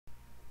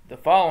The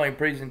following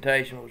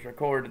presentation was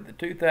recorded at the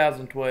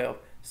 2012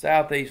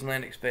 SouthEast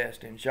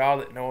LinuxFest in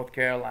Charlotte, North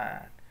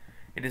Carolina.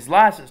 It is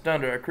licensed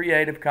under a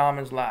Creative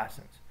Commons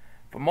license.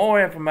 For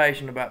more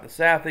information about the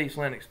SouthEast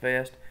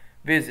LinuxFest,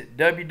 visit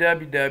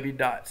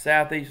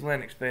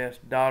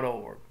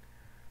www.southeastlinuxfest.org.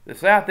 The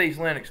SouthEast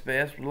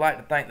LinuxFest would like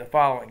to thank the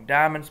following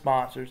diamond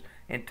sponsors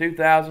in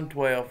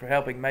 2012 for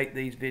helping make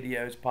these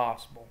videos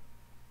possible.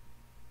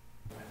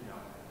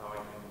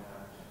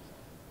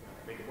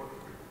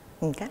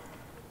 Okay.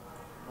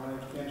 My name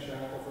is Ken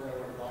Shackelford. I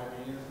work at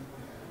IBM, and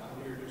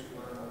I'm here just to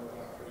learn more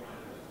about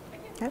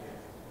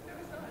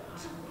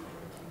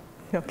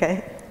FreeNAS. Okay.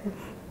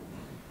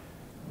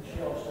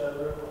 Michelle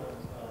Sutter,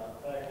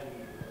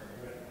 faculty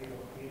in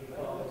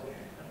college.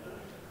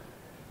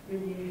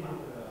 Been using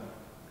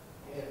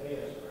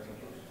FS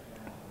ranges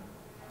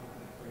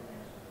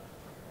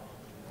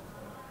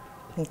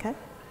and Okay.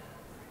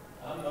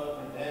 I'm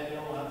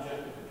Daniel. I'm just a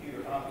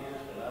computer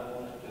hobbyist, and I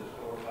wanted to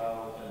store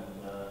files and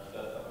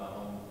stuff at my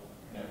home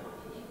network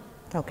system.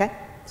 Okay.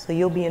 So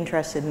you'll be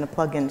interested in the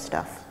plug-in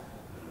stuff.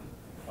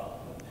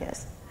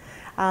 Yes.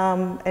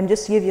 And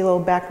just to give you a little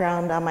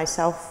background on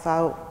myself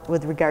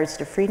with regards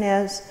to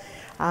FreeNAS.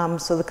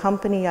 So the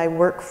company I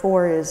work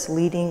for is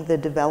leading the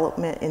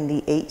development in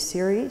the 8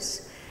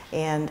 series,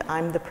 and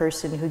I'm the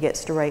person who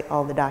gets to write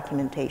all the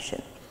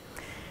documentation.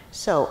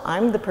 So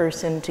I'm the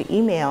person to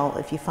email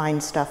if you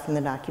find stuff in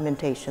the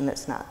documentation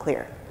that's not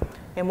clear.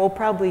 And we'll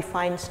probably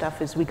find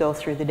stuff as we go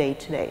through the day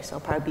today, so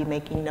I'll probably be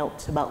making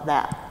notes about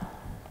that.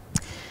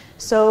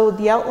 So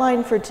the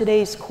outline for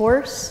today's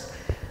course,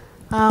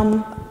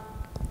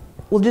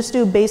 we'll just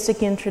do a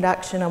basic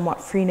introduction on what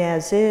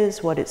FreeNAS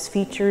is, what its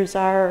features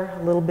are,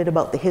 a little bit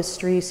about the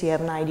history so you have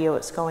an idea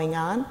what's going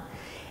on.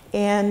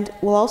 And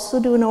we'll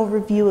also do an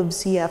overview of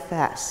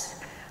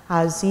ZFS.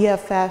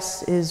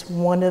 ZFS is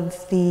one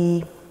of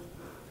the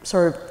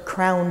sort of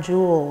crown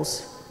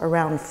jewels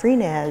around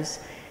FreeNAS,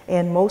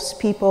 and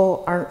most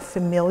people aren't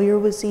familiar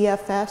with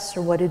ZFS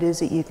or what it is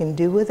that you can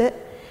do with it.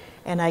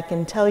 And I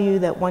can tell you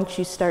that once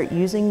you start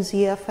using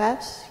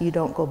ZFS, you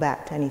don't go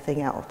back to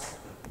anything else.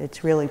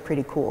 It's really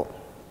pretty cool.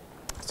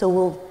 So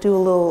we'll do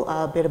a little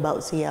bit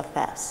about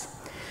ZFS.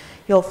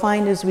 You'll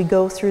find as we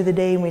go through the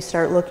day and we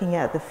start looking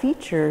at the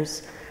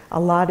features, a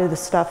lot of the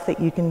stuff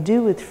that you can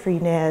do with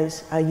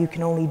FreeNAS, you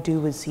can only do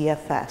with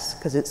ZFS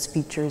because it's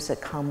features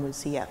that come with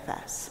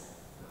ZFS.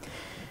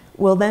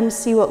 We'll then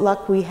see what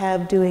luck we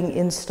have doing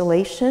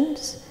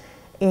installations.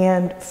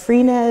 And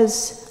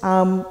FreeNAS,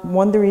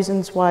 one of the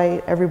reasons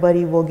why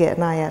everybody will get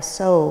an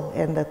ISO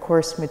and the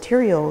course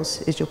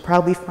materials is you'll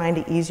probably find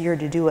it easier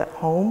to do at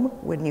home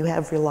when you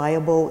have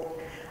reliable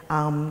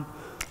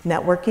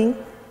networking.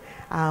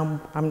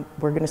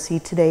 We're going to see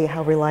today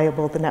how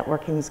reliable the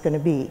networking is going to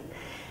be.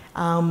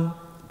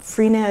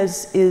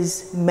 FreeNAS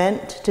is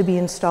meant to be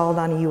installed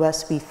on a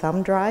USB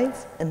thumb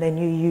drive, and then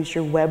you use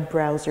your web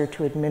browser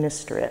to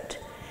administer it.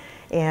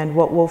 And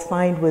what we'll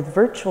find with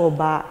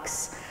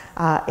VirtualBox,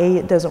 A,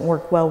 it doesn't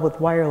work well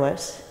with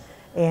wireless,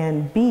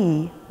 and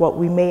B, what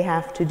we may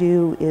have to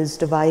do is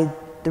divide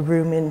the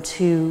room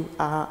into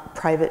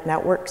private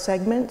network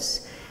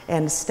segments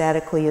and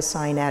statically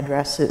assign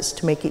addresses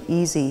to make it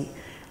easy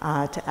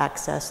to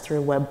access through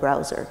a web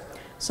browser.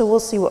 So we'll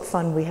see what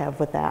fun we have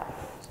with that.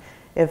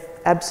 If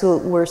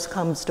absolute worst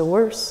comes to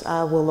worst,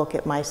 we'll look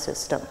at my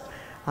system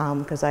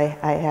because I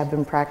have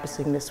been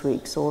practicing this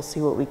week, so we'll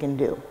see what we can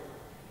do.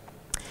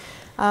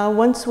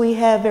 Once we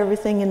have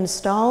everything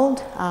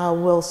installed,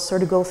 we'll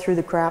sort of go through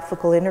the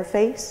graphical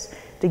interface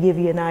to give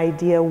you an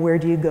idea where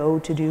do you go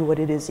to do what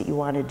it is that you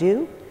want to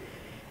do.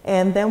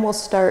 And then we'll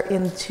start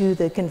into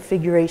the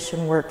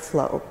configuration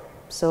workflow.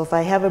 So if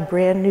I have a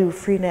brand new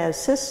FreeNAS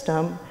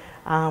system,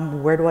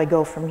 where do I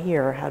go from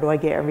here? How do I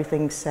get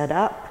everything set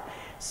up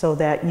so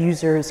that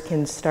users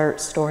can start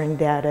storing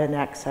data and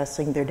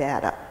accessing their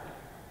data?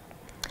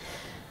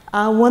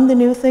 One of the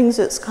new things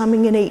that's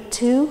coming in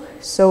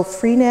 8.2, so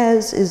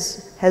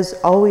FreeNAS has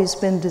always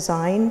been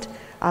designed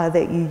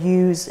that you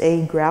use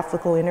a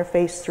graphical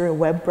interface through a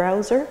web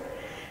browser.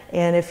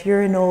 And if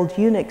you're an old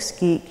Unix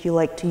geek, you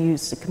like to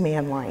use the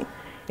command line,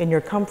 and you're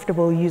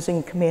comfortable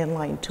using command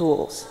line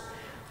tools.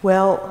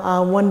 Well,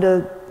 one of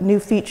the new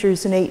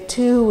features in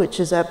 8.2, which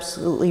is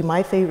absolutely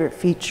my favorite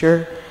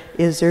feature,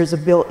 is there's a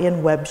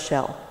built-in web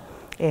shell.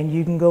 And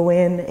you can go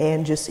in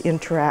and just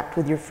interact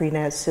with your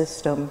FreeNAS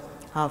system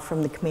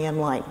from the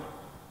command line.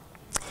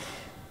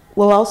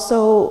 We'll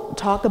also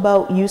talk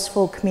about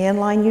useful command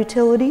line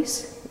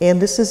utilities,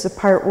 and this is the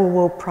part where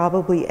we'll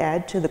probably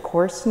add to the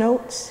course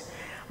notes.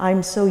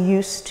 I'm so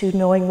used to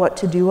knowing what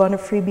to do on a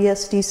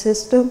FreeBSD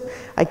system,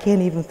 I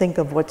can't even think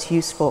of what's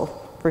useful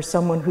for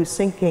someone who's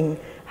thinking,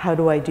 how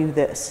do I do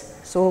this?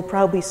 So we'll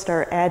probably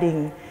start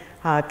adding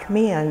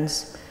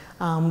commands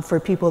for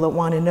people that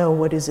want to know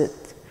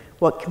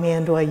what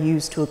command do I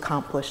use to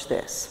accomplish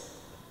this.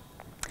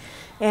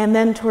 And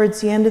then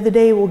towards the end of the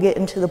day, we'll get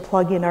into the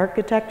plugin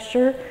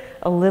architecture,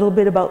 a little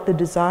bit about the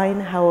design,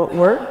 how it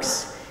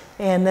works,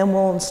 and then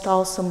we'll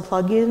install some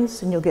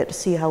plugins, and you'll get to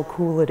see how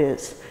cool it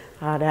is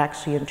to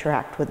actually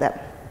interact with them.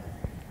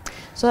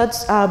 So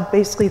that's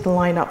basically the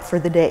lineup for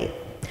the day.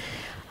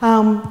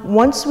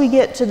 Once we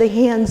get to the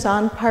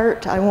hands-on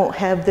part, I won't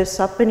have this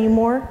up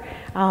anymore,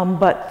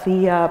 but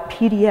the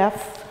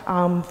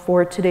PDF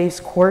for today's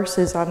course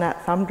is on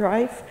that thumb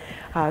drive,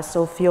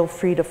 so feel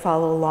free to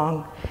follow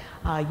along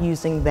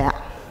using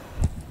that.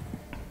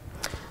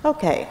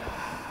 Okay.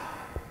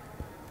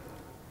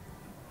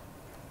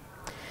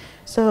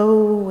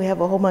 So we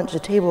have a whole bunch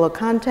of table of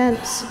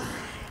contents.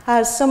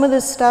 Some of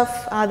the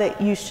stuff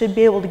that you should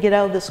be able to get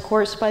out of this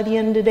course by the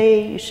end of the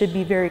day, you should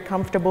be very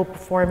comfortable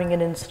performing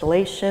an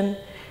installation,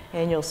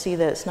 and you'll see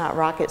that it's not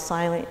rocket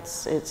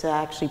science, it's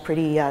actually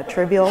pretty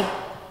trivial.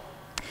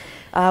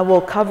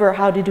 We'll cover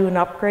how to do an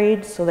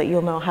upgrade so that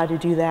you'll know how to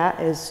do that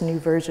as new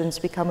versions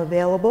become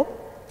available.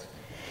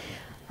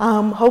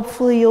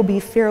 Hopefully you'll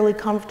be fairly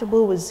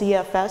comfortable with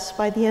ZFS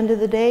by the end of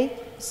the day,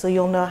 so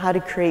you'll know how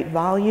to create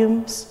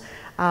volumes,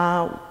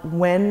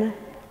 when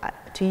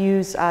to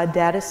use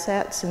data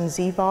sets and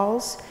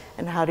zvols,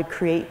 and how to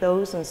create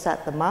those and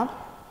set them up.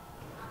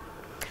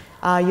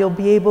 You'll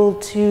be able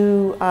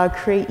to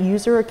create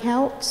user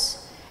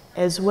accounts,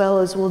 as well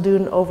as we'll do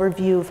an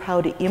overview of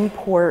how to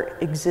import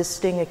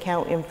existing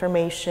account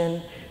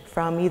information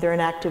from either an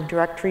Active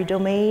Directory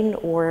domain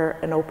or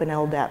an Open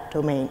LDAP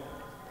domain.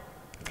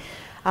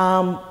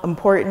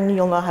 Important,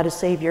 you'll know how to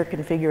save your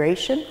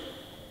configuration.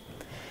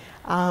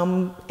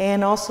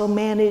 And also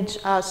manage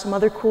some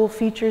other cool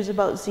features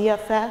about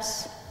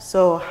ZFS.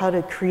 So how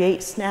to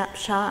create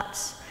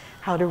snapshots,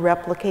 how to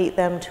replicate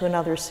them to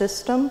another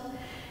system,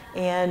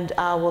 and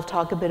we'll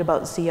talk a bit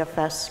about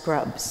ZFS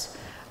scrubs,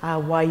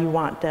 why you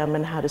want them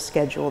and how to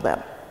schedule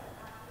them.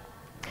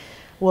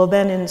 We'll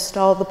then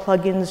install the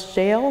plugins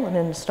jail and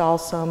install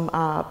some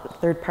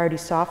third-party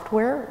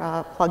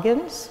software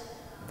plugins.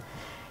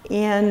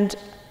 And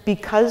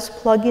because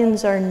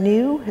plugins are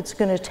new, it's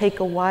going to take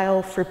a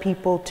while for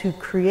people to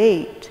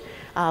create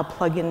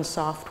plugin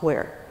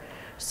software.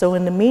 So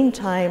in the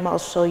meantime, I'll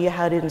show you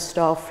how to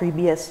install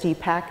FreeBSD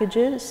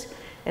packages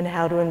and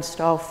how to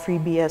install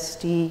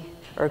FreeBSD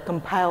or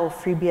compile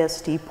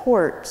FreeBSD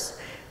ports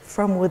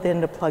from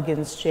within the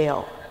plugins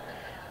jail.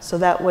 So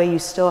that way you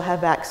still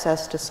have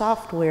access to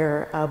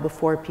software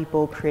before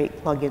people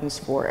create plugins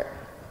for it.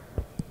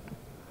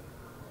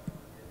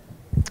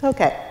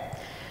 Okay.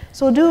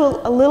 So we'll do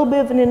a little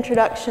bit of an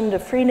introduction to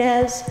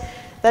FreeNAS.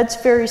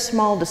 That's very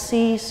small to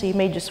see, so you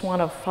may just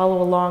want to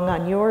follow along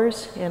on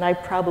yours, and I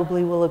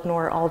probably will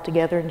ignore it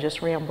altogether and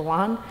just ramble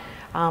on.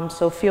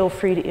 So feel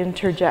free to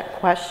interject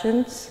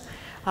questions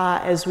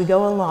as we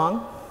go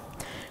along.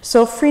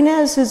 So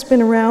FreeNAS has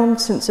been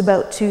around since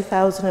about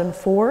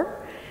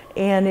 2004,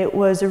 and it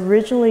was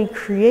originally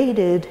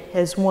created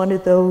as one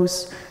of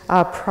those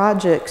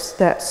projects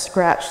that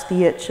scratched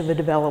the itch of a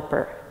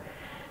developer.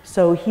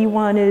 So he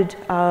wanted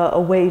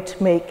a way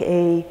to make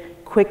a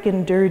quick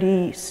and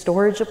dirty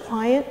storage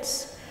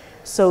appliance.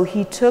 So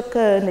he took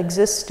an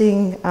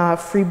existing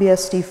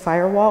FreeBSD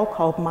firewall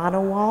called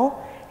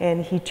MonoWall,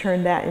 and he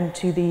turned that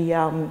into the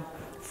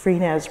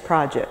FreeNAS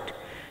project.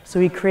 So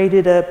he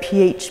created a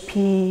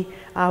PHP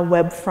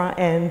web front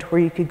end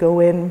where you could go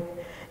in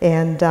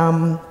and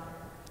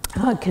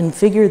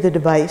configure the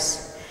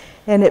device.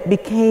 And it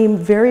became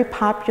very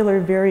popular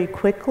very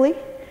quickly.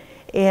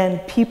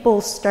 And people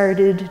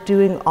started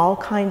doing all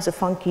kinds of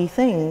funky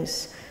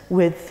things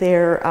with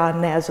their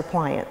NAS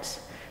appliance.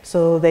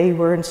 So they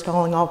were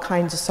installing all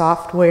kinds of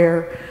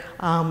software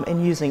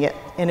and using it.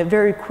 And it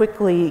very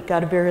quickly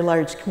got a very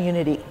large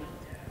community.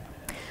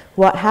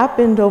 What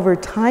happened over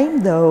time,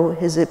 though,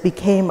 is it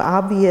became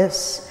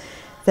obvious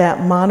that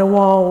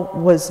MonoWall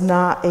was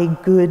not a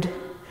good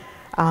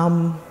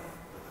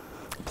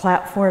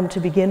platform to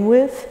begin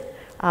with.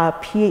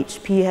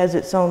 PHP has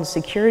its own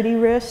security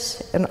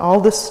risks, and all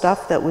the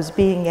stuff that was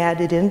being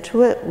added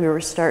into it, we were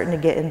starting to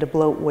get into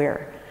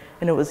bloatware.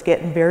 And it was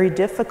getting very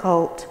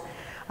difficult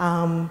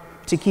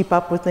to keep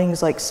up with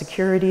things like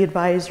security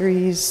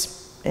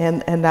advisories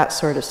and that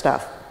sort of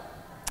stuff.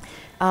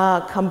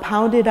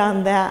 Compounded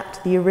on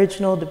that, the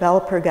original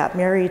developer got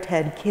married,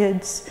 had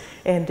kids,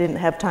 and didn't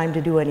have time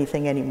to do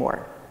anything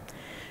anymore.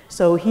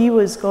 So he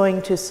was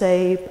going to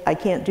say, I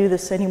can't do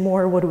this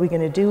anymore, what are we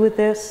going to do with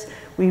this?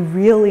 We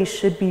really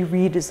should be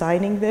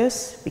redesigning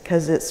this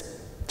because it's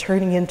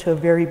turning into a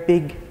very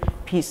big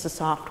piece of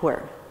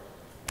software.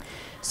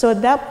 So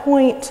at that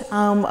point,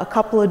 a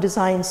couple of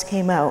designs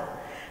came out.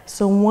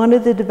 So one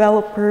of the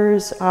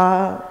developers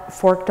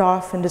forked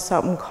off into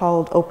something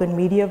called Open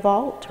Media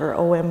Vault, or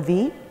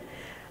OMV.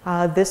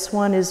 This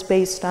one is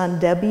based on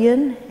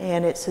Debian,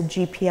 and it's a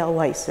GPL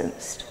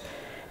licensed.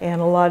 And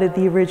a lot of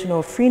the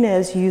original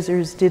FreeNAS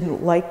users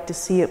didn't like to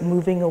see it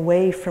moving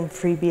away from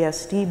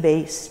FreeBSD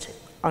based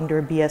under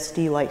a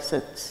BSD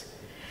license.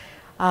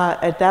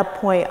 At that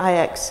point,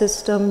 IX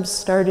Systems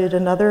started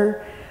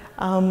another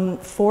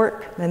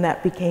fork, and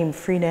that became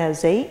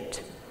FreeNAS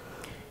 8.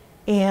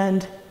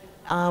 And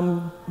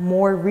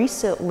more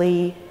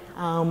recently,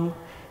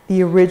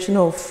 the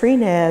original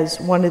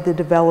FreeNAS, one of the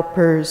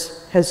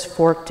developers has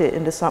forked it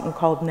into something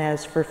called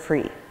NAS for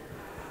free.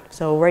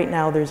 So right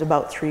now there's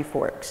about 3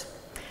 forks.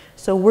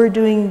 So we're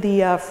doing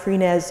the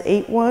FreeNAS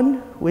 8.1,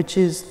 which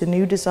is the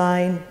new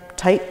design,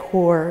 tight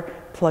core,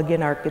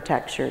 plug-in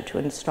architecture to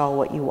install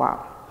what you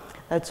want.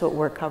 That's what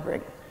we're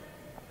covering.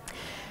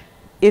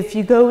 If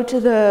you go to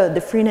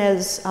the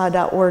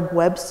freenas.org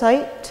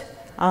website,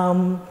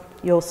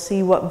 you'll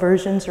see what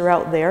versions are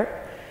out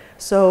there.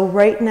 So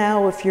right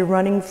now, if you're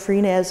running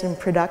FreeNAS in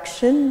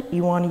production,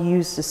 you want to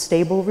use the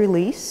stable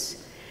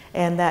release,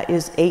 and that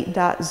is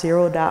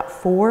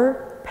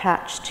 8.0.4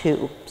 patch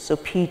 2, so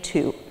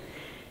P2.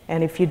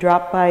 And if you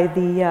drop by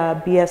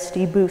the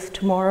BSD booth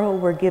tomorrow,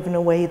 we're giving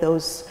away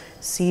those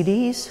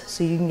CDs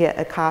so you can get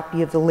a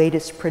copy of the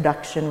latest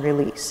production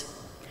release.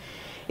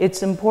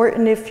 It's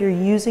important if you're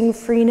using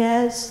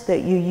FreeNAS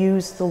that you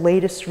use the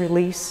latest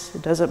release.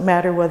 It doesn't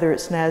matter whether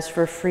it's NAS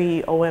for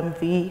free,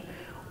 OMV,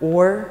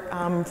 or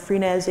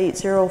FreeNAS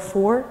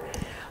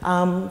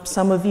 8.0.4.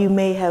 Some of you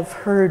may have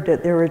heard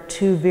that there were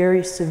 2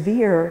 very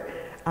severe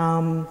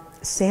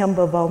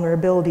Samba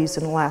vulnerabilities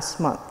in the last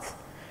month.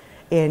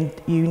 And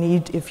you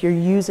need, if you're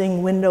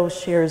using Windows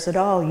shares at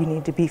all, you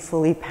need to be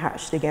fully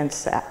patched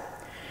against that.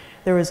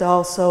 There was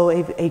also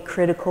a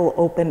critical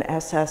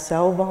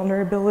OpenSSL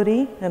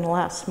vulnerability in the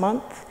last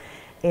month,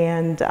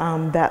 and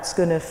that's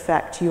going to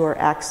affect your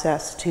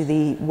access to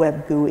the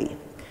web GUI.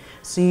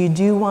 So you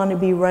do want to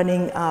be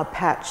running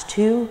patch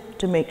 2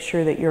 to make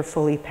sure that you're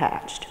fully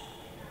patched.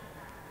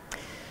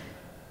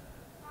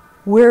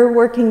 We're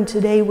working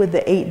today with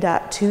the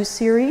 8.2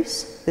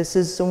 series. This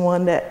is the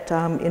one that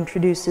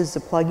introduces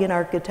the plug-in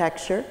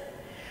architecture.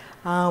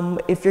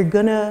 If you're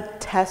going to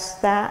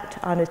test that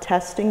on a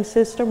testing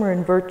system or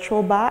in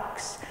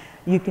VirtualBox,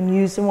 you can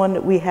use the one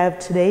that we have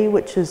today,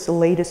 which is the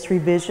latest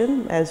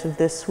revision as of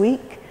this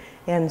week,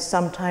 and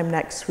sometime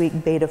next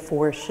week Beta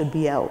 4 should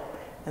be out,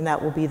 and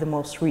that will be the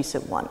most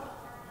recent one.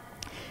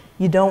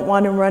 You don't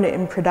want to run it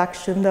in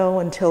production though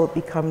until it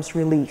becomes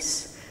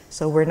release,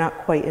 so we're not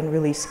quite in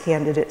release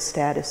candidate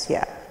status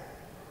yet.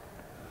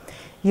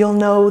 You'll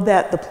know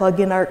that the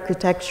plug-in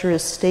architecture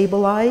is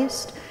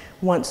stabilized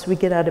once we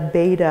get out of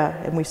beta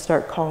and we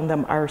start calling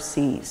them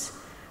RCs.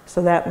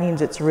 So that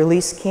means it's a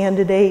release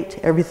candidate,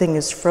 everything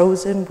is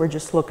frozen, we're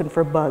just looking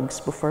for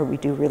bugs before we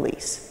do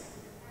release.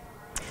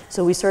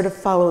 So we sort of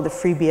follow the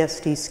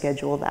FreeBSD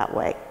schedule that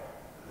way.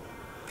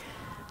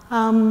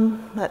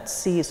 Let's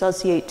see, so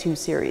that's the 8.2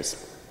 series.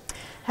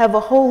 Have a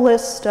whole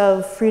list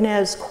of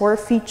FreeNAS core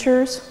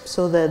features,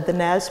 so the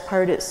NAS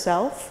part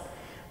itself.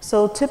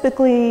 So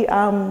typically,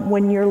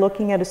 when you're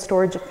looking at a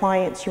storage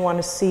appliance, you want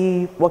to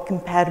see what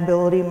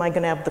compatibility am I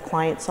going to have the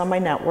clients on my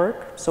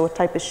network, so what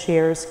type of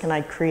shares can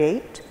I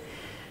create.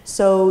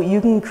 So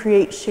you can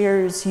create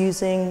shares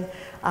using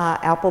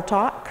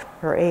AppleTalk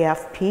or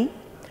AFP,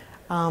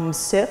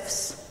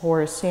 CIFS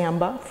or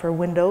Samba for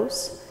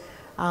Windows.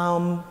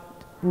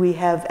 We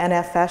have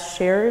NFS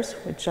shares,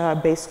 which are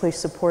basically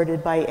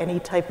supported by any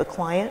type of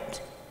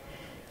client.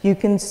 You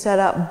can set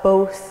up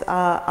both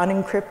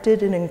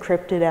unencrypted and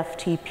encrypted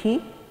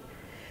FTP.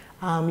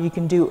 You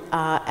can do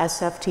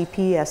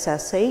SFTP,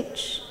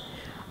 SSH,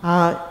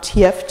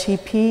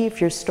 TFTP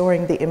if you're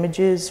storing the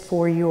images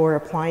for your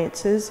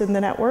appliances in the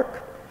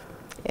network,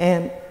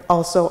 and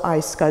also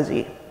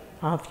iSCSI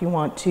if you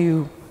want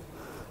to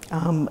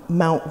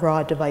mount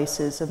raw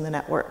devices in the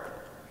network.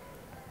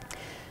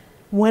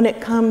 When it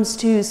comes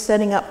to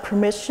setting up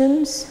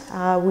permissions,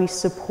 we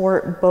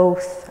support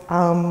both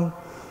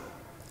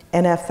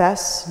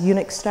NFS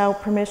Unix-style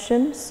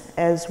permissions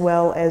as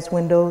well as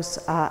Windows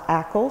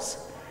ACLs.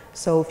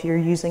 So if you're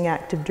using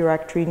Active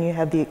Directory and you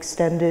have the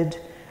extended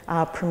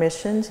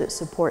permissions, it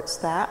supports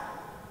that.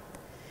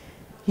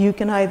 You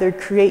can either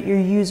create your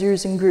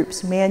users and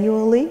groups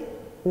manually,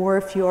 or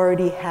if you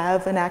already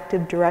have an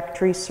Active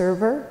Directory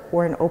server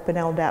or an Open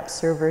LDAP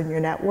server in your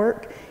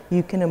network,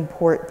 you can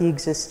import the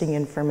existing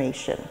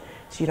information,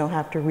 so you don't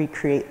have to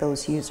recreate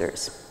those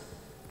users.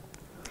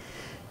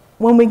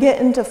 When we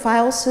get into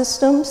file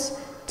systems,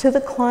 to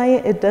the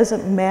client, it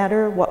doesn't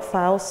matter what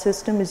file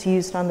system is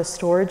used on the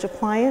storage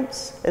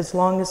appliance, as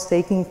long as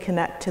they can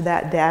connect to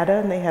that data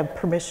and they have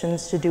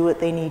permissions to do what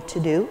they need to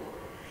do.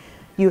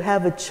 You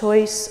have a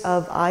choice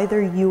of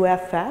either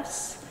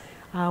UFS,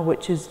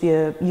 which is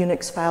the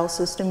Unix file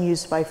system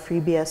used by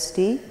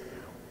FreeBSD,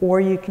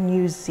 or you can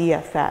use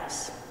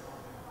ZFS.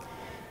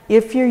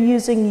 If you're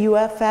using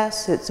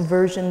UFS, it's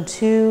version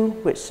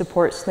 2, which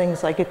supports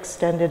things like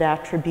extended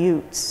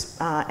attributes,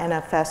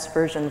 NFS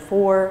version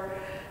 4,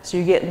 so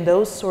you're getting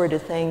those sort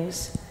of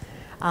things.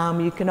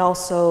 You can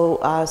also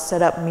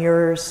set up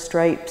mirrors,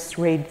 stripes,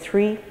 RAID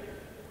 3.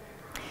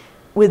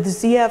 With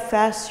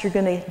ZFS, you're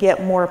going to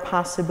get more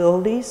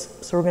possibilities,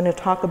 so we're going to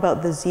talk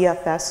about the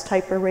ZFS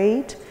type of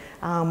RAID,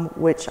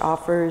 which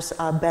offers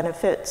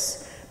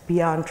benefits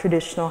beyond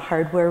traditional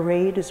hardware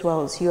RAID as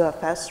well as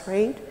UFS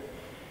RAID.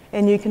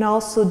 And you can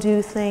also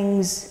do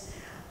things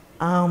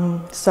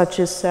such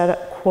as set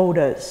up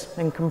quotas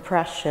and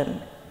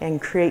compression and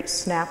create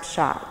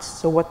snapshots,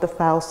 so what the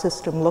file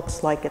system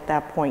looks like at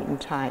that point in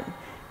time.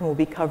 And we'll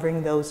be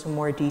covering those in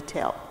more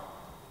detail.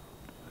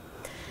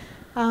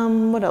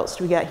 What else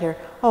do we got here?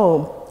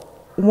 Oh,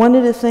 one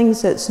of the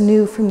things that's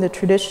new from the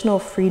traditional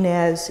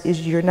FreeNAS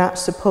is you're not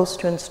supposed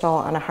to install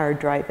on a hard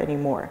drive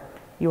anymore.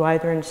 You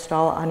either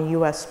install on a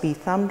USB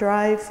thumb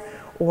drive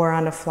or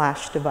on a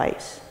flash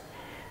device.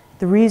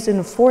 The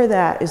reason for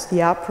that is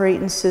the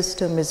operating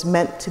system is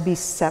meant to be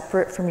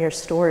separate from your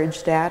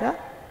storage data,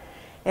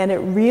 and it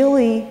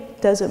really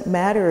doesn't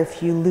matter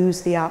if you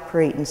lose the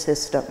operating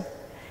system.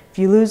 If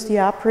you lose the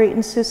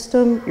operating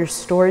system, your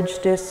storage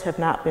disks have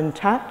not been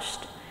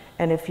touched,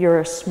 and if you're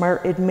a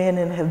smart admin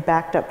and have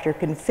backed up your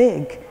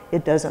config,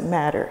 it doesn't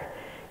matter.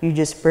 You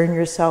just burn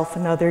yourself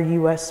another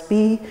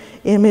USB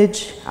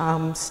image,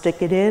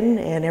 stick it in,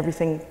 and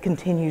everything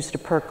continues to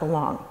perk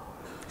along.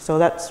 So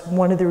that's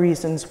one of the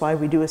reasons why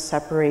we do a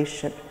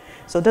separation.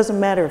 So it doesn't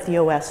matter if the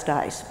OS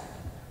dies.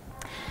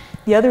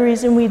 The other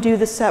reason we do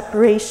the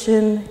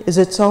separation is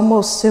it's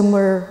almost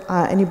similar,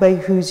 anybody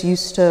who's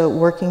used to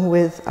working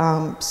with,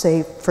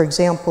 say, for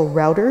example,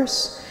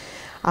 routers.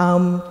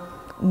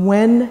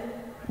 When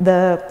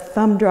the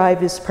thumb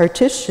drive is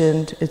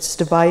partitioned, it's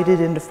divided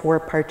into 4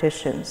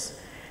 partitions.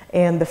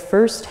 And the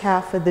first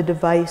half of the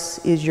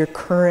device is your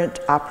current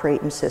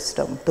operating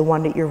system, the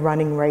one that you're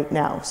running right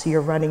now, so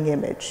your running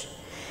image.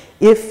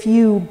 If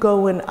you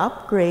go and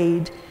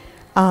upgrade,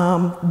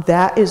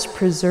 that is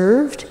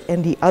preserved,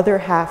 and the other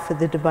half of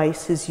the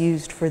device is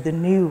used for the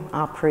new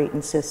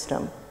operating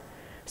system.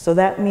 So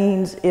that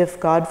means if,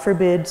 God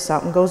forbid,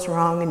 something goes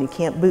wrong and you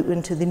can't boot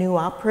into the new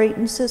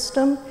operating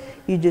system,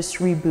 you just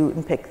reboot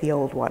and pick the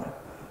old one.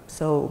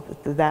 So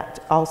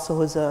that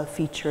also is a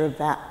feature of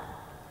that.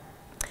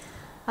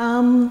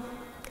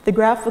 The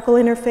graphical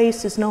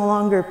interface is no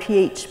longer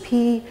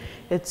PHP,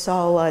 it's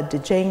all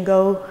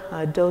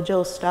Django,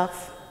 Dojo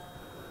stuff.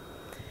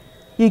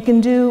 You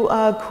can do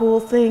cool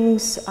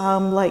things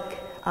like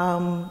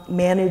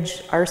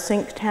manage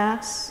rsync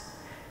tasks.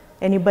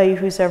 Anybody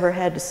who's ever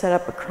had to set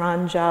up a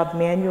cron job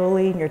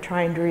manually and you're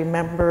trying to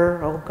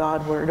remember, oh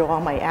God, where do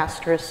all my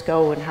asterisks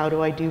go and how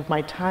do I do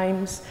my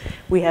times?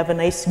 We have a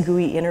nice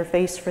GUI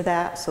interface for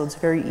that, so it's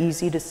very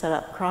easy to set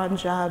up cron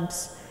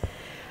jobs.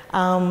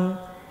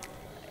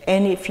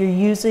 And if you're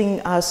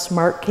using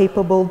smart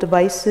capable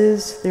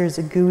devices, there's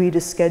a GUI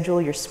to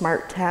schedule your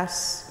smart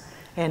tasks,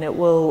 and it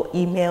will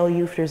email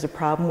you if there's a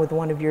problem with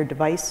one of your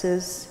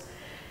devices.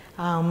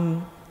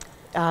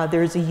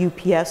 There's a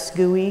UPS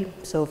GUI,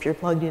 so if you're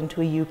plugged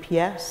into a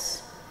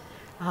UPS.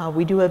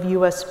 We do have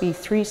USB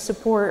 3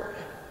 support.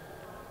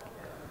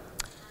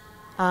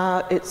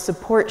 It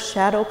supports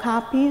shadow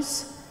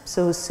copies,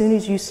 so as soon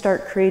as you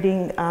start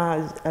creating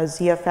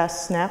ZFS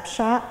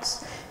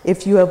snapshots,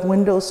 if you have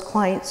Windows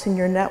clients in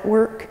your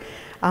network,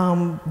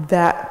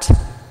 that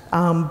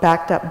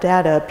backed up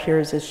data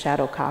appears as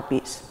shadow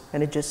copies,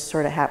 and it just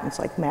sort of happens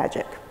like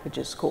magic, which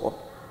is cool.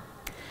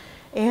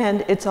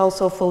 And it's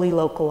also fully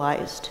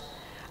localized.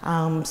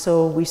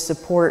 So we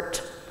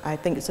support, I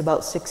think it's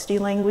about 60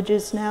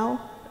 languages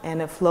now,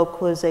 and if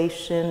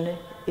localization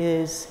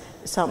is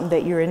something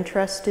that you're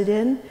interested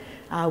in,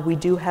 we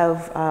do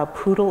have a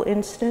Poodle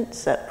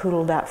instance at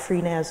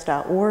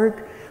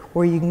poodle.freenas.org,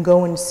 where you can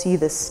go and see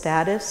the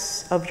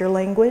status of your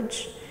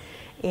language.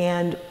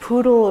 And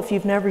Poodle, if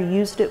you've never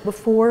used it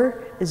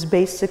before, is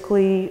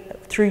basically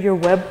through your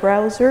web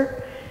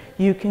browser,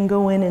 you can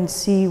go in and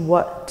see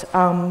what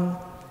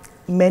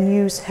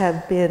menus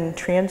have been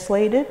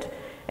translated.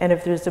 And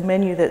if there's a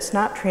menu that's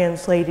not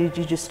translated,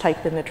 you just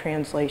type in the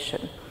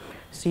translation.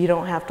 So you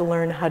don't have to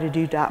learn how to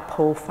do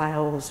 .po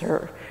files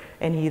or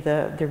any of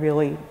the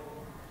really,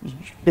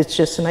 it's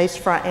just a nice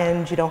front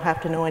end. You don't have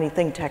to know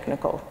anything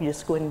technical. You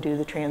just go in and do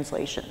the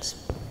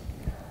translations.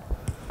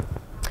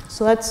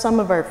 So that's some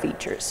of our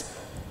features.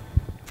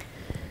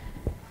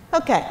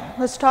 Okay,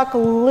 let's talk a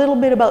little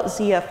bit about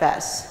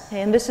ZFS.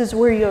 And this is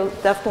where you'll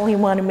definitely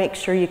want to make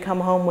sure you come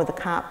home with a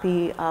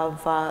copy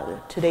of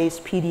today's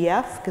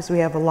PDF, because we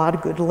have a lot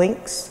of good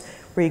links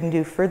where you can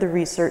do further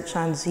research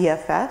on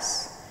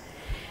ZFS.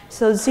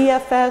 So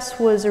ZFS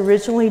was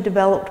originally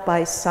developed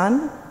by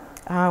Sun,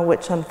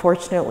 which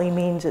unfortunately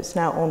means it's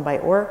now owned by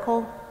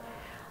Oracle.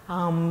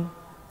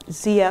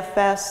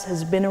 ZFS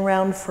has been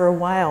around for a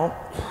while,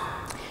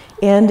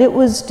 and it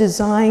was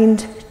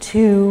designed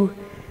to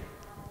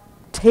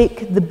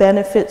take the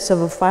benefits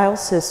of a file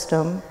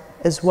system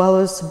as well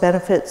as the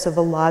benefits of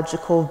a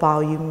logical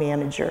volume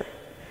manager.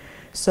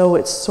 So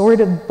it's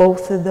sort of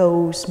both of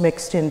those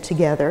mixed in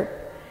together.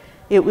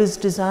 It was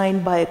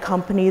designed by a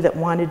company that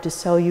wanted to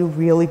sell you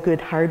really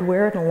good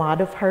hardware and a lot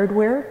of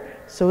hardware,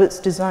 so it's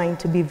designed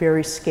to be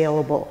very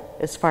scalable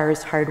as far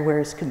as hardware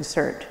is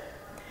concerned.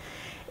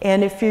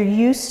 And if you're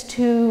used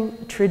to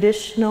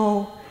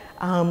traditional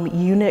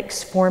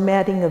Unix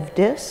formatting of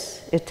disks,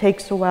 it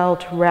takes a while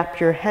to wrap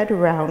your head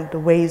around the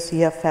way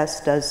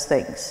ZFS does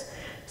things.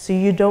 So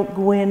you don't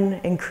go in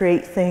and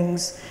create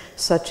things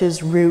such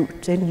as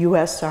root and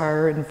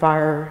USR and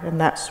var and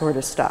that sort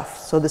of stuff,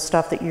 so the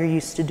stuff that you're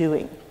used to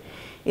doing.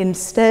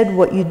 Instead,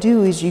 what you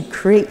do is you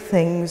create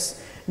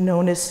things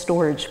known as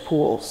storage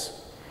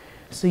pools.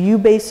 So you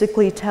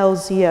basically tell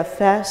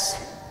ZFS,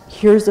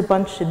 here's a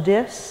bunch of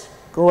disks,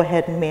 go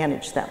ahead and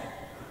manage them.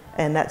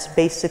 and that's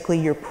basically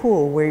your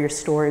pool where your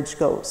storage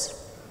goes.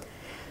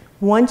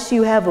 Once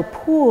you have a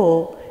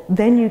pool,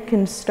 then you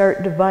can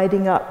start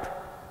dividing up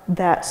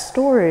that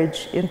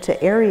storage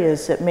into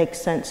areas that make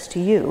sense to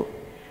you.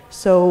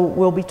 So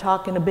we'll be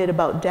talking a bit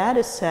about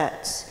data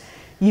sets.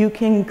 You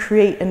can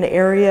create an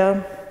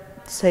area,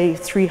 say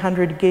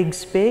 300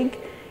 gigs big,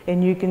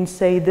 and you can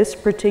say this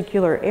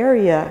particular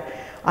area,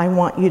 I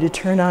want you to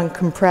turn on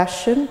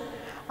compression.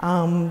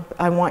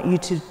 I want you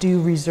to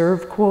do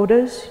reserve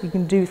quotas. You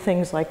can do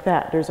things like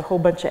that. There's a whole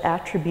bunch of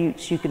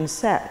attributes you can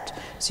set.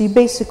 So you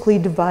basically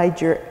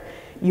divide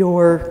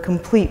your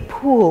complete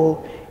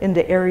pool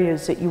into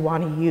areas that you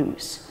want to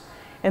use.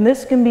 And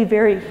this can be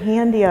very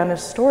handy on a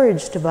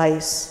storage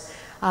device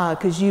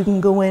because you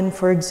can go in,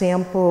 for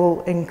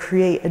example, and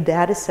create a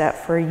data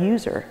set for a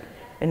user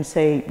and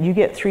say, you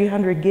get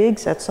 300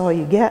 gigs, that's all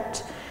you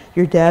get.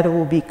 Your data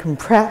will be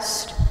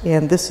compressed,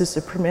 and this is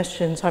the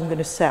permissions I'm going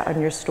to set on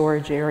your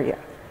storage area.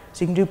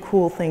 So you can do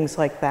cool things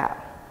like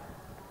that.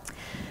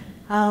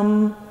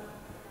 The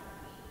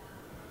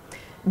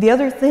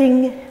other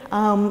thing,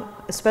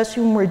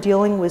 especially when we're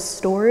dealing with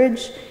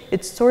storage,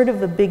 it's sort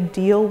of a big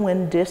deal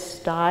when disks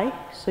die.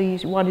 So you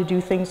want to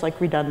do things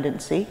like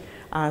redundancy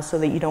so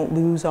that you don't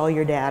lose all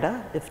your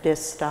data if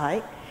disks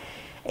die.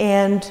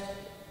 And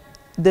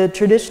the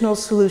traditional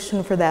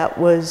solution for that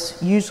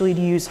was usually to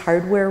use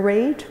hardware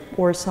RAID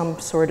or some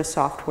sort of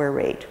software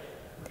RAID.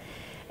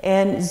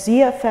 And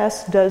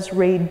ZFS does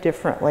RAID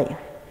differently.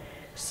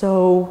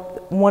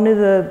 So one of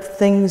the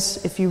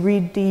things, if you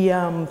read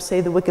the,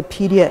 say the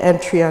Wikipedia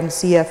entry on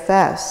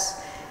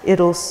ZFS,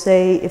 it'll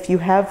say if you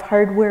have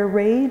hardware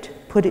RAID,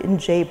 put it in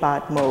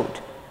JBOD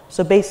mode.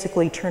 So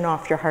basically turn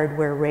off your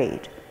hardware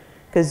RAID,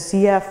 because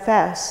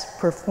ZFS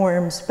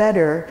performs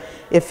better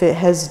if it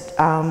has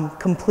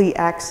complete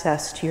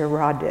access to your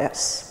raw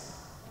disks.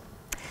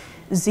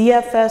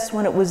 ZFS,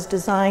 when it was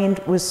designed,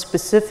 was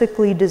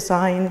specifically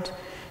designed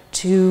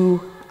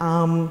to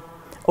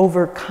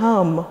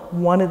overcome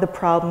one of the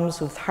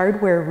problems with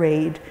hardware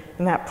RAID,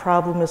 and that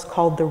problem is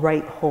called the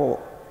write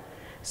hole.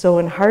 So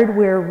in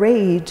hardware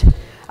RAID,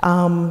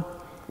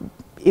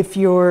 if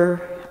you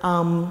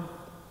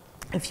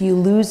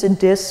lose a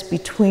disk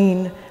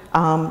between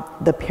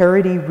the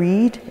parity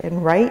read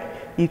and write,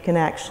 you can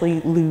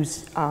actually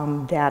lose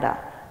data.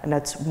 And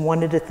that's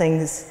one of the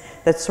things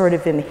that's sort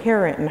of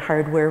inherent in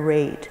hardware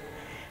RAID.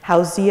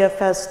 How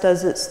ZFS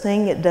does its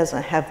thing, it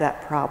doesn't have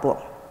that problem.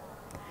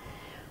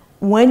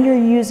 When you're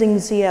using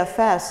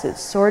ZFS,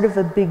 it's sort of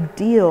a big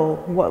deal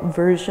what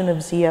version of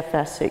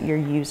ZFS that you're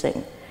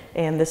using.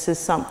 And this is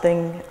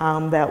something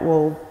that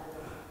will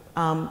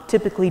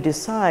typically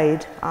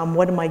decide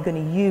what am I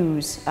going to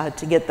use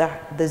to get the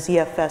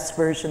ZFS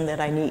version that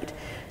I need.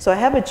 So I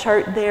have a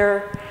chart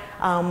there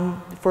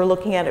if we're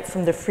looking at it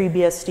from the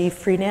FreeBSD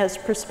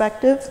FreeNAS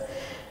perspective.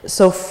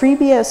 So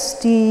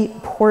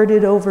FreeBSD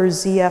ported over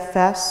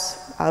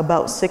ZFS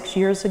about 6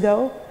 years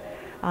ago.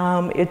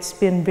 It's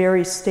been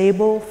very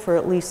stable for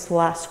at least the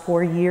last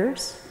 4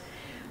 years,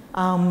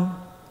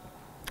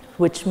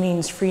 which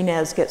means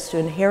FreeNAS gets to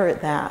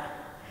inherit that.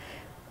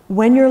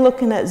 When you're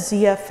looking at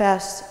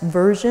ZFS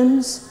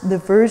versions, the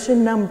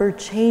version number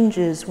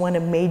changes when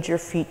a major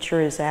feature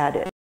is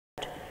added.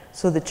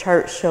 So the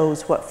chart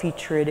shows what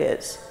feature it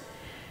is.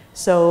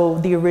 So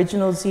the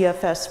original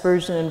ZFS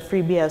version in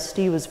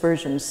FreeBSD was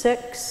version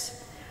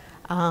 6.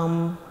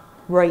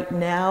 Right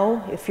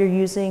now, if you're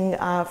using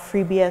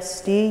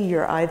FreeBSD,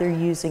 you're either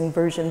using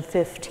version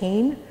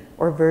 15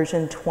 or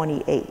version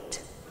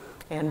 28.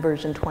 And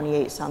version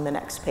 28 is on the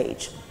next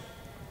page.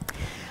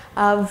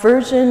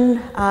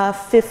 Version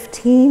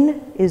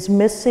 15 is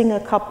missing a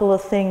couple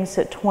of things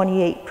that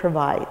 28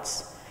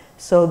 provides.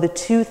 So the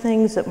two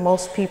things that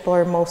most people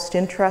are most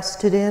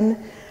interested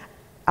in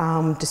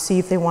to see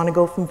if they want to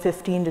go from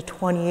 15 to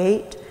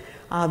 28,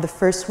 the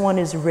first one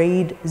is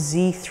RAID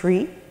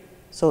Z3.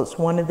 So it's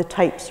one of the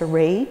types of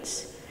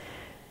RAIDs.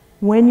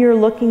 When you're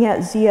looking at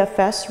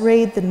ZFS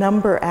RAID, the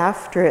number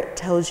after it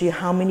tells you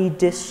how many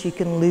disks you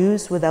can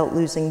lose without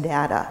losing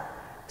data.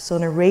 So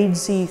in a RAID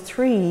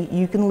Z3,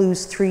 you can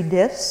lose 3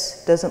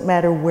 disks. Doesn't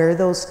matter where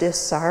those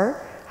disks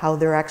are, how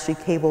they're actually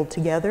cabled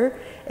together,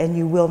 and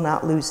you will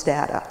not lose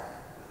data.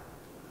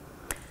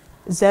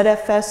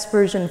 ZFS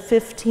version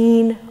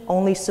 15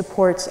 only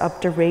supports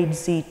up to RAID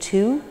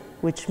Z2,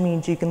 which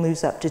means you can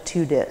lose up to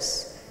 2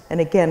 disks. And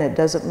again, it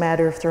doesn't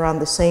matter if they're on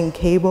the same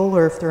cable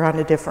or if they're on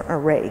a different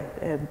array.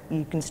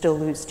 You can still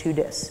lose 2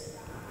 disks.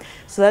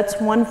 So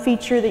that's one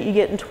feature that you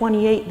get in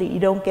 28 that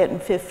you don't get in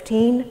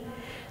 15.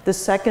 The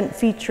second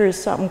feature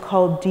is something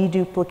called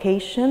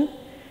deduplication.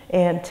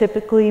 And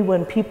typically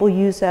when people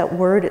use that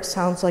word, it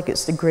sounds like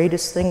it's the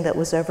greatest thing that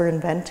was ever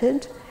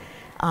invented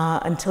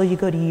until you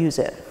go to use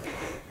it.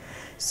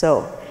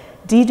 So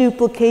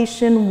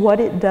deduplication,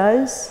 what it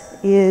does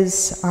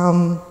is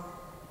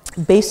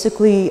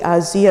basically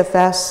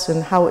ZFS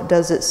and how it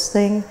does its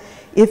thing.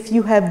 If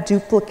you have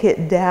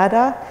duplicate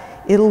data,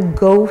 it'll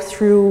go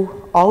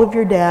through all of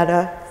your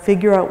data,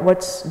 figure out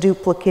what's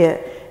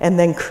duplicate, and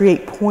then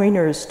create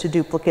pointers to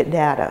duplicate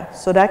data.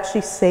 So it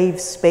actually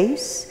saves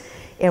space,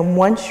 And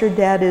once your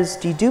data is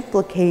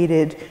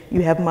deduplicated,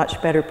 you have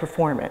much better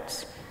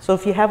performance. So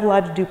if you have a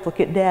lot of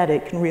duplicate data,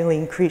 it can really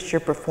increase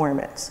your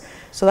performance.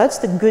 So that's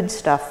the good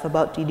stuff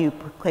about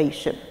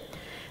deduplication.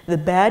 The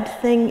bad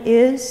thing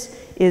is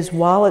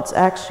while it's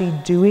actually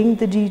doing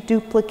the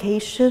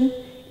deduplication,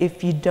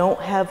 if you don't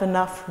have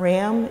enough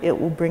RAM, it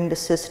will bring the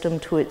system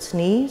to its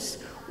knees,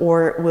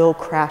 or it will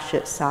crash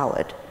it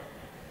solid.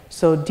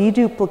 So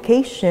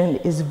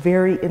deduplication is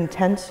very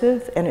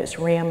intensive and it's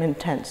RAM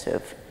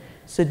intensive.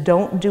 So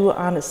don't do it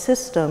on a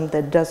system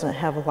that doesn't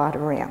have a lot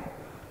of RAM,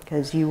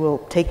 because you will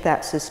take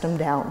that system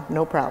down,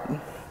 no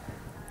problem.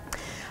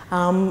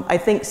 I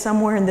think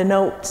somewhere in the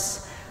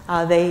notes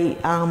they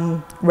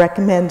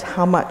recommend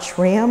how much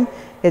RAM.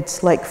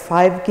 It's like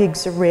 5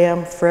 gigs of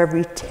RAM for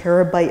every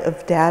terabyte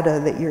of data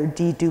that you're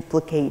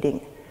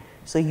deduplicating.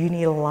 So you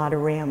need a lot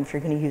of RAM if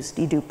you're going to use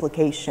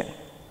deduplication.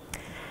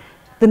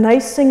 The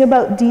nice thing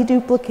about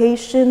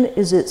deduplication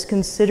is it's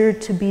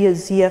considered to be a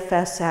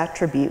ZFS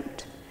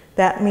attribute.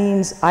 That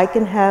means I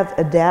can have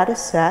a data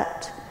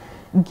set,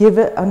 give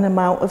it an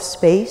amount of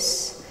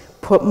space,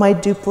 put my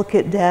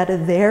duplicate data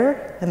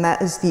there, and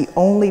that is the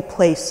only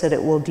place that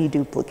it will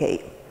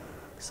deduplicate.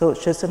 So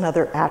it's just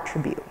another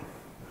attribute.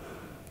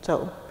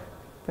 So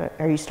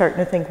are you starting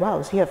to think,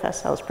 wow, ZFS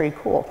sounds pretty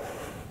cool?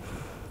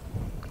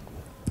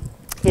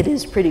 It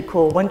is pretty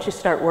cool once you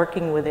start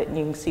working with it and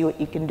you can see what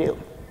you can do.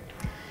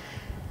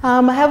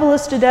 I have a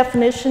list of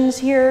definitions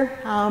here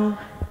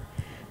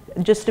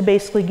just to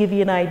basically give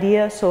you an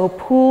idea. So a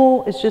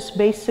pool is just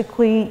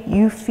basically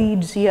you feed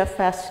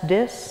ZFS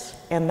disks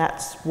and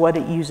that's what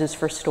it uses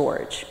for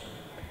storage.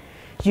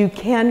 You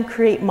can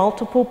create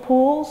multiple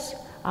pools,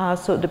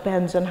 so it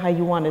depends on how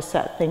you want to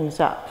set things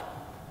up.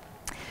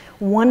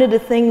 One of the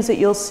things that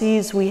you'll see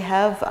is we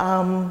have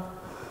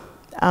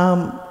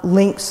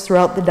links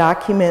throughout the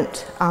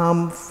document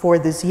for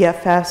the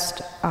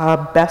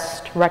ZFS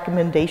best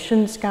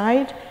recommendations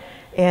guide.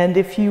 And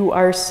if you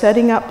are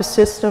setting up a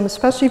system,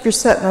 especially if you're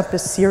setting up a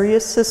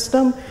serious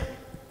system,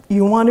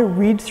 you want to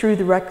read through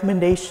the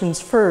recommendations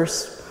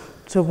first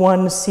to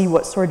one, see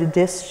what sort of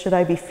disk should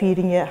I be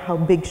feeding it, how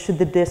big should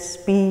the disks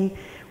be,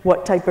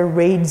 what type of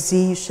RAID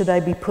Z should I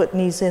be putting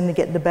these in to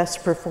get the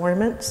best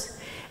performance.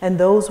 And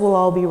those will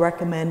all be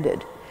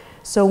recommended.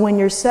 So when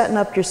you're setting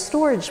up your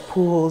storage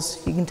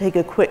pools, you can take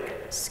a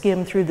quick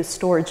skim through the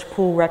storage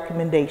pool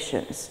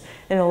recommendations.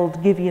 And it'll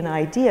give you an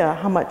idea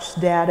how much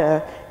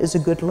data is a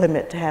good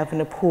limit to have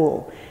in a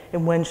pool.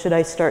 And when should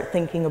I start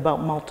thinking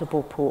about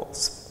multiple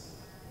pools.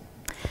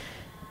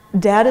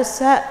 Data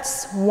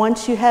sets,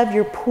 once you have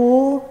your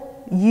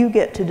pool, you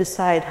get to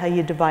decide how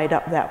you divide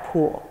up that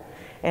pool.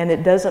 And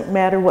it doesn't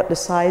matter what the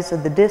size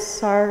of the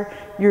disks are,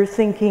 you're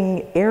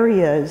thinking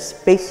areas,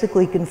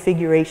 basically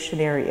configuration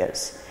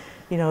areas.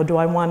 You know, do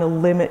I want to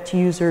limit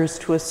users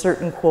to a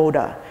certain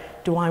quota?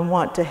 Do I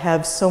want to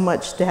have so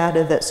much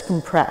data that's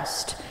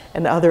compressed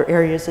and other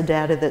areas of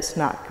data that's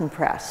not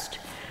compressed?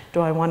 Do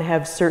I want to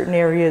have certain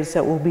areas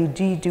that will be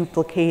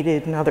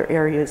deduplicated and other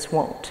areas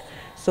won't?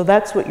 So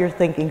that's what you're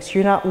thinking. So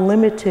you're not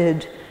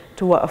limited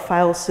to what a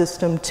file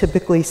system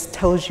typically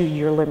tells you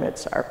your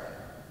limits are.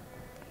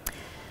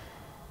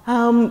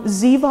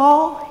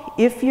 ZVol,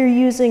 if you're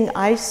using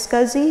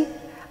iSCSI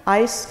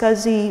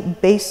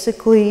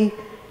basically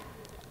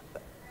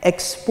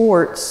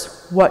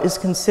exports what is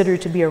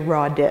considered to be a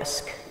raw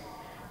disk.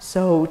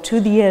 So to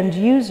the end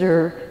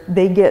user,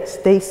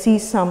 they see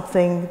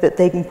something that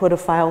they can put a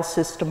file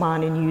system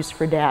on and use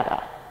for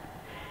data.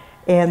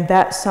 And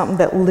that's something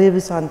that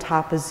lives on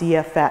top of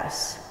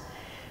ZFS.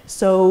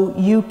 So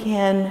you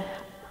can,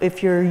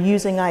 if you're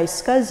using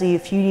iSCSI,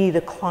 if you need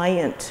a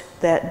client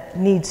that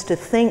needs to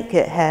think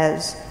it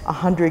has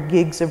 100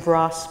 gigs of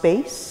raw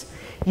space,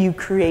 you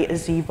create a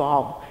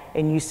ZVol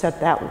and you set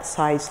that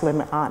size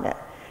limit on it.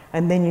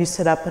 And then you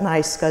set up an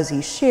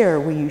iSCSI share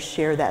where you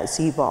share that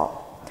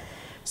ZVol.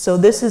 So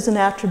this is an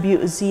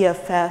attribute of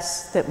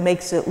ZFS that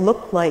makes it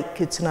look like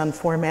it's an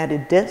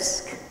unformatted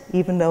disk,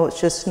 even though it's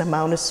just an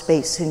amount of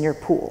space in your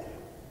pool.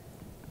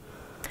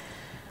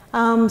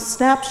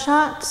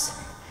 Snapshots.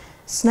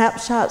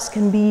 Snapshots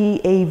can be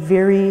a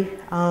very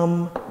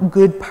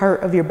good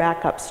part of your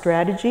backup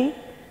strategy.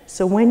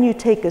 So when you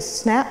take a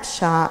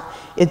snapshot,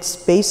 it's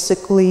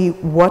basically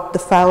what the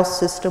file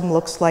system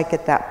looks like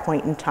at that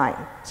point in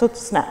time. So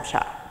it's a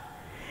snapshot.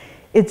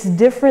 It's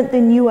different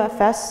than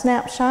UFS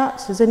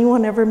snapshots. Has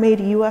anyone ever made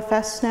a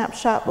UFS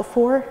snapshot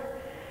before?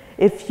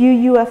 If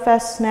you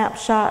UFS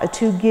snapshot a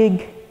 2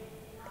 gig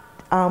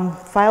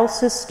file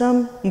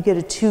system, you get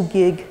a 2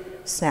 gig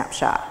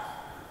snapshot.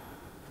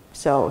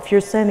 So if you're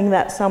sending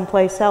that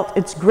someplace else,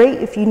 it's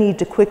great if you need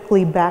to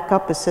quickly back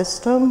up a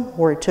system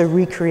or to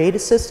recreate a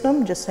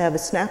system, just have a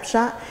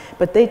snapshot,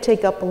 but they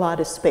take up a lot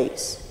of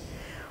space.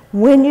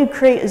 When you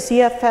create a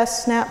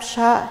ZFS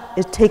snapshot,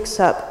 it takes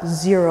up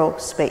 0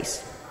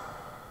 space.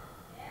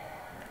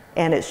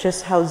 And it's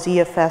just how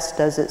ZFS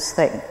does its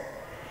thing.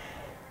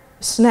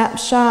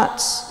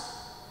 Snapshots,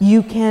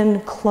 you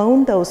can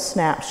clone those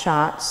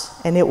snapshots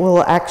and it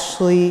will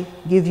actually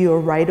give you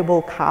a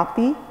writable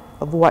copy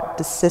of what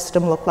the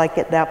system looked like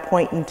at that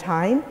point in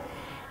time.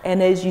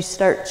 And as you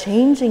start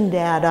changing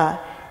data,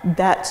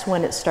 that's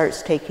when it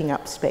starts taking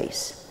up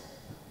space.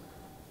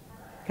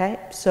 Okay,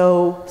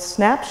 so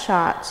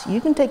snapshots,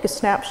 you can take a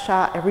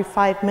snapshot every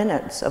 5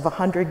 minutes of a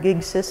 100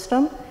 gig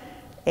system,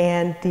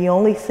 and the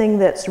only thing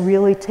that's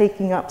really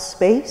taking up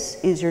space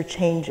is your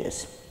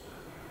changes.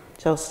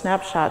 So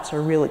snapshots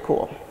are really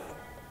cool.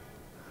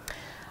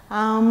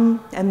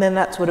 And then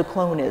that's what a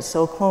clone is.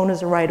 So a clone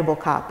is a writable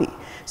copy.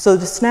 So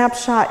the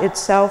snapshot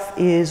itself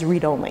is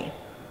read-only.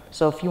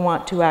 So if you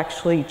want to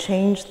actually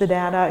change the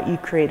data, you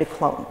create a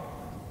clone.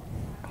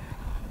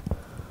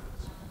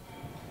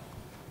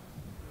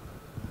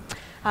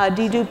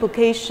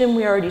 Deduplication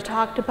we already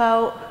talked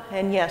about,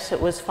 and yes, it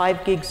was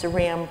 5 gigs of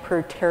RAM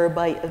per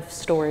terabyte of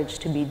storage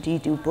to be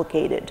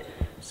deduplicated.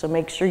 So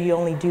make sure you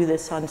only do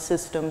this on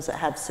systems that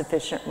have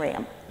sufficient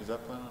RAM. Is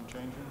that plan on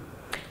changing?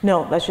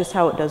 No, that's just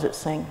how it does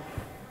its thing.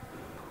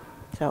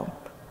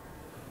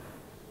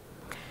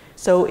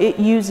 So it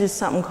uses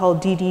something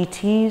called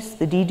DDTs,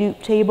 the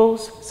dedupe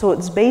tables. So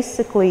it's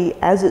basically,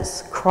 as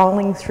it's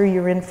crawling through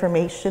your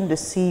information to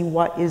see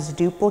what is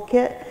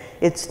duplicate,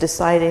 it's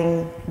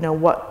deciding,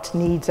 what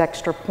needs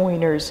extra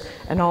pointers,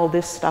 and all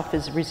this stuff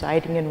is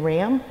residing in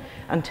RAM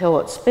until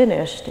it's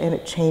finished, and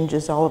it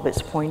changes all of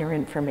its pointer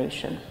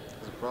information.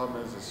 The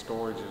problem is the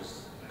storage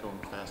is going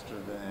faster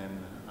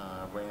than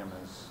RAM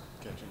is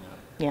catching up.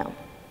 Yeah,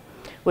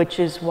 which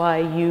is why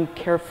you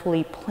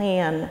carefully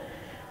plan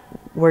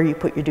where you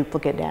put your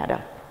duplicate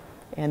data,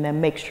 and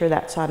then make sure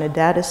that's on a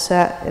data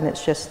set and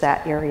it's just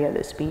that area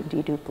that's being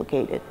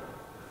deduplicated.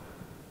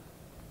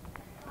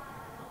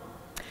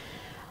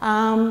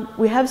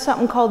 We have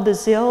something called the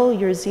ZIL,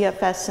 your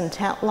ZFS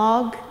intent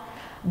log.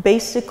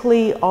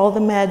 Basically, all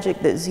the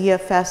magic that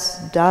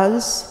ZFS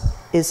does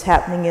is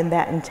happening in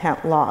that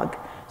intent log.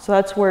 So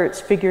that's where it's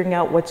figuring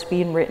out what's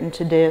being written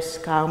to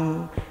disk,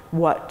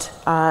 what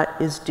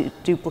is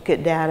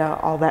duplicate data,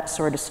 all that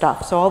sort of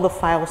stuff. So all the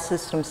file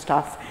system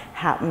stuff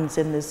happens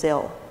in the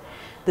ZIL.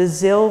 The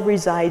ZIL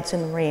resides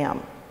in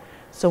RAM.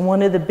 So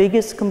one of the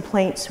biggest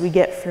complaints we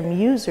get from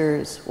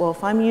users, well,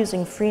 if I'm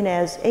using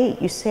FreeNAS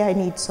 8, you say I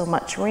need so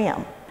much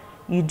RAM.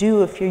 You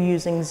do if you're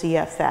using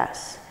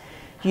ZFS.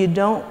 You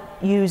don't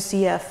use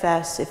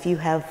ZFS if you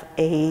have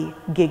a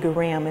gig of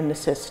RAM in the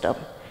system.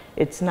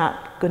 It's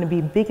not going to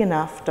be big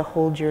enough to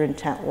hold your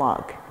intent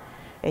log.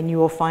 And you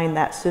will find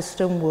that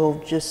system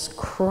will just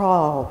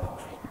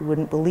crawl. You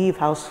wouldn't believe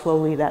how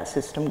slowly that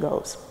system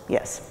goes.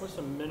 Yes? What's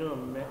the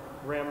minimum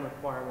RAM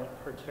requirement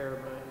per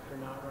terabyte if you're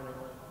not running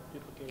a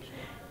duplication?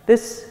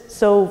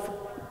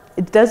 So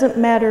it doesn't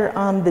matter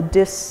on the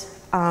disk.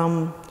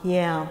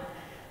 Yeah,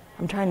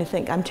 I'm trying to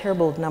think. I'm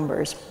terrible with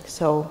numbers.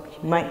 So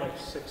you might. Like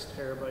 6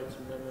 terabytes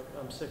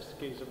minimum, 6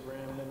 gigs of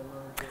RAM minimum.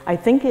 I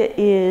think it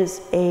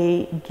is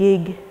a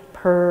gig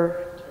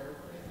per.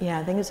 Yeah,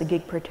 I think it's a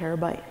gig per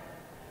terabyte.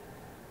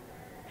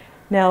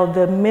 Now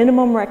the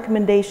minimum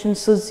recommendation,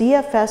 so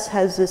ZFS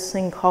has this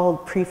thing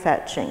called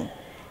prefetching,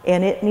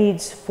 and it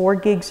needs 4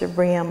 gigs of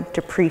RAM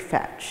to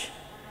prefetch.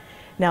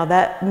 Now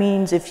that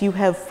means if you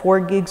have 4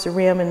 gigs of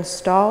RAM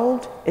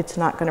installed, it's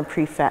not going to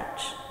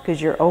prefetch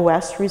because your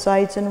OS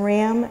resides in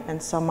RAM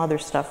and some other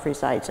stuff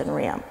resides in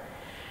RAM.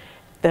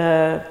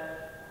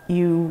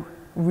 You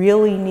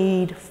really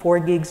need 4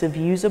 gigs of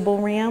usable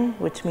RAM,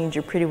 which means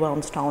you're pretty well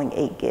installing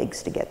 8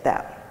 gigs to get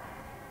that.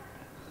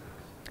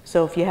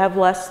 So if you have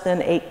less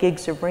than 8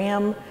 gigs of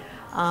RAM,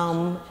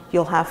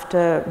 you'll have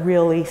to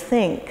really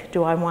think,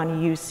 do I want to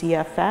use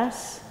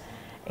ZFS?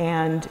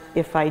 And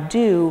if I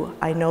do,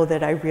 I know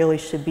that I really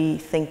should be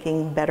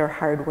thinking better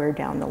hardware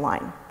down the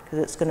line because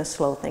it's going to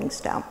slow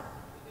things down.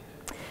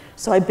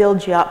 So I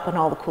build you up on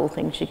all the cool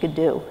things you could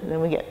do. And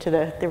then we get to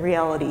the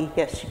reality.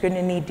 Yes, you're going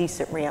to need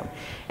decent RAM.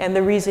 And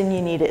the reason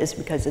you need it is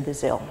because of the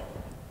ZIL.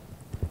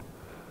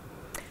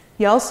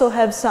 You also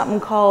have something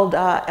called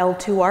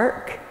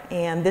L2ARC.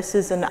 And this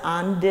is an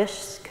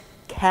on-disk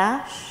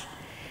cache.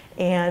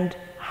 And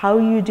how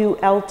you do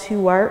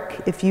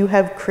L2ARC, if you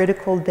have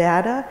critical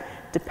data,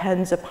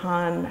 depends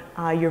upon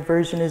your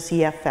version of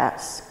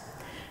ZFS.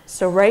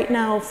 So right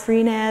now,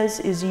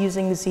 FreeNAS is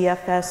using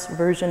ZFS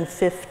version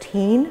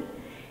 15.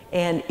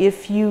 And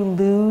if you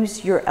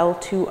lose your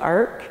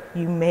L2ARC,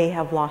 you may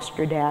have lost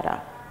your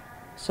data.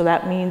 So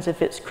that means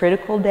if it's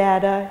critical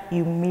data,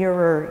 you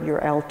mirror your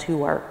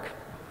L2ARC.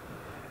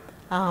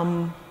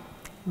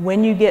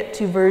 When you get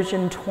to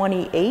version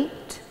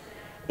 28,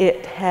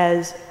 it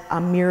has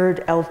a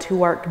mirrored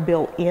L2ARC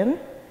built in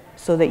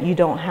so that you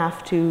don't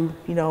have to,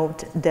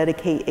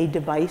 dedicate a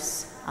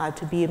device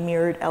to be a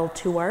mirrored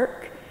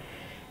L2ARC.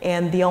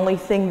 And the only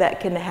thing that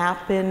can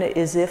happen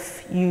is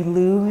if you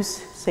lose,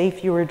 say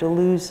if you were to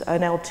lose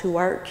an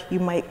L2ARC, you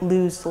might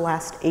lose the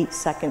last 8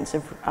 seconds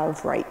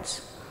of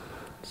writes.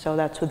 So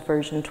that's with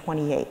version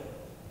 28.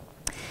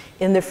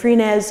 In the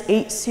FreeNAS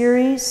 8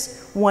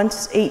 series,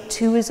 once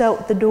 8.2 is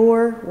out the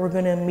door, we're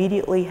going to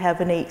immediately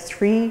have an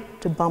 8.3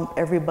 to bump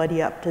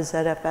everybody up to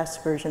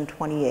ZFS version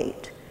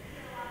 28.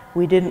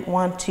 We didn't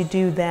want to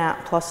do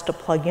that plus to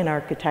plug in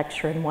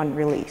architecture in one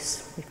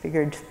release. We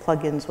figured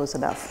plugins was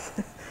enough.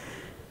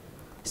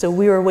 So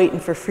we were waiting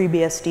for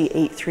FreeBSD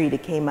 8.3 to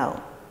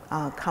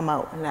come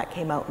out, and that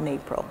came out in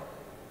April.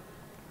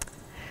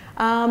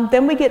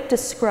 Then we get to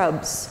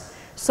scrubs.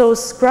 So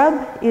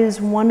scrub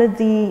is one of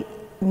the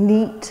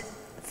neat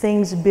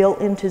things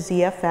built into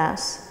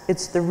ZFS.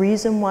 It's the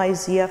reason why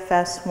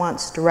ZFS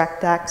wants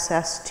direct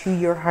access to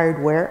your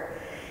hardware.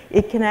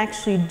 It can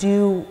actually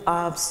do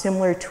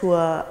similar to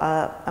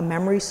a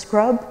memory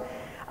scrub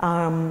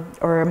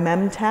or a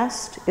mem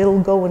test. It'll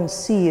go and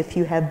see if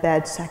you have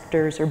bad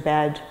sectors or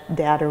bad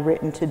data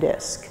written to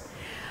disk.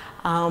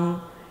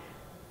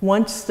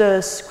 Once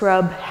the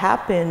scrub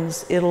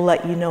happens, it'll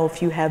let you know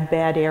if you have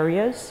bad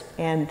areas,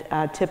 and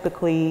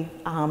typically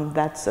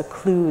that's a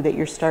clue that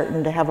you're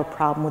starting to have a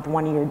problem with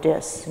one of your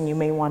disks, and you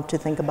may want to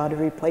think about a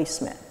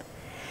replacement.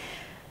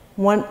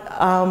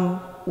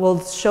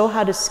 We'll show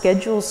how to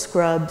schedule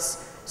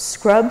scrubs.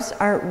 Scrubs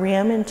aren't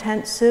RAM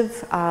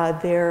intensive,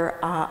 they're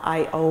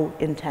IO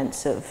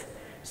intensive.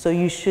 So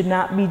you should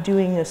not be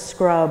doing a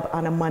scrub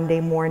on a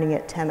Monday morning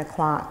at 10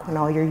 o'clock when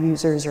all your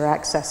users are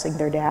accessing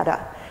their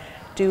data.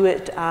 Do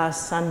it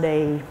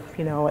Sunday,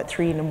 at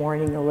 3 in the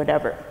morning or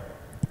whatever.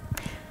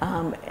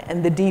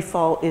 And the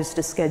default is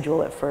to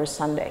schedule it for a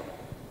Sunday.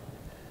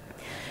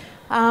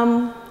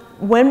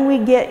 When we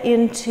get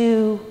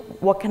into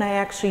what can I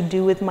actually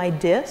do with my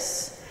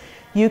disks,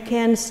 you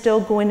can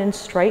still go in and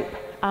stripe,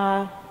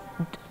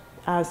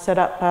 set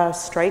up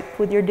stripe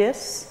with your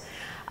disks.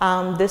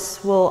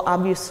 This will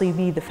obviously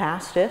be the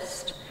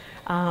fastest,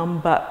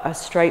 but a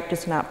stripe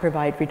does not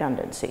provide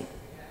redundancy.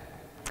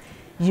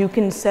 You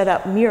can set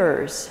up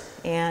mirrors,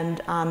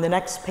 and on the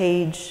next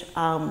page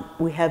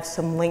we have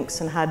some links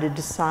on how to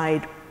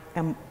decide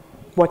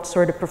what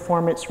sort of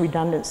performance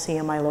redundancy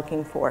am I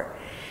looking for.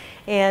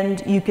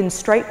 And you can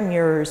stripe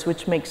mirrors,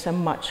 which makes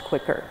them much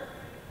quicker.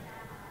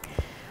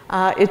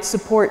 It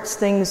supports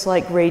things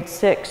like RAID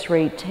 6,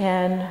 RAID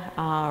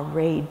 10,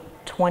 RAID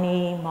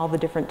 20, all the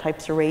different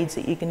types of RAIDs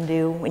that you can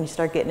do when you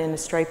start getting into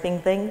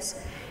striping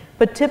things.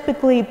 But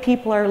typically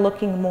people are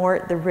looking more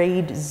at the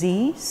RAID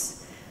Zs.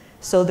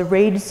 So the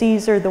RAID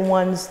Zs are the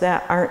ones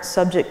that aren't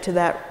subject to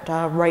that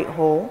write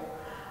hole,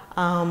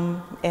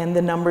 and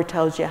the number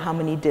tells you how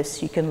many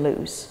disks you can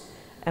lose.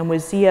 And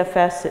with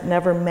ZFS, it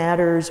never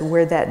matters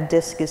where that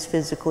disk is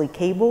physically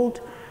cabled,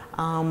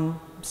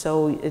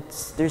 so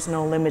there's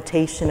no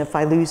limitation. If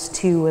I lose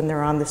 2 and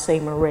they're on the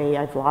same array,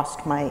 I've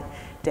lost my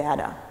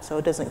data, so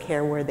it doesn't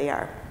care where they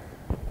are.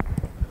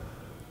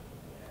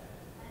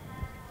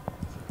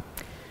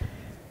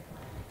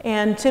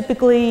 And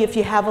typically, if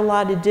you have a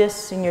lot of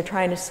disks and you're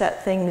trying to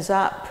set things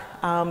up,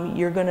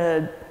 you're going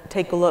to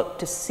take a look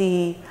to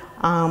see,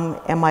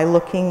 am I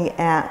looking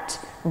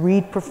at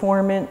read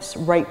performance,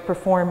 write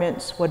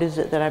performance, what is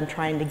it that I'm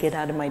trying to get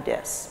out of my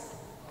disks?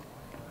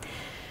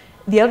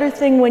 The other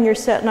thing when you're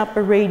setting up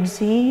a RAID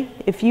Z,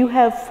 if you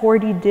have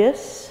 40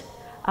 disks,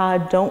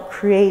 don't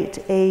create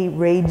a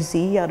RAID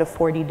Z out of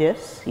 40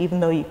 disks, even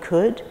though you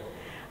could.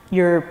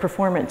 Your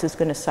performance is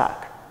going to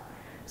suck.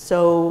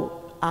 So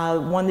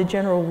one of the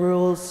general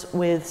rules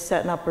with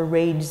setting up a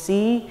RAID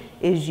Z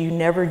is you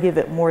never give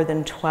it more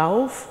than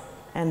 12,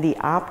 and the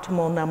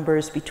optimal number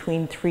is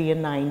between 3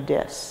 and 9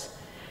 disks.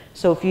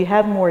 So if you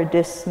have more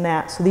disks than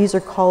that, so these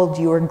are called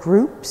your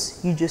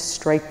groups, you just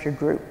stripe your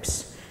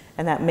groups,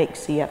 and that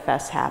makes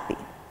ZFS happy.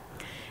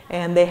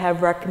 And they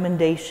have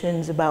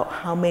recommendations about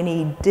how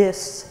many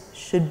disks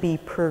should be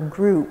per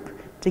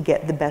group to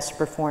get the best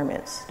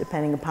performance,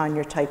 depending upon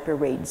your type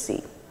of RAID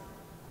Z.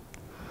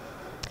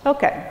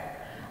 Okay.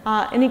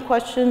 Any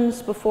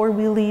questions before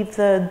we leave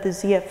the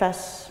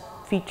ZFS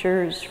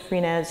features,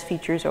 FreeNAS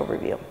features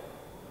overview?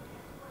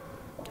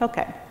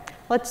 Okay,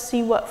 let's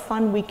see what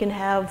fun we can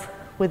have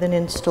with an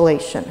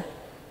installation.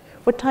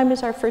 What time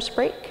is our first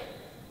break?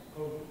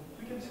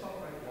 We can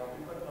stop right now.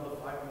 We've got another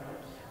 5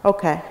 minutes.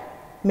 Okay,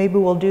 maybe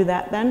we'll do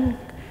that then,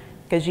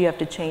 because you have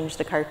to change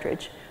the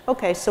cartridge.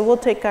 Okay, so we'll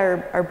take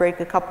our break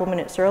a couple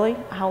minutes early.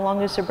 How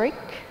long is the break?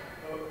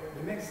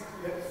 The next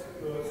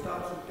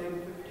starts at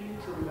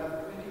 10:15, so we'll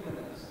have 20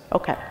 minutes.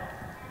 Okay.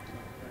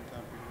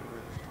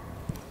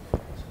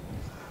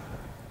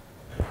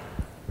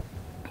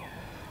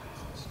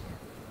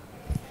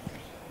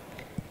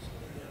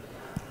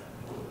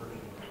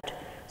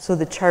 So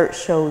the chart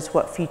shows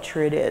what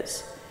feature it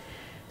is.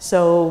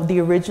 So the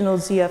original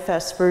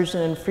ZFS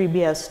version in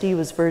FreeBSD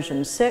was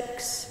version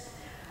 6.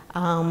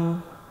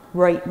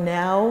 Right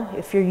now,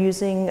 if you're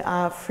using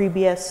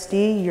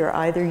FreeBSD, you're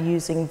either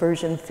using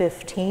version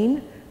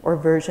 15 or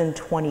version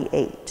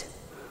 28.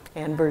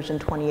 And version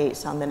 28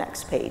 is on the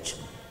next page.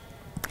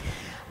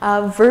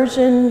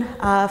 Version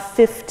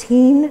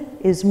 15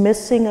 is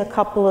missing a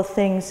couple of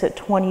things that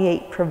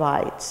 28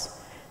 provides.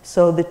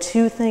 So the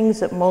two things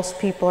that most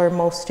people are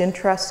most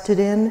interested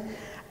in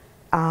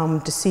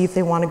to see if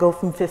they want to go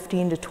from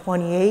 15 to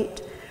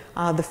 28,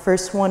 the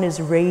first one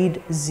is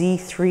RAID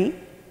Z3.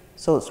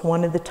 So it's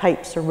one of the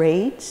types of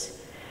RAIDs.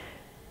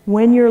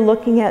 When you're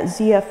looking at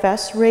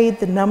ZFS RAID,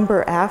 the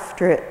number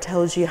after it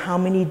tells you how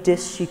many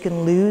disks you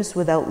can lose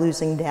without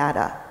losing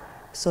data.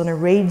 So in a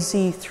RAID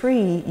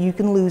Z3, you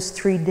can lose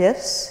 3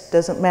 disks.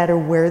 Doesn't matter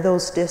where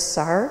those disks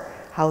are,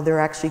 how they're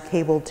actually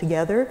cabled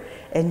together,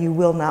 and you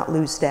will not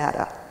lose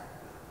data.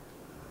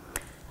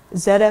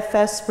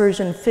 ZFS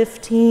version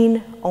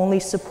 15 only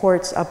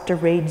supports up to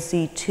RAID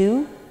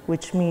Z2,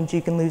 which means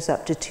you can lose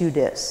up to 2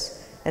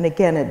 disks. And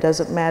again, it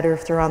doesn't matter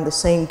if they're on the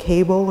same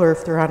cable or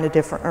if they're on a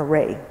different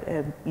array.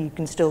 You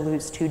can still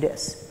lose 2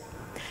 disks.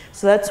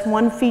 So that's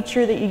one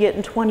feature that you get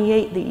in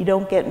 28 that you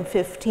don't get in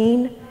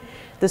 15.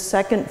 The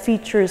second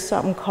feature is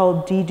something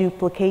called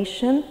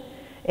deduplication.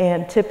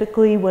 And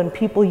typically when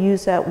people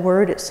use that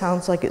word, it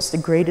sounds like it's the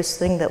greatest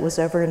thing that was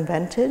ever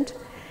invented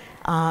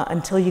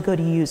until you go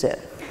to use it.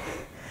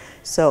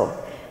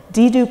 So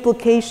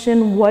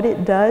deduplication, what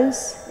it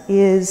does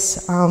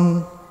is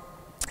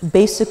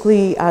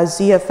basically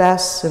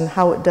ZFS and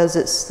how it does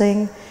its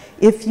thing.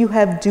 If you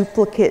have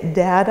duplicate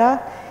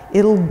data,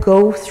 it'll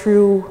go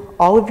through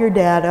all of your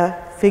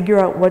data, figure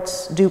out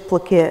what's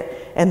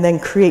duplicate, and then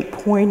create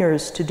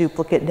pointers to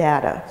duplicate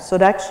data. So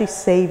it actually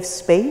saves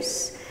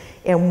space.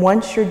 And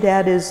once your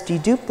data is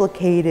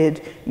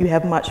deduplicated, you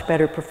have much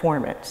better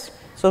performance.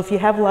 So if you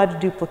have a lot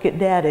of duplicate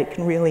data, it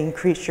can really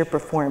increase your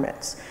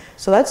performance.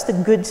 So that's the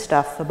good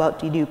stuff about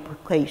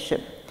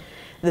deduplication.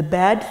 The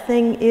bad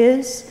thing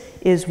is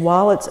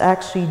while it's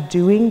actually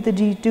doing the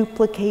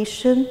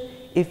deduplication,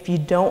 if you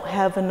don't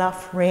have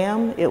enough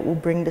RAM, it will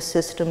bring the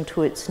system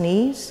to its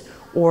knees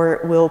or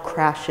it will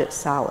crash it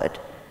solid.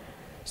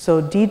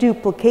 So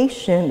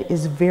deduplication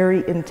is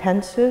very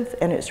intensive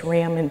and it's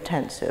RAM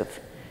intensive.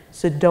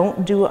 So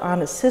don't do it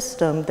on a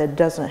system that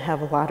doesn't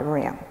have a lot of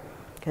RAM,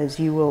 because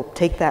you will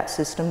take that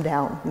system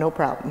down, no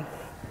problem.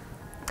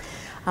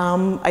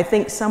 I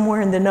think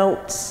somewhere in the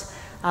notes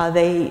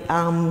they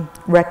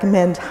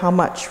recommend how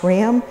much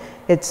RAM.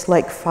 It's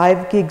like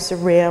 5 gigs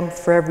of RAM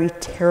for every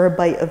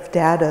terabyte of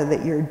data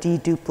that you're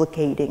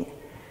deduplicating.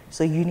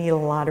 So you need a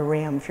lot of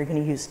RAM if you're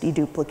going to use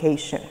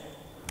deduplication.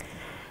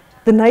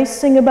 The nice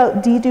thing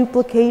about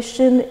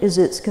deduplication is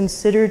it's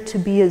considered to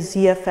be a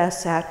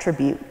ZFS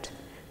attribute.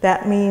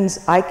 That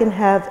means I can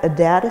have a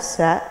data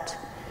set,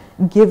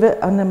 give it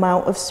an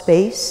amount of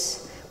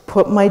space,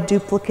 put my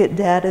duplicate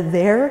data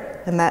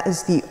there, and that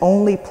is the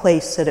only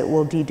place that it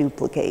will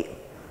deduplicate.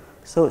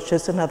 So it's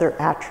just another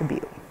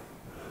attribute.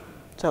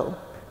 So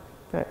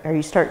are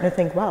you starting to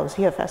think, wow,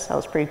 ZFS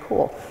sounds pretty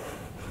cool?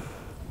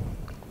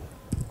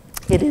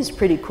 It is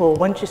pretty cool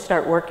once you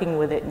start working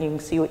with it and you can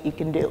see what you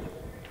can do.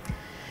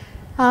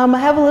 I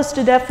have a list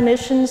of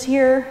definitions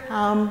here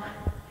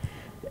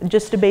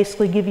just to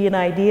basically give you an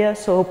idea.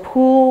 So a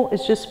pool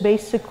is just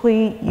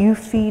basically you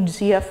feed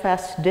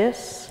ZFS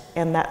disks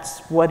and that's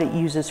what it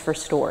uses for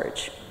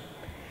storage.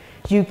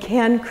 You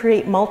can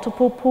create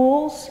multiple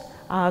pools,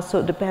 so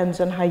it depends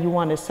on how you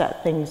want to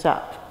set things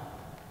up.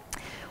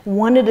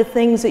 One of the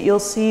things that you'll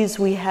see is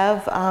we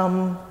have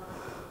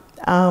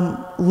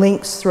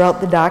links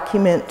throughout the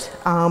document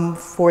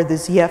for the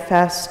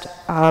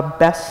ZFS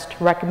best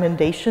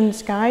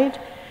recommendations guide.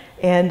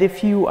 And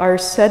if you are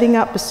setting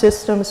up a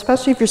system,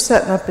 especially if you're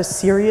setting up a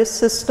serious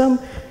system,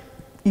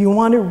 you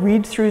want to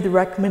read through the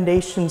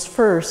recommendations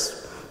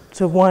first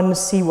to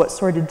see what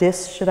sort of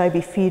disk should I be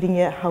feeding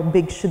it, how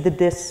big should the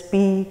disks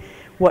be,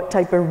 what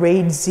type of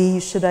RAID Z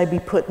should I be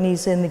putting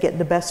these in to get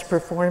the best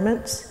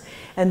performance.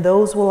 And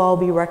those will all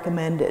be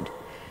recommended.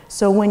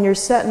 So when you're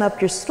setting up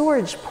your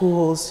storage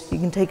pools, you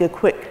can take a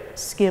quick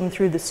skim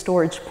through the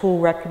storage pool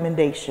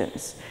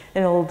recommendations.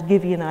 And it'll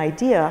give you an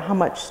idea how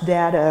much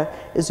data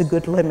is a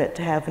good limit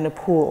to have in a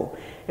pool.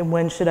 And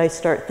when should I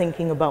start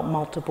thinking about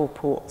multiple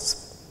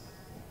pools.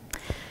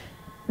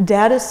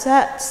 Data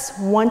sets,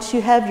 once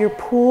you have your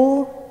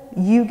pool,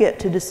 you get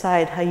to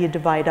decide how you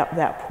divide up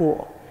that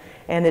pool.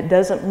 And it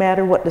doesn't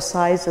matter what the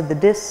size of the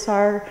disks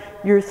are,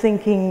 you're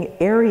thinking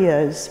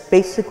areas,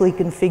 basically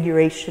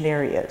configuration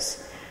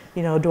areas.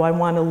 You know, do I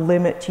want to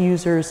limit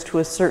users to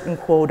a certain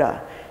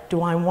quota?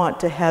 Do I want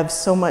to have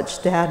so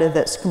much data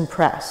that's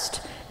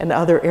compressed and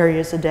other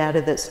areas of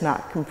data that's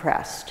not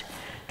compressed?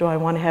 Do I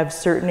want to have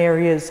certain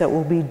areas that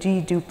will be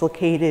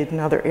deduplicated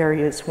and other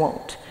areas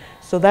won't?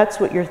 So that's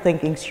what you're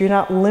thinking. So you're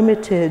not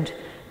limited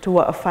to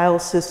what a file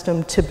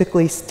system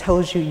typically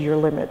tells you your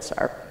limits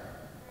are.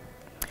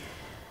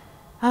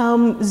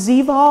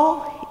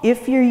 ZVol,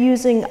 if you're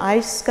using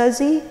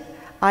iSCSI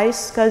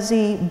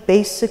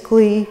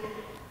basically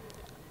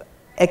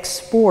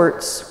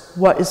exports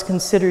what is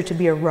considered to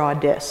be a raw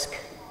disk.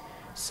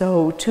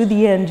 So to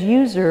the end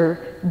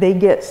user,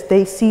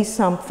 they see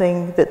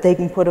something that they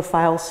can put a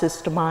file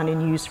system on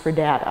and use for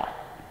data.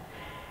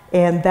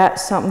 And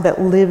that's something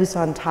that lives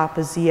on top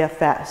of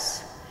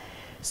ZFS.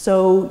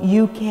 So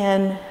you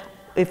can,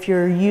 if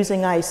you're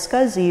using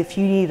iSCSI, if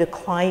you need a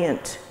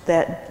client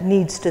that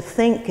needs to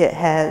think it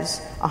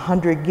has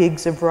 100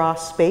 gigs of raw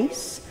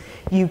space,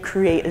 you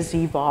create a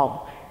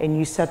ZVol and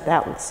you set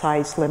that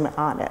size limit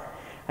on it.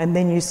 And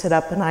then you set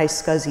up an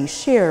iSCSI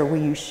share where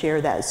you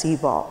share that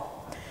ZVol.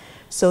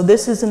 So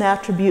this is an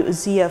attribute of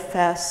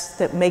ZFS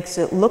that makes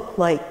it look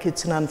like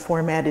it's an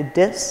unformatted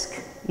disk,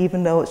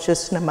 even though it's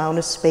just an amount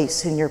of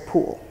space in your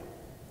pool.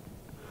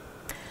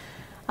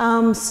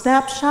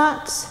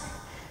 Snapshots.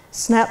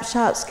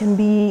 Snapshots can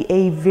be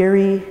a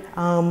very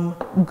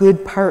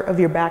good part of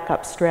your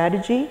backup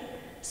strategy.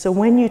 So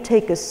when you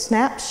take a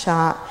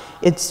snapshot,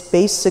 it's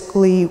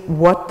basically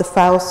what the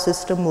file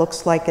system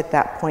looks like at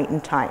that point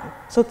in time.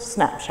 So it's a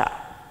snapshot.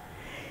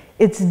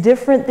 It's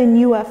different than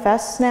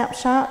UFS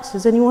snapshots.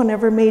 Has anyone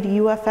ever made a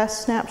UFS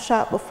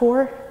snapshot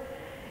before?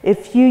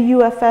 If you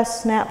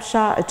UFS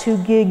snapshot a 2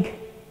 gig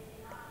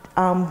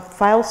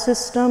file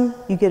system,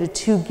 you get a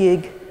 2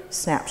 gig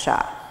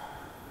snapshot.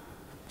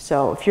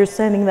 So if you're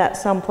sending that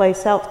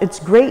someplace else, it's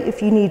great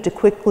if you need to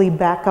quickly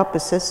back up a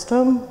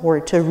system or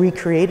to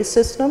recreate a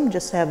system,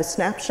 just have a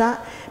snapshot,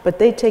 but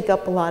they take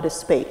up a lot of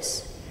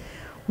space.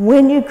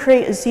 When you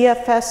create a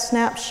ZFS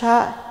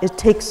snapshot, it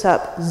takes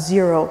up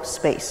 0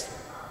 space.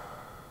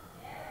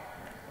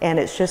 And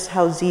it's just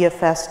how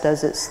ZFS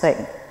does its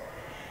thing.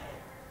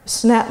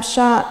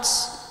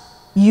 Snapshots,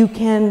 you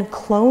can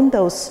clone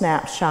those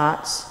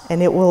snapshots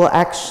and it will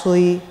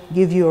actually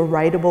give you a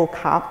writable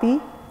copy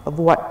of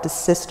what the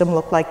system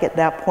looked like at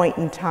that point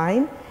in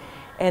time.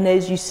 And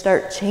as you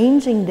start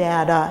changing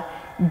data,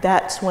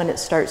 that's when it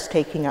starts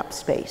taking up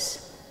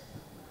space.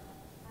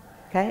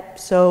 Okay,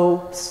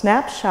 so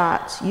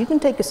snapshots, you can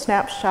take a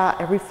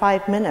snapshot every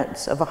 5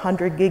 minutes of a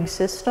 100 gig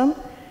system,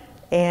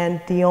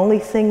 and the only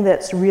thing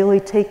that's really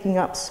taking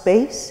up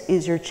space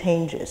is your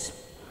changes.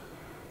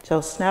 So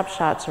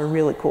snapshots are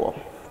really cool.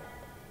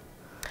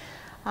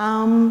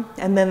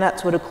 And then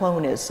that's what a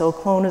clone is. So a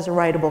clone is a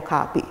writable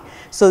copy.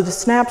 So the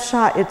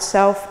snapshot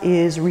itself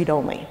is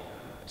read-only.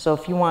 So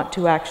if you want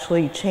to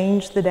actually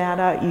change the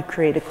data, you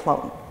create a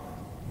clone.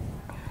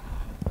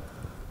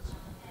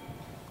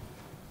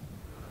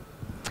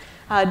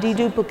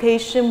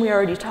 Deduplication we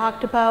already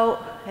talked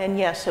about. And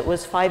yes, it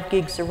was 5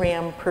 gigs of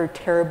RAM per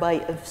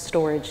terabyte of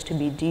storage to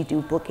be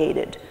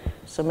deduplicated.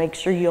 So make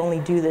sure you only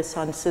do this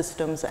on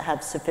systems that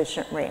have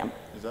sufficient RAM.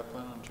 Is that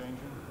plan on changing?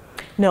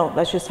 No,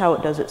 that's just how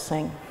it does its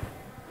thing.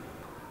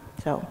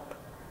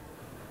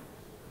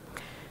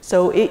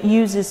 So it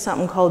uses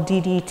something called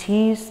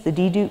DDTs, the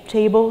dedupe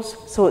tables.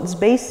 So it's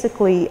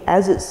basically,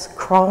 as it's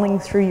crawling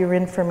through your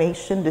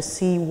information to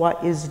see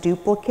what is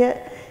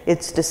duplicate,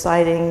 it's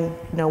deciding,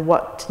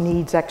 what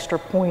needs extra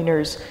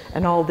pointers,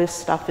 and all this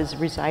stuff is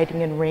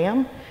residing in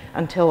RAM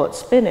until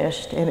it's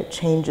finished, and it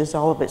changes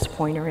all of its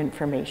pointer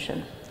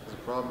information. The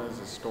problem is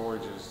the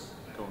storage is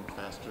going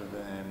faster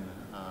than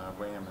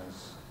RAM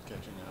is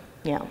catching up.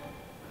 Yeah,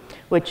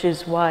 which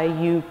is why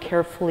you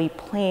carefully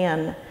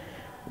plan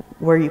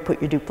where you put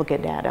your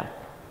duplicate data,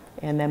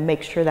 and then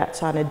make sure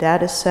that's on a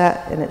data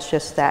set and it's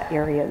just that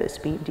area that's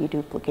being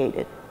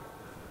deduplicated.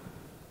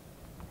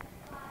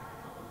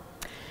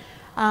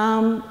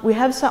 We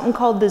have something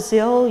called the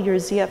ZIL, your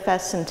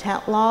ZFS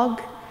intent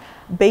log.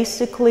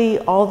 Basically,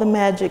 all the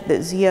magic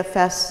that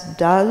ZFS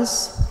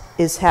does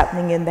is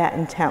happening in that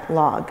intent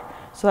log.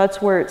 So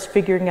that's where it's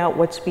figuring out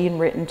what's being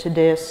written to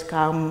disk,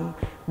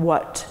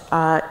 what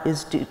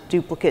is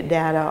duplicate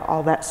data,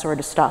 all that sort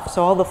of stuff.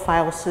 So all the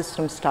file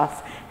system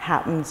stuff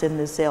happens in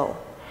the ZIL.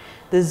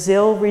 The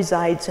ZIL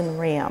resides in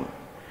RAM.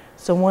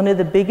 So one of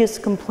the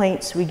biggest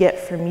complaints we get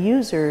from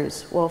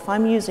users, well, if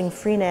I'm using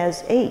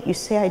FreeNAS 8, you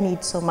say I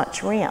need so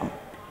much RAM.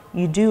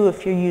 You do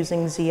if you're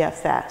using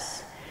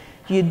ZFS.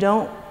 You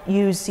don't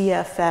use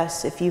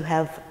ZFS if you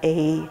have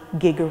a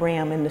gig of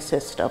RAM in the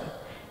system.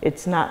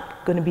 It's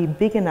not going to be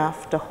big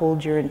enough to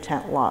hold your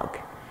intent log.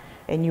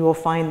 And you will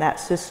find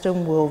that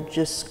system will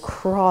just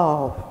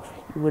crawl.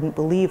 You wouldn't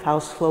believe how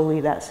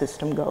slowly that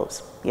system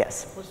goes.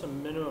 Yes? What's the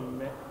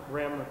minimum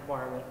RAM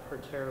requirement per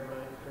terabyte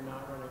if you're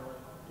not running like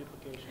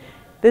duplication?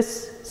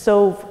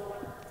 So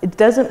it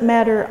doesn't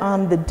matter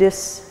on the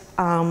disk.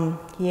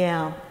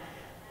 Yeah,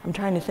 I'm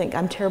trying to think.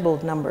 I'm terrible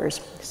with numbers,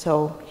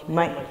 so you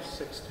might. Like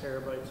 6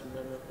 terabytes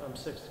minimum,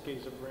 6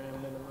 gigs of RAM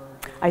minimum.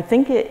 I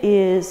think it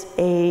is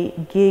a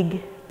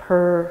gig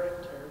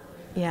per.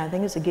 Yeah, I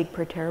think it's a gig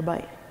per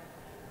terabyte.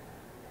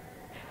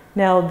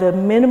 Now the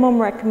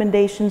minimum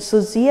recommendation. So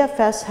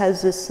ZFS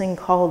has this thing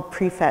called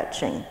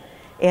prefetching,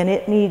 and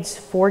it needs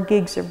 4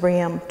 gigs of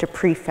RAM to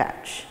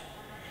prefetch.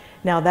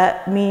 Now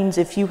that means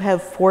if you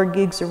have 4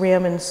 gigs of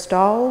RAM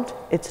installed,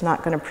 it's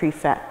not going to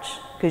prefetch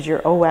because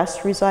your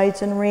OS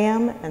resides in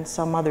RAM and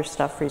some other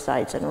stuff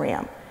resides in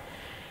RAM.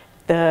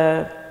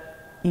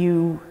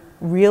 You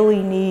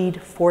really need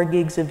 4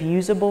 gigs of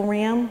usable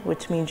RAM,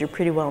 which means you're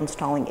pretty well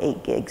installing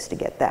 8 gigs to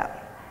get that.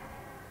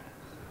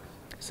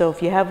 So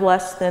if you have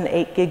less than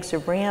 8 gigs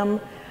of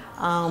RAM,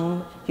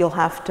 you'll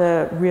have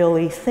to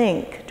really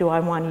think, do I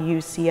want to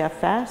use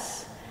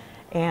ZFS?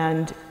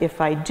 And if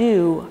I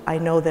do, I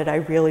know that I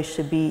really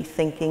should be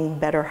thinking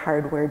better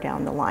hardware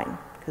down the line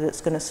because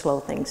it's going to slow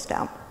things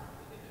down.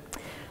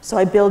 So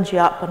I build you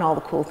up on all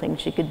the cool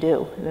things you could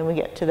do. And then we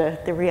get to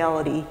the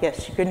reality.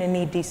 Yes, you're going to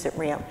need decent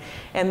RAM.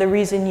 And the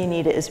reason you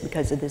need it is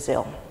because of the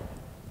ZIL.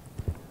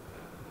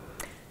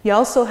 You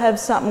also have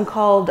something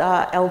called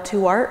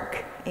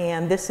L2ARC.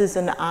 And this is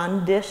an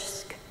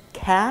on-disk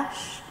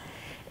cache.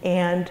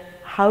 And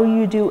how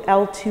you do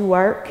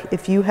L2ARC,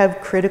 if you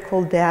have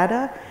critical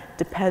data,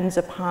 depends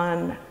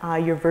upon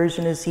your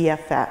version of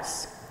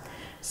ZFS.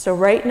 So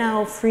right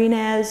now,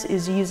 FreeNAS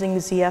is using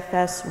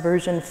ZFS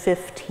version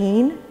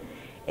 15,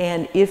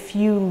 and if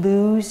you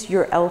lose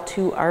your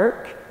L2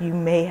 ARC, you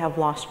may have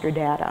lost your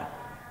data.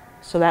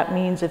 So that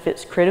means if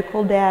it's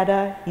critical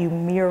data, you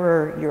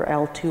mirror your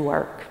L2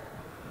 ARC.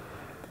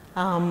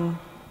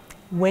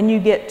 When you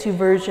get to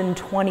version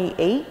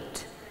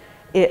 28,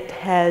 it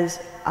has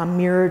a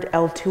mirrored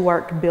L2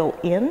 ARC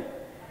built in,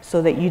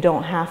 so that you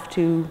don't have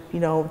to,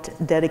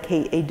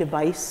 dedicate a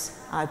device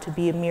to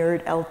be a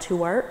mirrored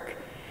L2 ARC.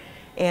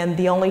 And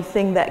the only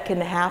thing that can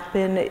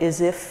happen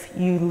is if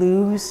you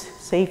lose,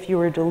 say if you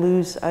were to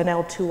lose an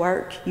L2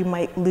 ARC, you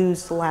might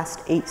lose the last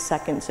 8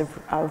 seconds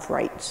of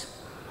writes.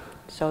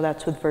 So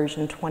that's with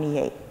version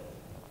 28.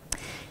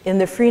 In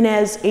the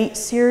FreeNAS 8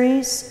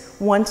 series,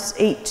 once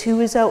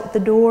 8.2 is out the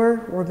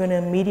door, we're going to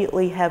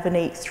immediately have an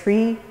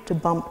 8.3 to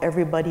bump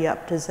everybody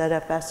up to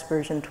ZFS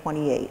version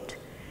 28.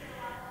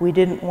 We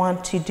didn't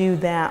want to do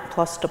that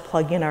plus to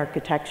plug in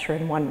architecture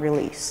in one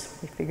release.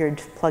 We figured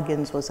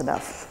plugins was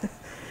enough.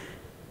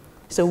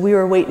 So we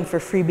were waiting for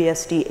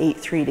FreeBSD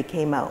 8.3 to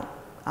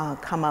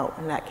come out,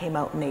 and that came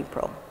out in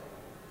April.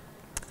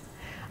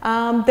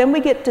 Then we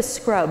get to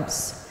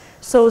Scrubs.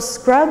 So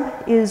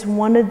Scrub is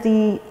one of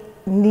the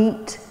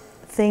neat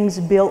things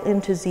built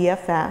into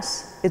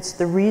ZFS. It's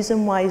the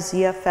reason why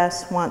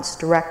ZFS wants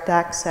direct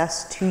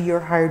access to your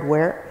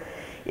hardware.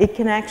 It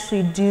can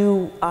actually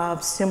do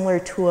similar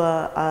to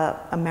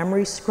a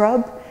memory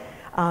scrub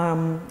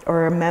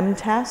or a mem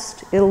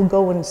test. It'll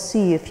go and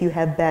see if you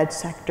have bad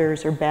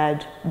sectors or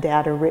bad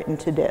data written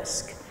to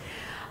disk.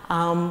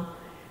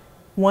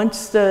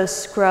 Once the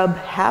scrub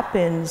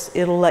happens,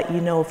 it'll let you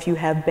know if you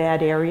have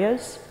bad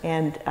areas,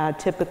 and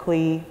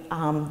typically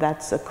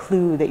that's a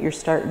clue that you're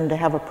starting to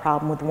have a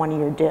problem with one of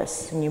your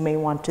disks, and you may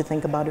want to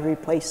think about a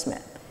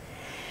replacement.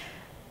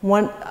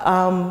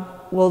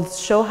 We'll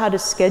show how to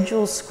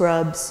schedule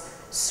scrubs.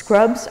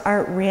 Scrubs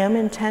aren't RAM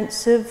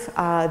intensive,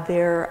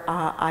 they're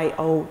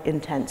I/O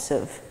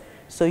intensive.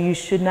 So you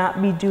should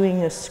not be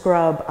doing a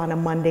scrub on a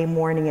Monday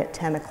morning at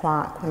 10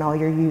 o'clock when all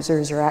your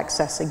users are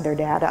accessing their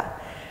data.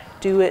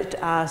 Do it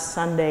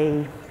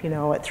Sunday,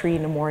 at 3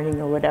 in the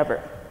morning or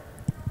whatever.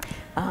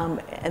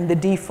 And the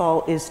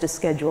default is to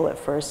schedule it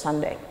for a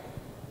Sunday.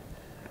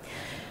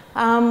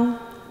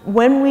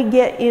 When we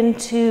get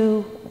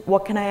into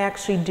what can I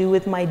actually do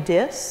with my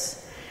disks,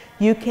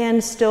 you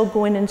can still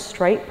go in and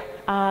stripe,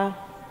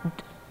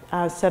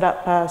 set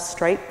up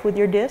stripe with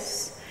your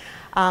disks.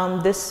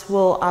 This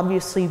will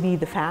obviously be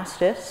the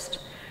fastest,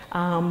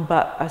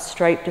 but a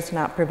stripe does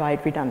not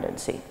provide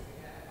redundancy.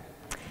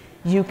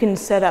 You can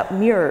set up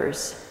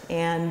mirrors,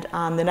 and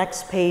on the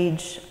next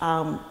page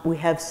we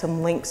have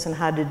some links on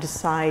how to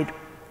decide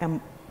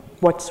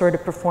what sort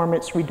of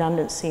performance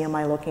redundancy am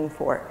I looking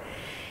for.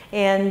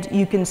 And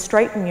you can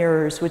stripe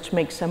mirrors, which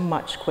makes them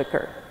much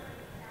quicker.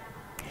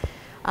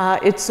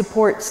 It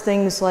supports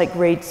things like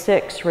RAID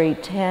 6,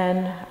 RAID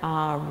 10,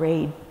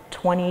 RAID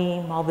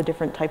 20, all the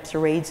different types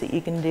of RAIDs that you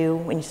can do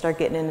when you start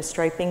getting into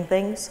striping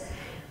things.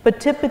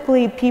 But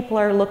typically people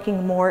are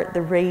looking more at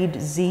the RAID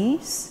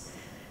Zs.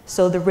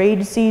 So the RAID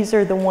Zs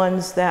are the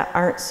ones that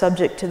aren't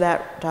subject to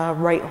that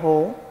write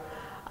hole,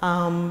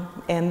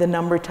 and the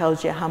number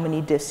tells you how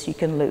many disks you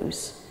can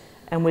lose.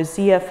 And with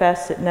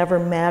ZFS, it never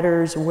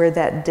matters where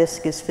that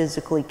disk is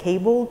physically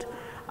cabled,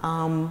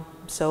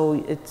 so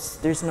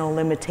there's no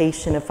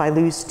limitation. If I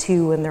lose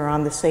 2 and they're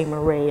on the same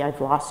array,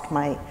 I've lost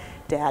my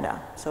data,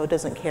 so it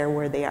doesn't care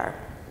where they are.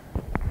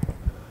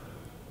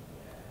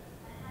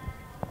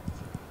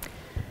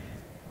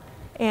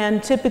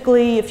 And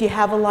typically, if you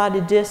have a lot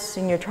of disks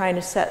and you're trying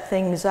to set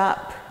things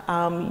up,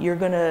 you're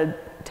going to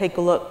take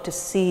a look to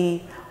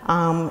see,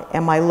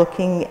 am I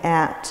looking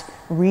at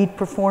read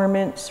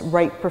performance,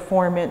 write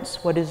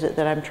performance, what is it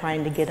that I'm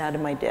trying to get out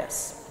of my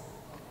disk?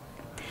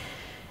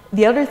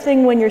 The other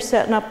thing when you're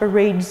setting up a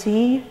RAID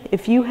Z,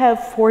 if you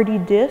have 40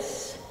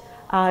 disks,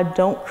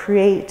 don't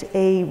create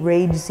a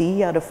RAID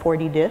Z out of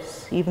 40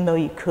 disks, even though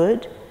you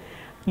could.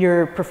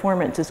 Your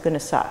performance is going to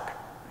suck.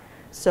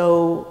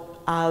 So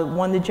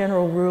one of the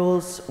general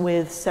rules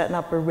with setting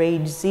up a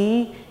RAID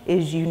Z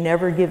is you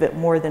never give it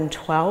more than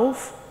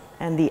 12,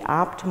 and the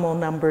optimal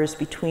number is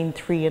between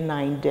 3 and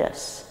 9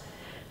 disks.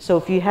 So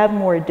if you have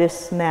more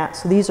disks than that,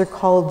 so these are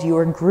called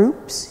your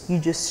groups, you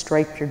just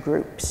stripe your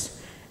groups,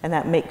 and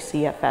that makes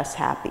ZFS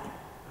happy.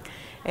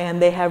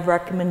 And they have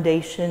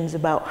recommendations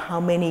about how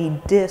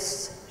many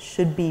disks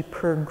should be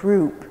per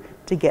group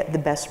to get the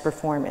best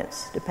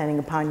performance, depending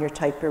upon your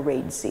type of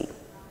RAID Z.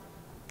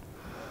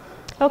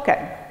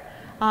 Okay.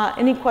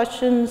 Any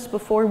questions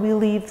before we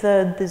leave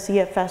the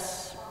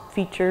ZFS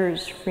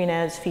features,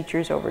 FreeNAS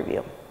features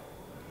overview?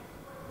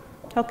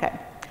 Okay,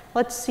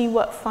 let's see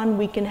what fun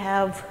we can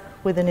have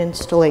with an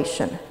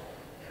installation.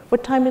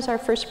 What time is our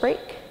first break?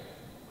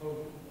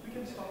 We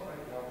can stop right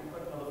now. We've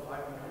got another 5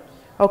 minutes.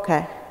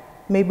 Okay,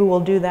 maybe we'll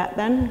do that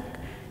then,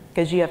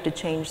 because you have to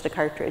change the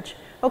cartridge.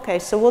 Okay,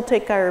 so we'll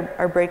take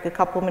our break a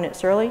couple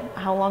minutes early.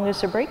 How long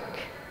is the break?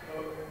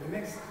 The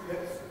next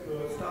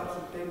starts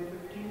at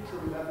 10:15, so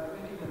we'll have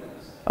 20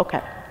 minutes.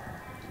 Okay.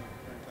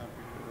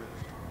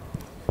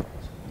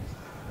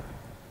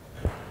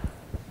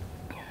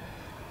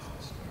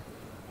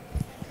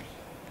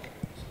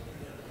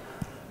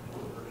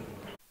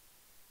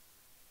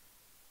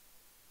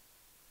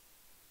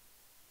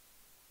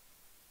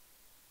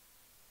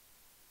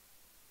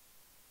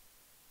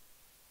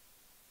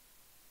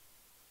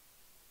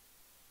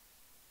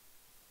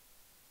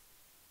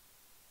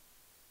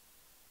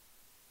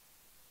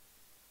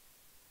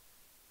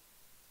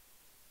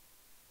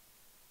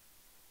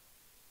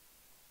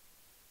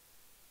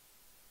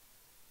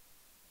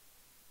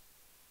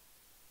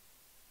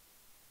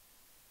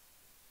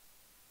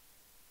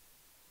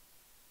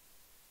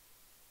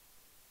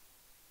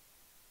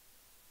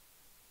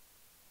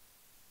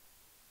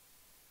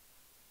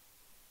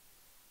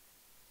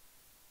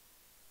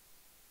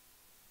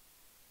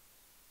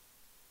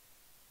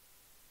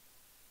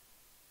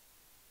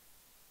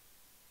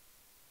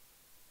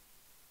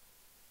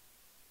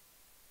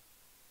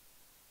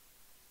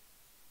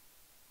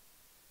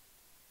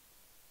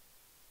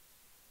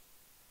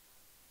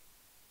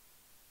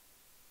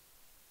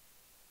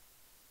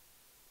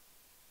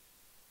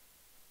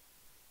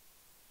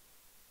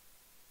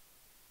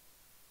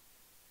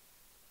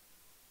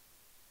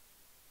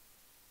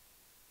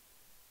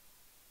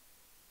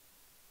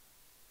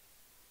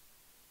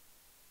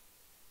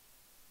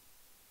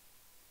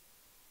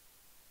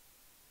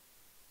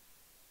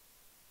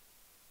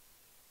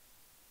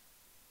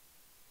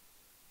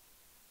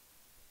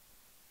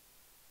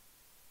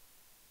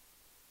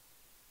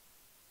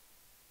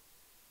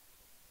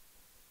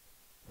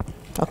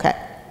 Okay.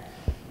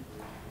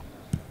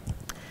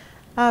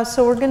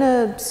 So we're going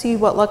to see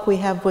what luck we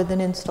have with an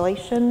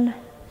installation.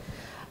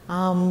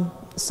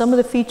 Some of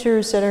the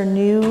features that are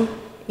new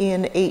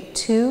in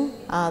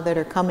 8.2 that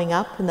are coming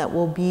up and that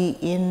will be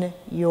in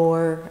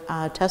your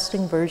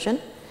testing version.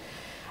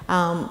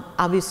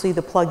 Obviously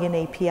the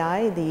plugin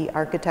API, the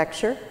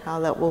architecture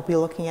that we'll be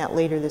looking at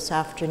later this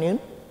afternoon.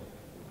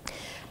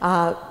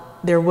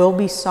 There will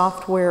be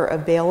software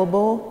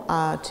available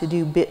to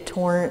do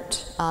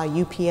BitTorrent,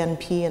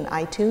 UPnP, and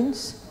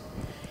iTunes.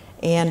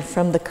 And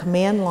from the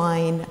command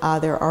line,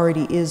 there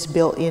already is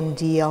built-in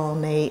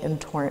DLNA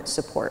and torrent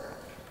support.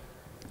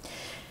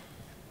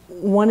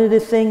 One of the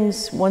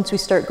things, once we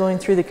start going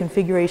through the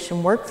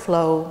configuration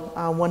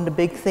workflow, one of the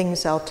big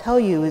things I'll tell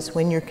you is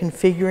when you're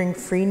configuring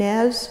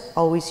FreeNAS,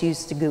 always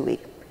use the GUI.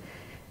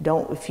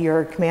 If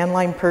you're a command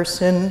line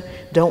person,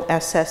 don't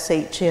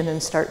SSH in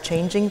and start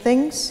changing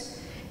things.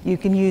 You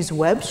can use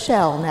web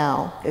shell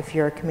now if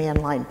you're a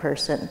command line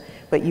person,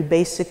 but you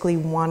basically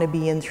want to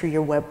be in through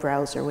your web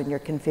browser when you're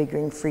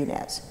configuring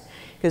FreeNAS.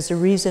 Because the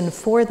reason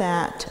for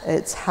that,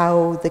 it's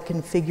how the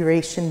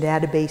configuration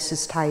database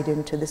is tied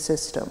into the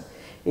system.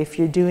 If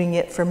you're doing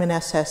it from an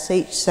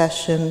SSH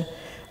session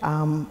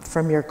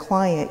from your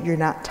client, you're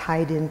not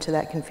tied into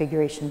that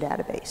configuration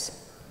database.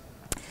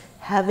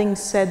 Having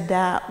said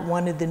that,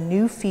 one of the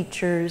new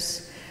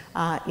features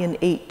in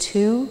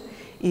 8.2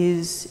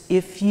 is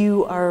if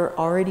you are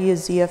already a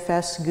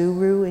ZFS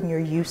guru and you're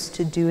used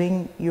to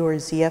doing your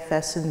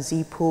ZFS and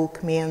zpool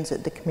commands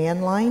at the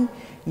command line,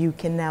 you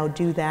can now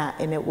do that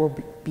and it will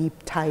be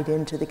tied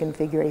into the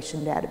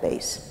configuration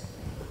database.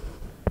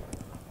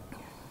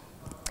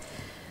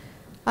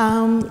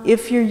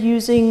 If you're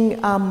using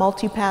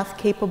multipath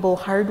capable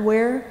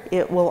hardware,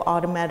 it will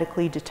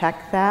automatically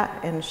detect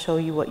that and show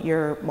you what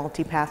your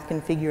multipath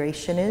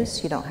configuration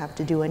is. You don't have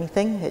to do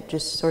anything, it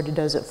just sort of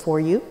does it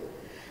for you.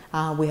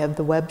 We have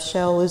the web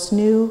shell is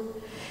new.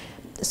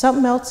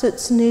 Something else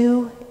that's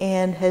new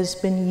and has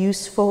been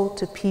useful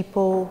to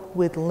people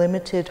with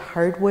limited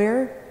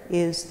hardware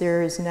is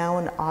there is now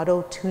an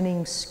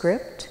auto-tuning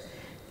script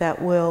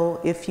that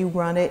will, if you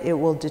run it, it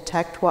will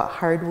detect what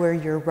hardware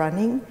you're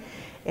running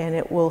and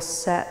it will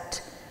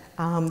set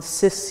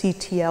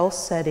sysctl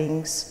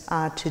settings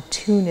to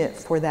tune it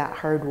for that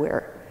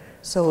hardware.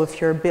 So if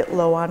you're a bit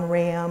low on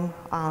RAM,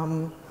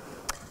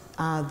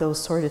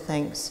 those sort of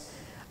things.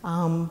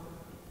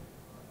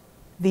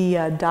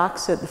 The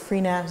docs at the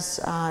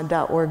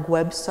freenas.org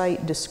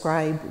website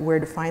describe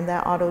where to find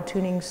that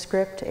auto-tuning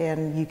script,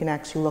 and you can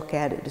actually look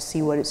at it to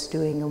see what it's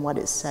doing and what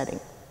it's setting.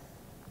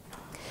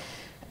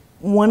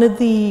 One of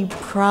the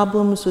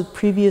problems with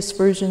previous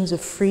versions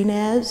of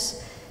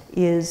FreeNAS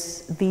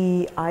is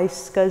the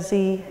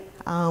iSCSI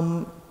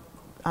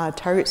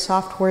target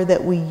software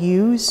that we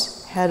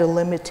use had a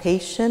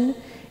limitation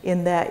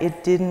in that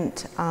it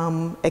didn't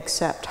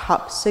accept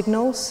hop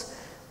signals,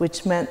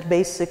 which meant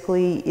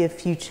basically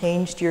if you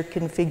changed your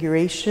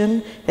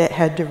configuration, it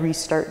had to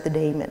restart the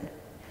daemon.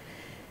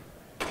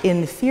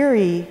 In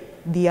theory,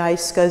 the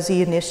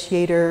iSCSI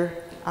initiator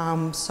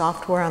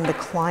software on the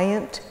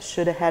client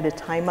should have had a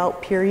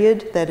timeout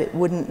period that it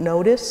wouldn't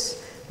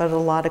notice, but a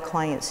lot of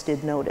clients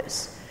did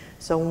notice.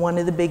 So one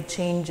of the big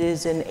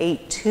changes in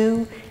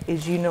 8.2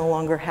 is you no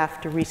longer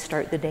have to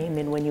restart the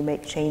daemon when you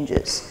make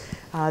changes.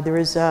 There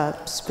is a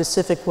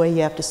specific way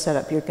you have to set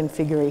up your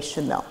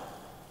configuration though.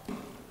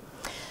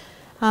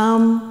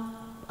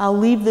 I'll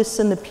leave this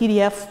in the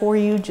PDF for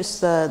you,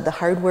 just the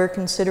hardware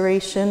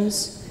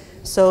considerations.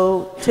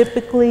 So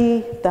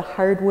typically the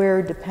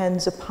hardware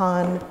depends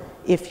upon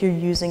if you're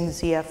using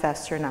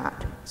ZFS or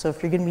not. So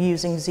if you're going to be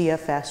using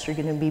ZFS, you're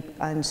going to be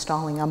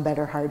installing on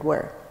better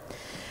hardware.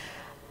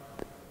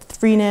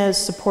 FreeNAS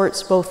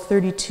supports both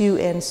 32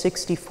 and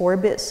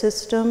 64-bit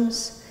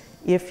systems.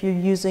 If you're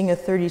using a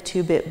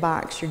 32-bit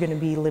box, you're going to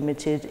be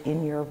limited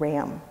in your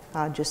RAM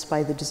just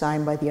by the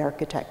design, by the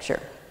architecture.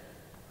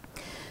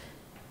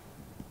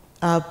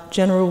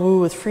 General rule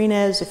with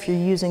FreeNAS, if you're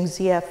using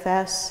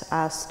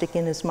ZFS, stick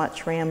in as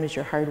much RAM as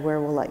your hardware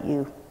will let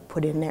you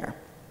put in there.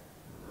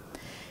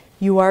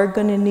 You are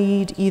going to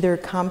need either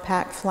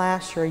compact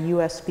flash or a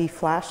USB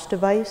flash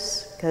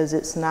device because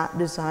it's not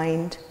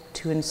designed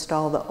to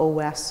install the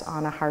OS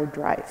on a hard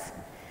drive.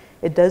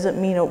 It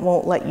doesn't mean it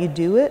won't let you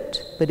do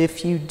it, but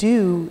if you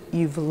do,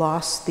 you've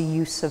lost the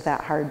use of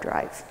that hard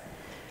drive.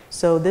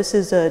 So this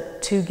is a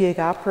 2 gig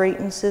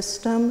operating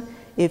system.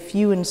 If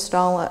you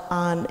install it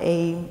on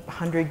a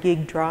 100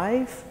 gig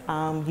drive,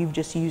 you've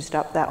just used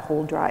up that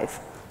whole drive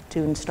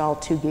to install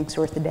 2 gigs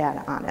worth of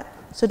data on it.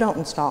 So don't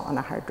install it on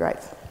a hard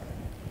drive.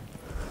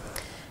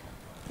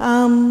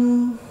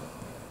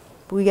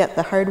 We got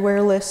the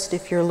hardware list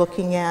if you're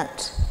looking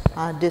at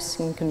disks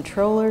and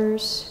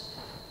controllers.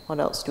 What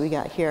else do we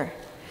got here?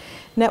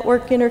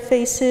 Network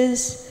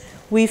interfaces.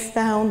 We've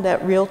found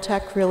that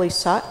Realtek really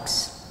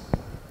sucks.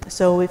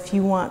 So if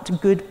you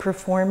want good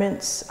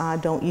performance,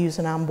 don't use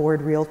an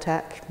onboard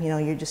Realtek. You know,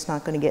 you're just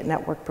not going to get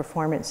network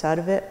performance out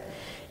of it.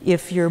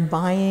 If you're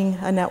buying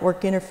a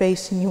network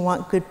interface and you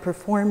want good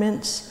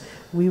performance,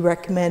 we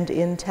recommend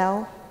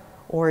Intel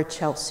or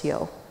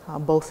Chelseo.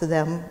 Both of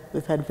them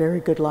we've had very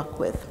good luck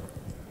with.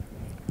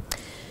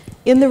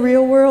 In the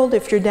real world,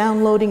 if you're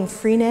downloading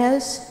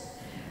FreeNAS,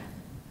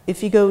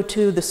 if you go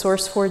to the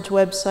SourceForge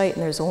website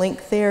and there's a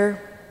link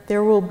there,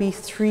 there will be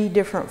 3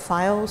 different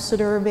files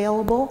that are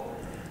available.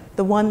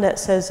 The one that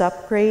says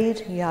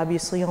upgrade, you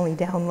obviously only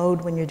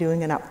download when you're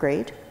doing an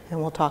upgrade, and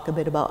we'll talk a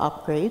bit about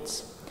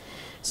upgrades.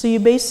 So you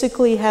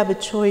basically have a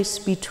choice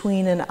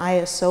between an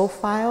ISO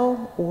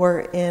file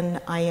or an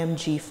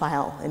IMG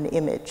file, an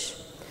image.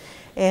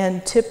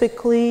 And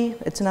typically,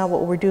 it's not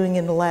what we're doing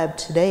in the lab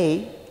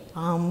today,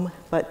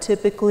 but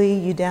typically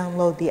you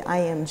download the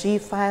IMG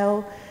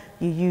file,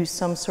 you use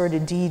some sort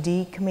of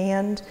DD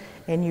command,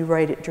 and you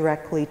write it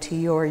directly to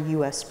your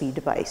USB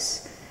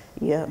device.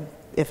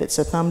 If it's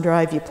a thumb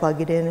drive, you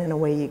plug it in and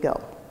away you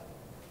go.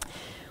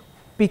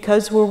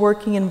 Because we're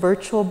working in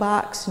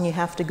VirtualBox and you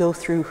have to go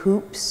through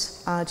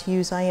hoops to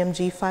use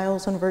IMG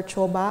files in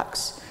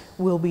VirtualBox,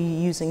 we'll be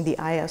using the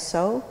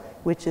ISO,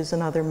 which is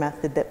another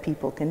method that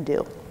people can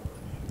do.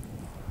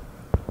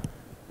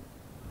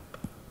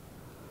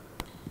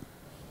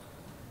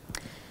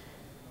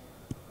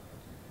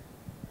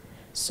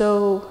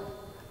 So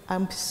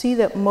I see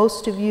that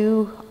most of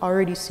you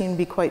already seem to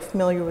be quite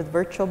familiar with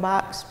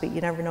VirtualBox, but you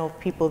never know if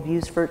people have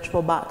used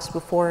VirtualBox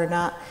before or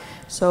not.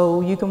 So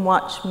you can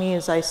watch me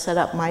as I set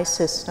up my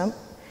system.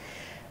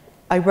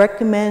 I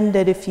recommend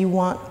that if you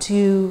want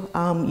to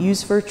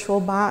use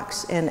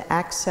VirtualBox and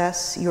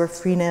access your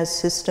FreeNAS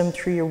system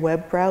through your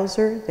web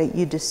browser, that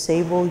you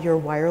disable your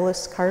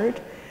wireless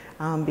card,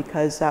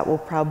 because that will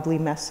probably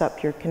mess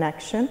up your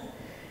connection.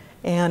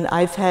 And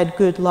I've had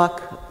good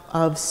luck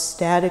of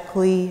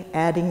statically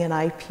adding an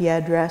IP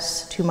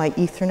address to my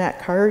Ethernet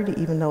card,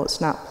 even though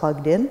it's not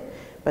plugged in,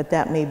 but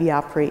that may be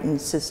operating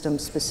system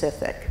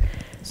specific.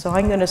 So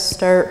I'm going to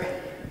start,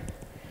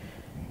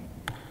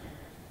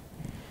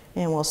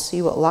 and we'll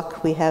see what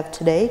luck we have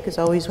today, because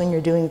always when you're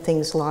doing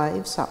things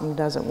live, something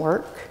doesn't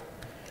work.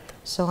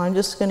 So I'm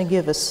just going to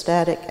give a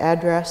static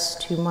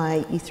address to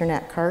my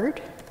Ethernet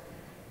card,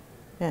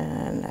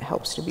 and it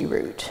helps to be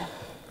root.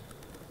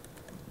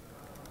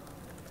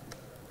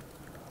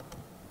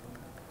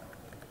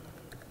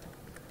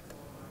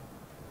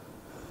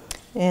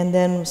 And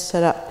then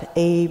set up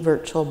a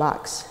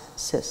VirtualBox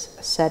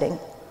setting.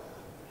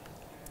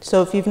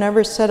 So if you've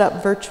never set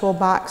up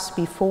VirtualBox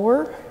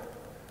before,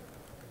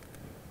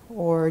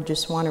 or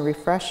just want a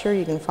refresher,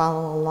 you can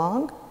follow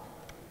along.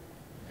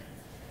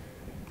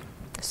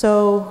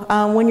 So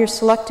when you're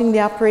selecting the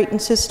operating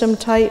system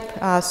type,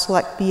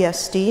 select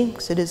BSD,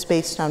 because it is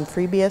based on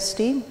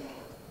FreeBSD.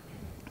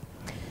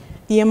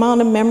 The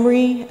amount of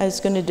memory is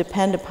going to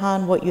depend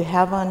upon what you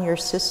have on your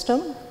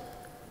system.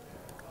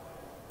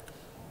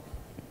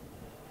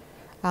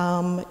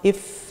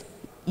 If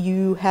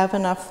you have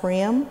enough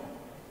RAM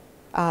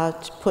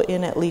to put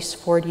in at least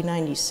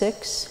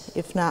 4096,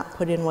 if not,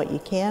 put in what you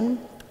can.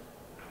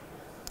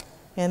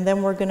 And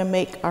then we're going to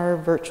make our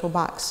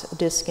VirtualBox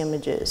disk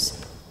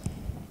images.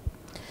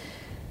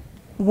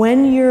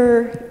 When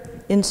you're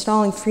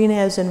installing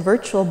FreeNAS in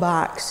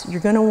VirtualBox,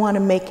 you're going to want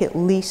to make at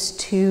least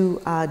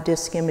 2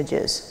 disk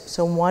images.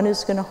 So one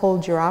is going to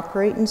hold your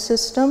operating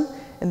system,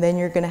 and then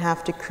you're going to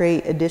have to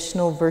create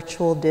additional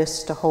virtual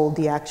disks to hold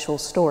the actual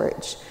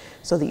storage,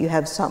 so that you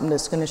have something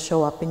that's going to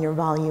show up in your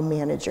volume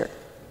manager.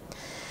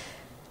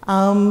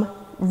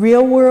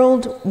 Real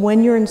world,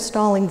 when you're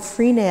installing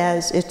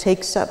FreeNAS, it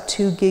takes up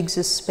 2 gigs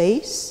of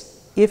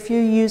space. If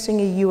you're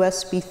using a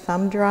USB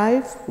thumb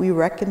drive, we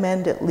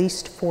recommend at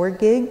least 4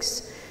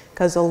 gigs,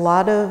 because a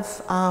lot of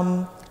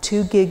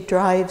 2 gig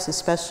drives,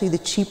 especially the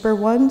cheaper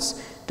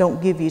ones, don't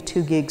give you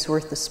 2 gigs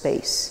worth of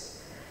space.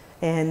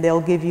 And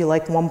they'll give you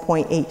like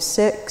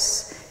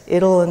 1.86,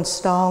 it'll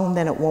install, and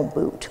then it won't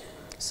boot.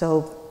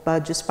 So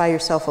just buy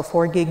yourself a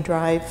 4 gig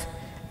drive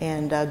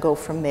and go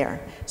from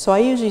there. So I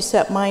usually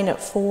set mine at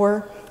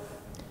 4,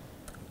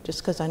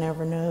 just because I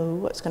never know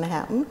what's going to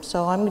happen.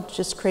 So I'm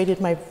just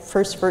created my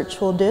first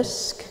virtual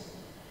disk,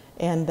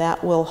 and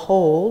that will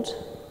hold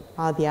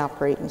the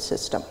operating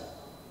system.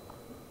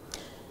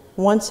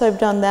 Once I've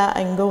done that,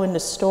 I can go into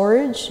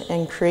storage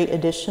and create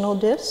additional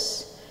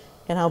disks.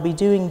 And I'll be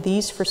doing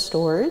these for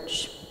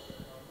storage.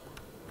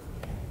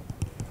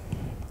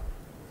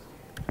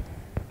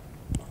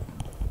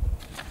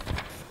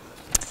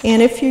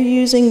 And if you're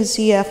using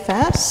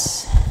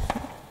ZFS,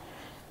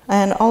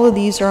 and all of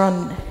these are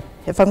on,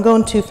 if I'm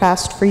going too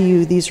fast for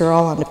you, these are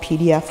all on the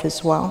PDF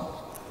as well.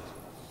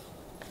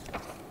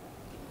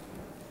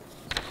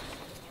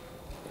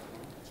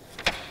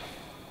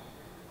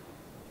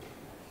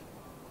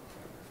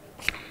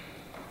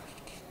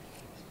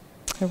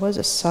 There was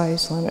a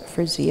size limit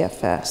for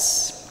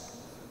ZFS.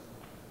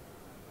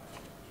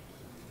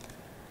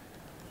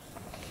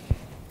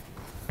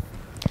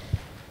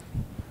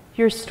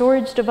 Your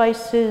storage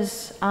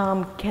devices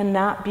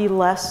cannot be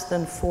less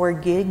than 4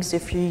 gigs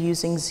if you're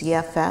using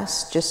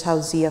ZFS, just how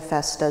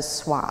ZFS does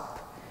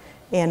swap.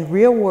 And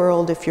real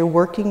world, if you're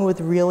working with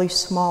really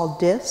small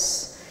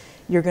disks,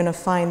 you're going to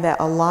find that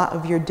a lot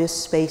of your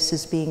disk space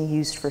is being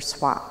used for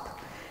swap.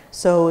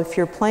 So if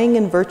you're playing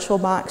in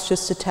VirtualBox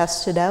just to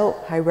test it out,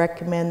 I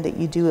recommend that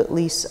you do at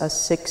least a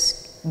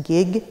 6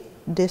 gig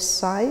disk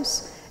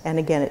size. And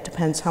again, it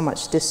depends how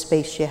much disk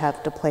space you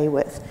have to play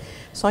with.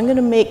 So I'm going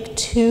to make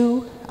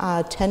 2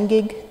 10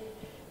 gig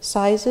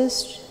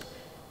sizes.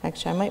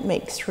 Actually, I might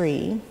make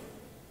 3,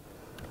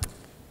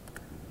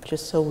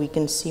 just so we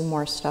can see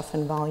more stuff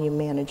in Volume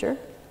Manager.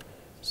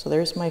 So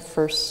there's my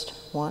first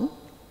one.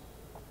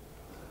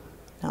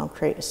 Now I'll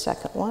create a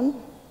second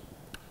one.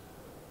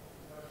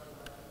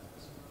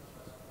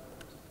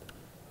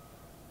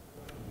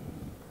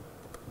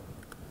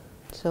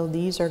 So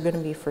these are going to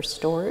be for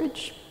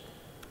storage.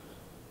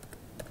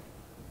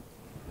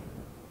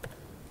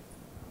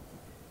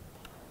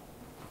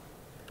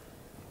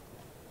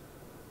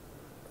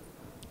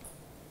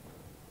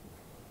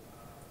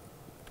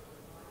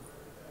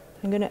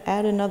 I'm going to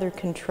add another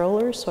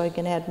controller so I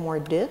can add more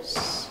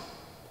disks.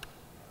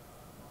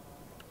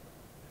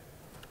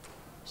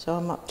 So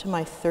I'm up to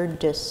my 3rd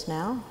disk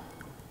now.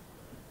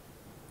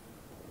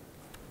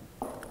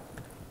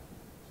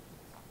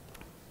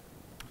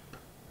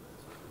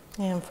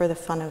 And for the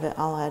fun of it,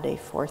 I'll add a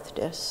 4th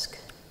disk.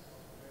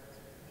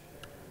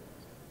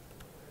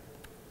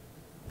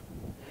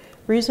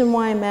 Reason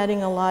why I'm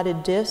adding a lot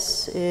of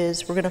disks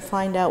is we're going to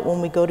find out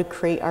when we go to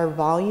create our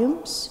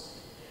volumes.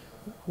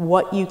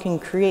 What you can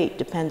create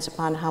depends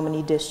upon how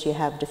many disks you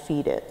have to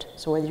feed it.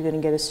 So whether you're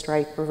going to get a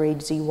Stripe or RAID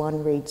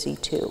Z1, RAID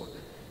Z2.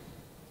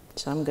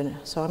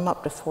 So I'm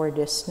up to 4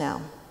 disks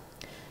now.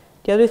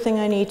 The other thing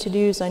I need to do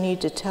is I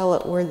need to tell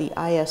it where the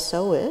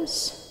ISO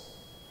is.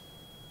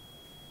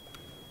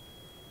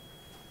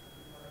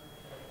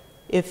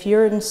 If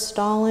you're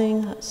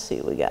installing, let's see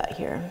what we got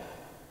here.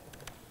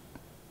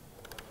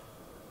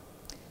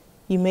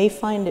 You may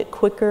find it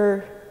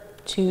quicker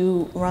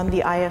to run the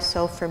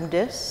ISO from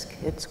disk.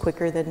 It's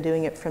quicker than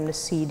doing it from the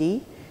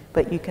CD,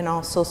 but you can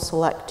also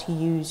select to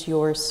use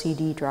your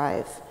CD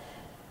drive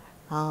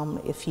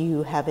if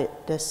you have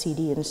the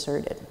CD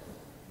inserted.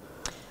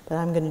 But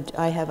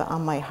I have it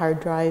on my hard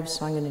drive,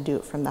 so I'm going to do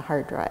it from the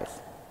hard drive.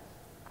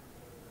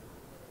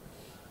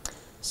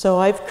 So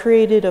I've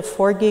created a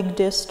 4 gig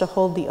disk to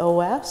hold the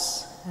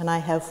OS, and I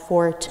have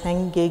 4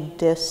 10 gig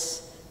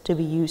disks to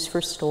be used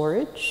for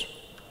storage.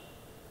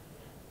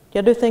 The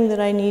other thing that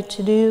I need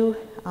to do,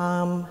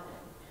 at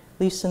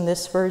least in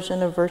this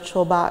version of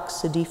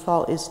VirtualBox, the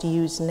default is to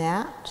use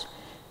NAT.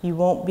 You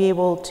won't be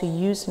able to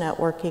use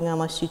networking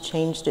unless you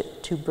changed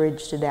it to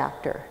bridged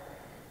adapter.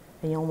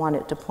 And you'll want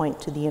it to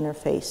point to the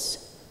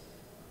interface.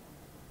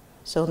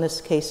 So in this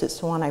case, it's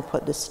the one I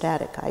put the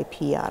static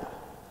IP on.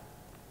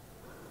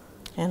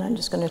 And I'm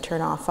just going to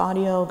turn off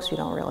audio because we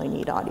don't really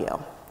need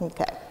audio.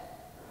 Okay.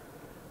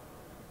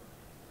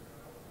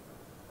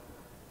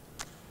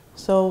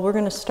 So we're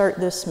going to start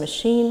this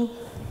machine.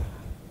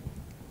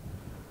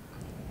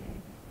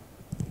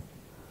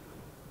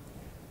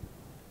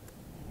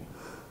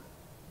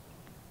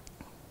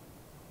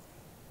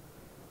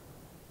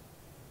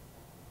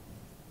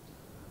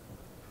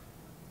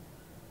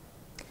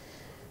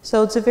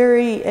 So it's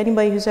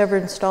anybody who's ever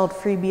installed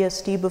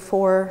FreeBSD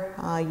before,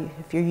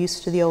 if you're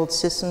used to the old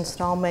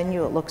sysinstall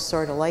menu, it looks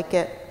sort of like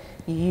it.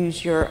 You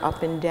use your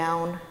up and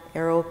down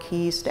arrow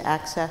keys to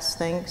access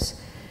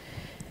things.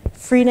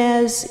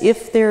 FreeNAS,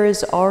 if there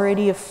is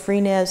already a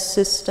FreeNAS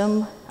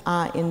system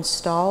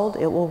installed,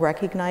 it will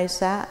recognize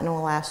that and it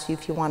will ask you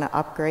if you want to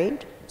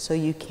upgrade. So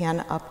you can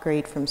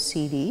upgrade from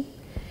CD.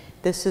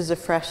 This is a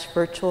fresh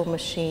virtual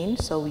machine,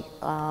 so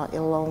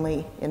it'll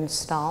only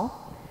install.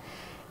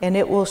 And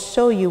it will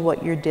show you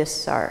what your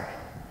disks are.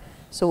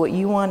 So what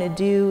you want to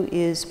do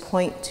is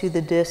point to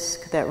the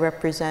disk that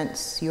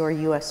represents your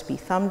USB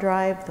thumb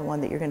drive, the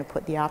one that you're going to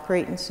put the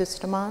operating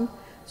system on.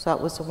 So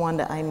that was the one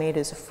that I made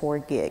as a 4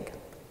 gig.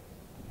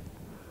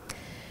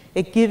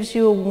 It gives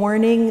you a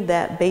warning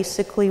that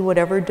basically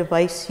whatever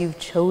device you've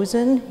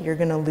chosen, you're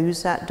going to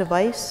lose that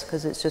device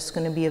because it's just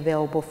going to be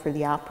available for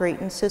the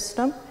operating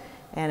system.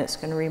 And it's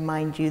going to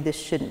remind you this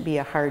shouldn't be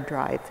a hard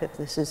drive if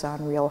this is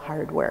on real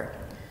hardware.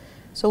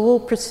 So we'll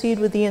proceed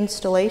with the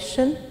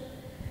installation.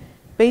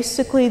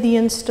 Basically, the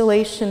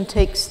installation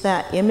takes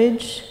that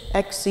image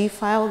 .exe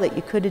file that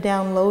you could have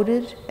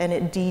downloaded and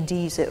it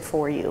DDs it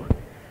for you.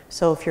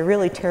 So if you're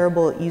really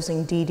terrible at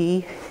using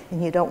DD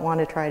and you don't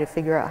want to try to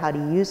figure out how to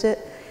use it,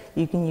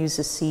 you can use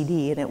a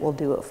CD and it will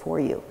do it for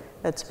you.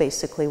 That's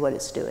basically what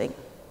it's doing.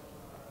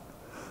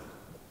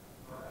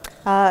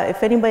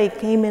 If anybody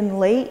came in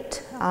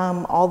late,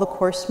 all the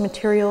course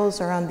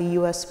materials are on the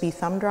USB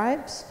thumb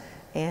drives.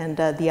 And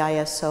the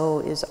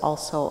ISO is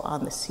also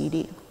on the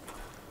CD.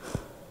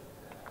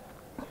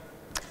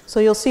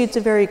 So you'll see it's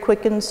a very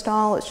quick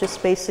install. It's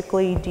just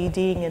basically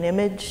DDing an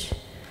image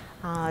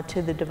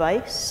to the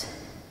device.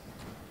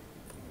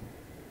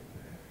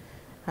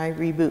 I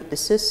reboot the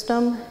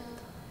system,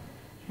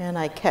 and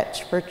I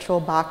catch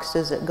VirtualBox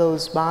as it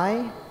goes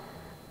by,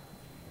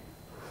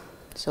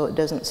 so it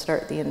doesn't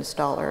start the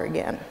installer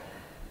again.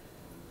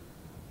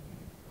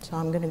 So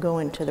I'm going to go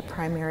into the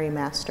primary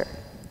master.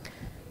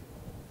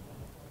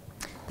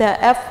 The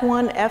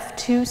F1,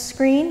 F2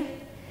 screen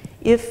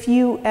If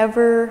you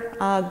ever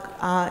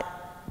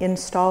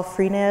install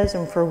FreeNAS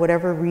and for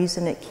whatever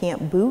reason it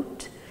can't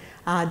boot,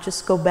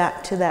 just go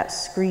back to that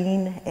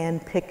screen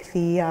and pick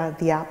the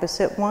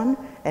opposite one,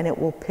 and it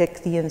will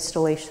pick the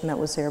installation that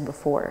was there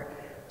before.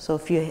 So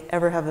if you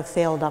ever have a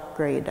failed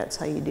upgrade, that's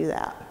how you do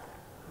that.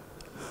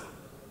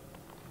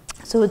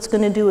 So it's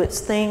going to do its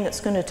thing.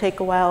 It's going to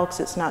take a while because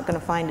it's not going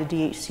to find a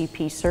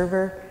DHCP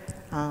server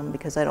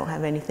because I don't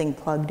have anything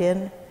plugged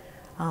in.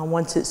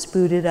 Once it's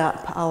booted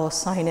up, I'll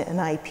assign it an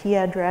IP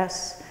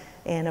address,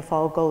 and if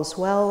all goes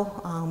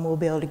well, we'll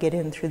be able to get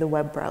in through the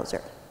web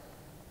browser.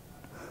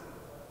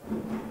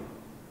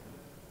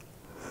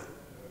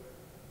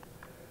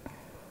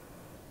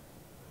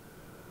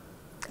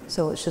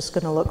 So it's just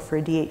going to look for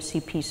a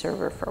DHCP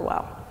server for a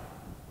while.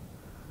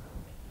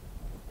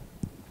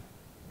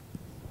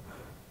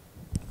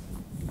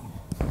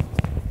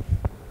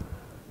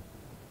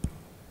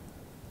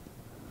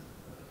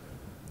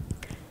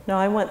 Now,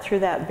 I went through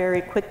that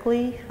very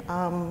quickly.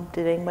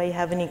 Did anybody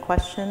have any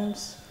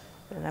questions?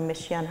 Did I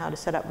miss you on how to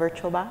set up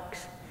VirtualBox?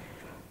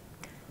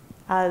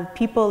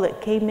 People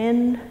that came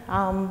in,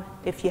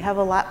 if you have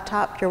a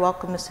laptop, you're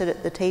welcome to sit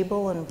at the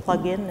table and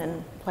plug in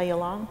and play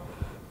along.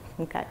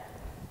 Okay.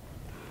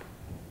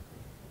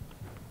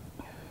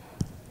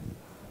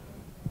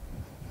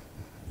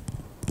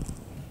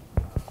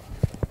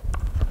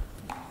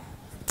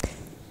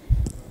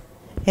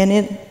 And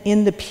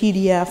in the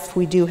PDF,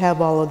 we do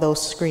have all of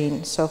those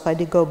screens. So if I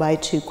did go by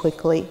too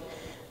quickly,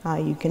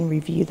 you can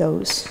review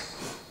those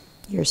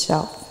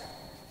yourself.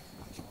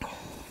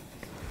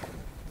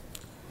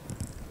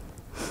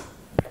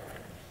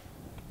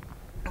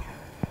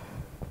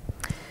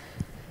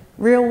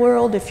 Real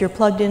world, if you're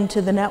plugged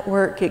into the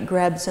network, it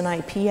grabs an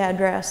IP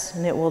address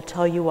and it will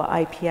tell you what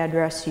IP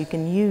address you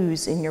can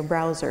use in your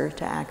browser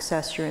to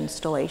access your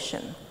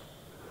installation.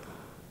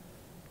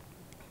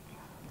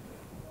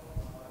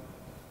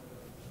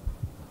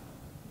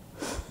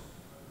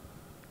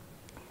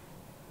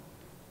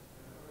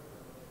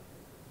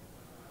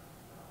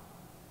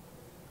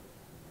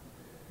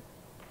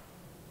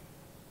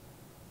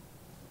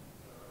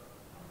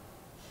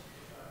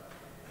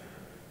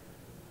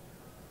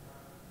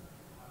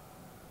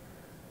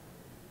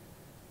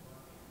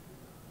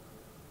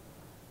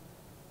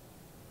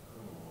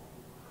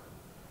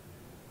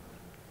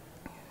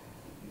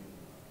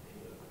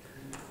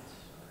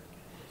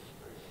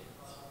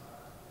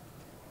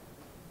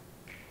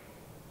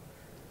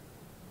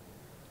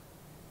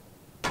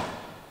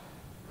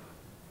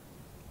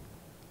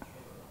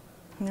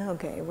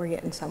 Okay, we're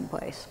getting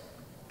someplace.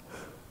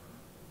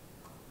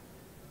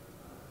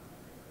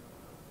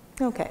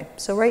 Okay,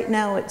 so right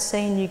now it's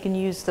saying you can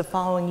use the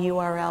following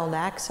URL to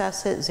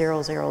access it,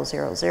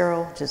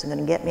 0000, which isn't going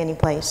to get me any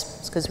place.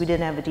 It's because we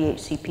didn't have a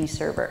DHCP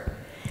server.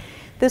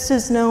 This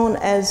is known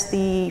as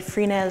the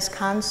FreeNAS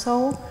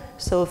console.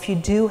 So if you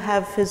do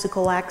have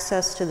physical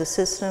access to the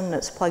system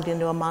that's plugged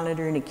into a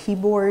monitor and a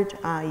keyboard,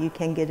 you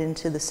can get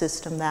into the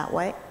system that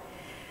way.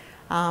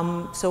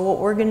 So what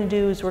we're going to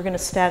do is we're going to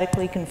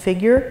statically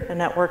configure a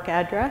network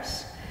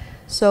address.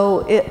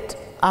 So it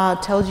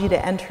tells you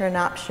to enter an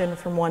option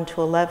from 1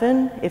 to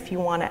 11 if you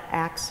want to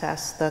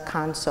access the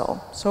console.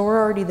 So we're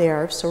already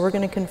there, so we're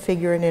going to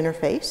configure an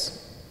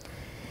interface.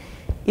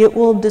 It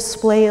will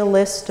display a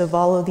list of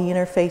all of the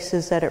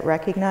interfaces that it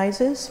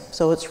recognizes.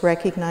 So it's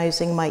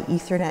recognizing my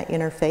Ethernet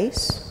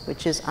interface,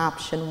 which is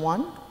option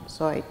 1.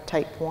 So I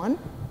type 1.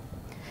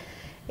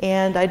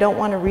 And I don't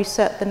want to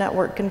reset the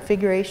network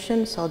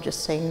configuration, so I'll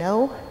just say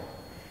no.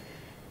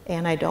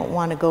 And I don't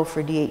want to go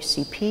for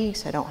DHCP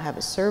because I don't have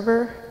a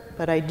server,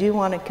 but I do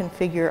want to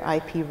configure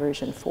IP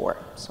version 4,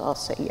 so I'll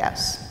say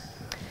yes.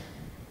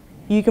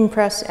 You can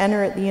press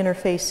enter at the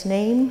interface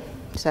name,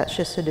 so that's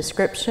just a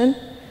description.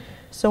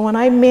 So when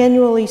I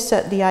manually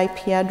set the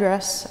IP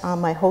address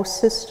on my host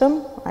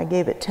system, I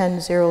gave it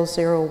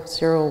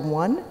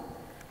 10.0.0.0.1,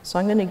 so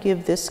I'm going to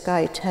give this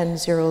guy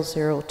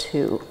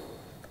 10.0.0.2.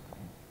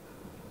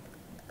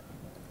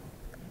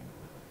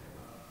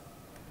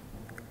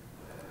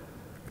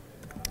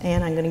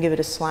 And I'm going to give it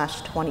a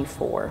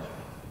 /24.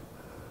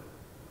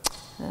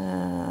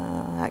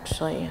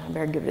 Actually, I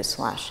better give it a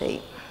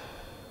 /8.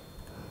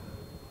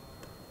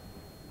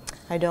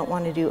 I don't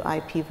want to do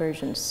IP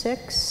version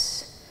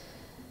 6.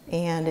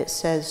 And it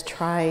says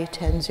try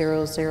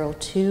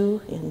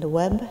 10.0.0.2 in the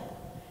web.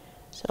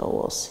 So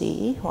we'll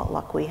see what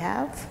luck we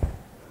have.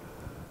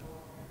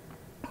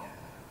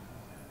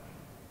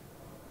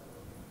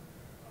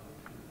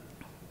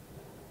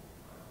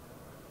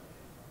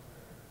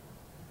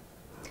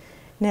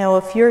 Now,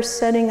 if you're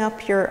setting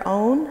up your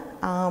own,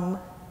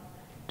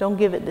 don't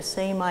give it the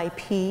same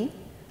IP.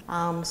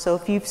 So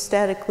if you've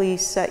statically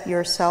set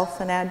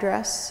yourself an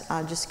address,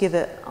 just give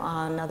it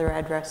another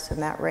address in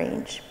that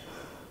range.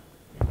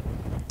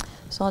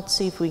 So let's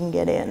see if we can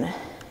get in.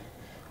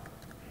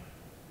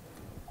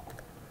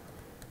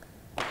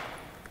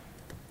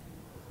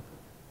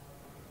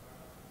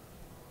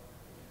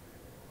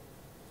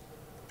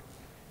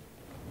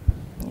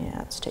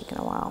 Yeah, it's taking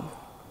a while.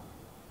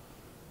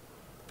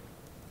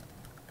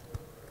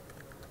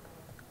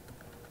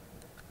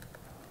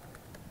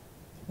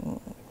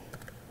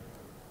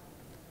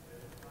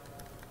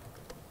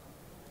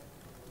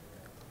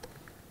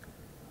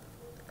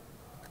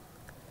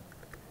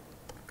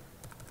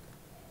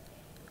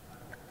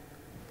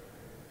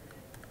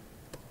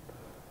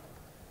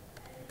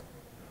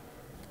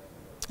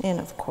 And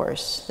of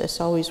course,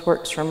 this always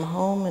works from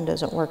home and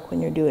doesn't work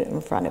when you're doing it in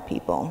front of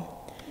people.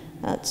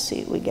 Let's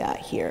see what we got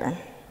here.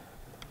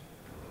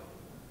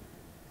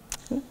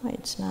 No,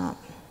 it's not.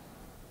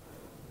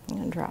 I'm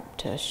going to drop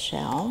to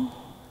shell.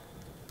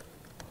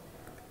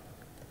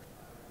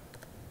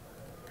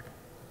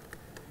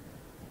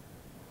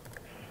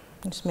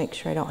 Just make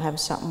sure I don't have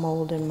something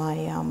mold in my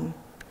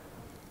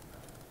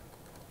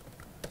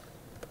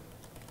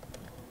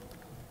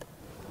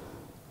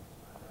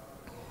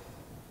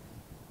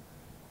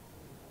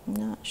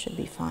no, it should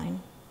be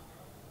fine.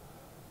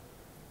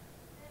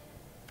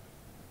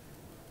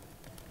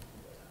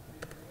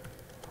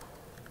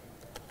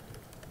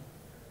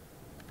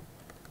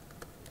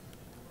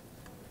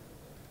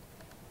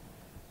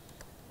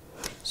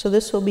 So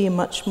this will be a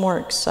much more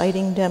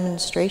exciting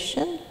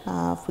demonstration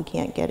if we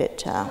can't get it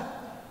to, I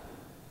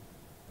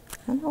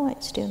don't know why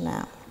it's doing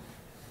that.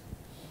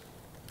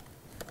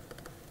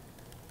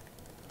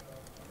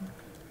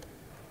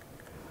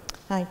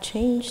 I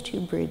changed to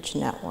bridge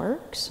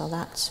network, so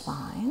that's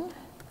fine.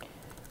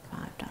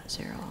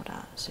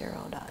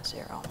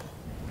 5.0.0.0.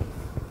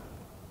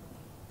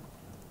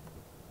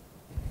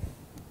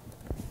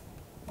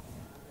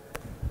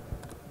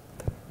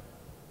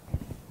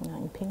 Now I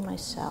can ping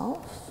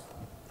myself.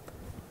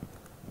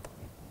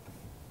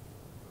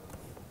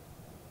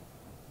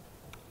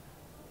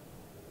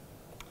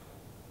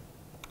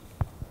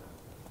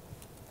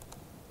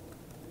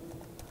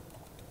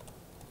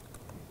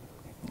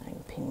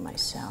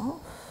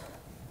 Myself.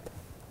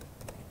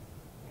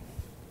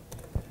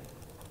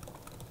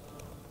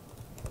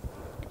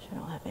 I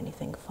don't have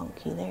anything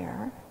funky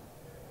there.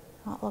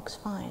 Oh, it looks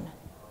fine.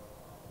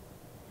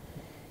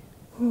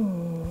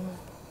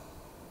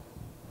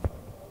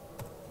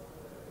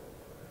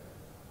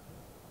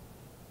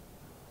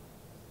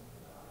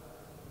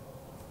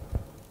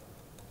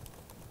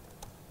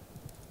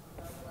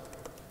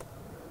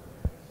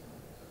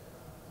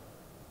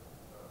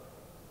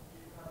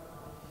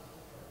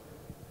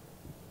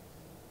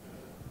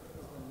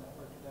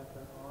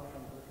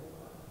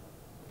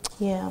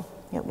 Yeah,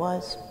 it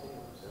was.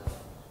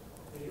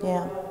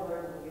 Yeah.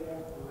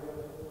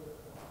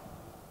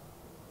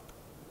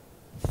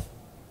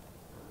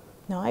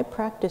 No, I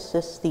practiced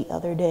this the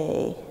other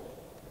day.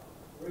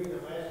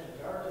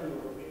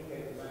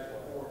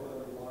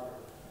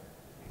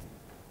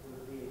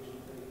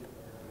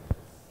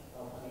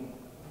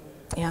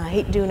 Yeah, I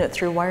hate doing it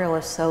through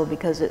wireless though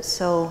because it's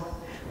so.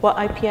 What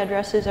IP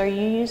addresses are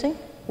you using?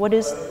 What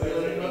is?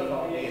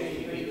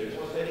 There's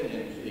a setting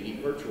in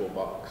the virtual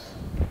box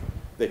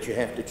that you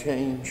have to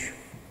change.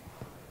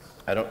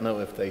 I don't know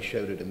if they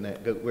showed it in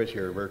that. Where's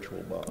your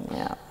virtual box?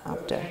 Yeah, I'll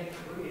have to.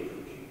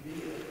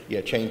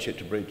 Yeah, change it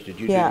to bridge. Did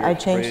you do Yeah, yours I to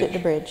changed bridge? it to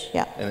bridge,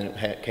 yeah. And then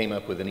it came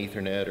up with an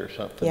Ethernet or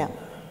something? Yeah.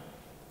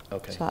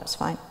 Okay. So that's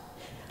fine.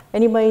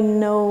 Anybody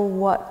know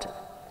what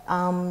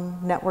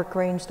network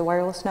range the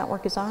wireless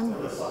network is on?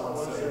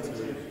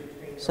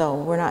 So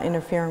we're not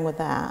interfering with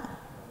that.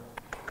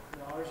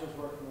 No, ours is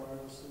working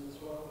wirelessly as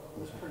well.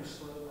 It was pretty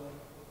slow though.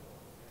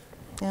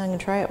 Yeah, I'm gonna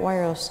try it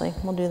wirelessly.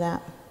 We'll do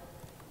that.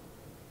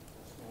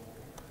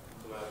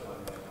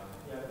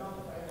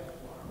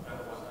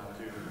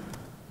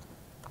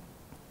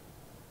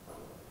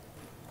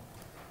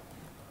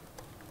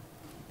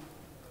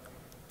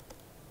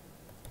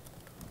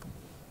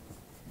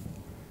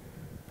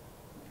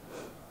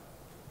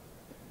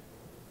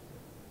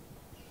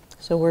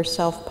 So we're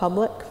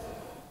self-public?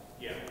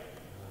 Yeah.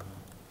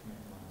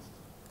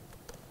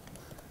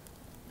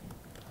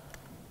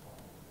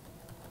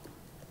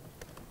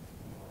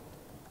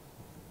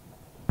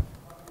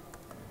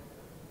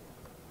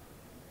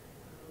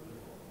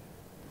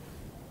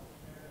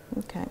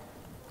 Okay.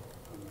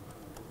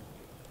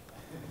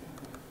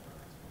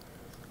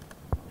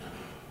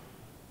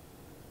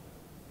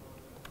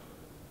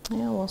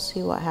 Yeah, we'll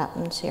see what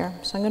happens here.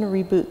 So I'm going to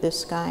reboot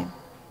this guy.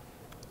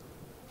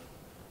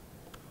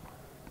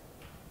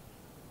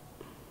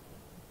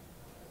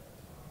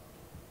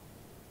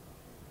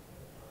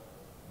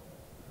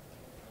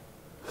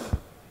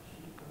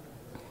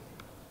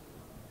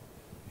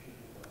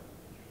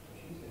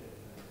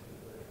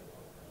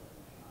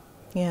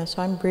 Yeah,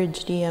 so I'm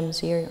bridged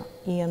EM0.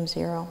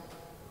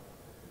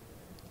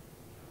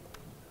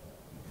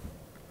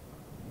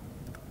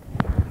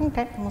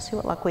 Okay, and we'll see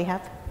what luck we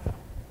have.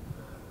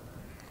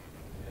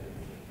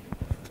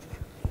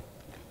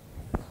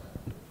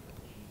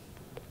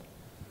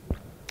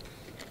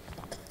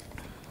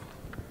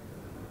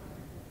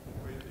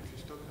 Wait, if you're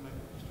still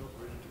connected, you're still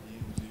bridged to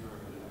EM0,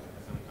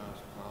 it's going to cause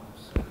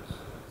problems.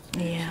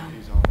 Yeah.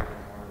 He's on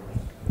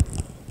wireless.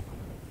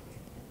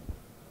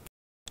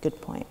 Good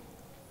point.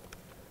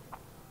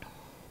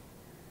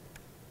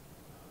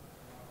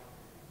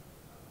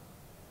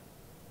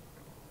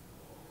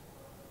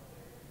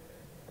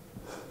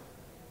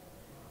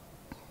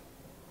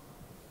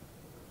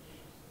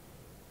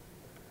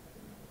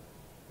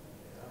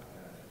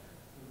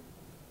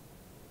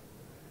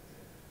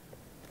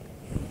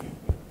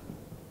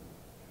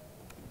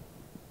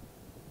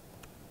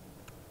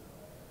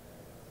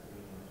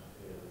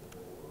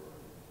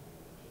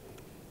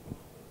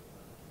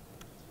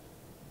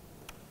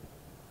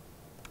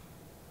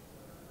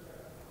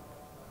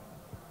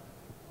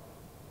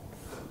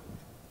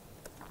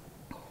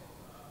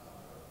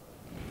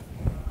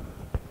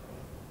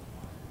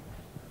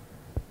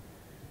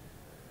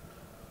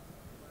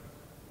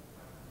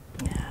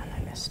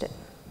 missed it.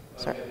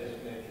 Sorry.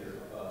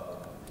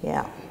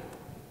 Yeah.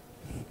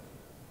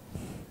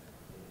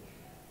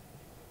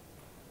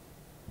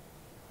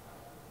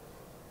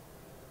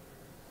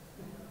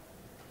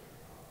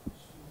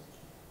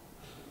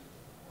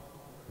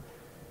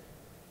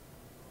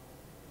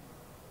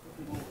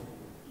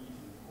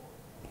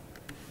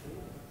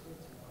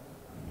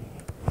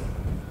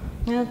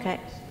 Okay,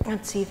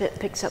 let's see if it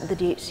picks up the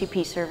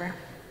DHCP server.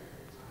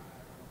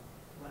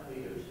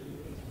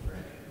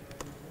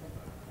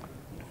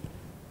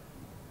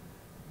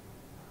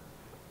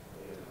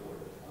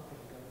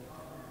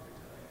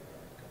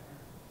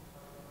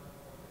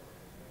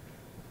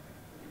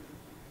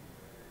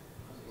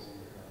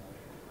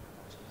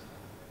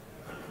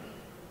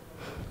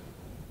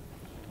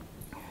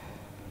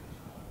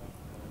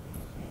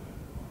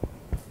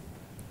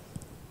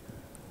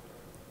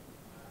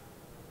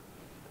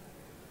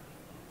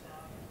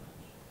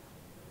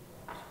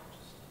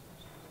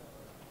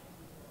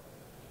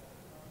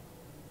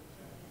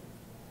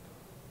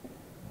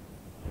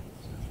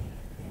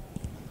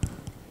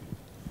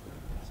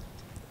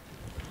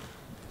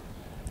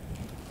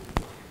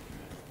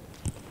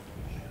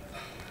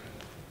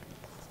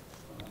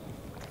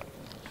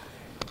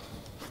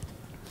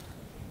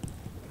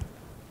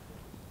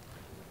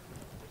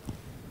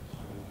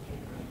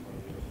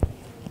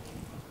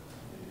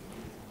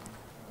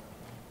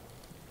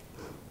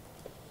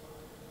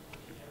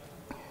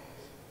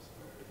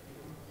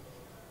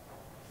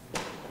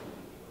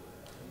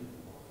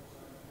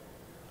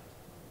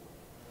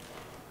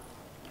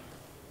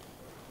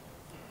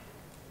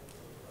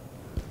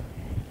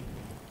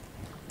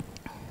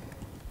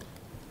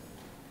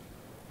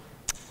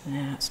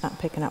 No, it's not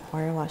picking up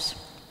wireless.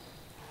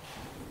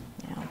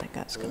 Yeah, I don't think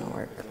that's going to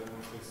work.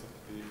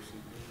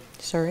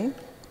 Sorry? Is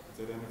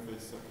that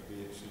interface set to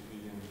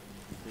DHCP and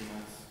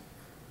FreeNAS,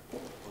 or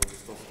is it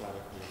still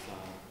statically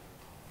assigned?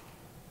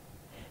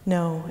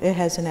 No, it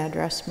has an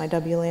address, my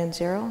WLAN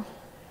 0,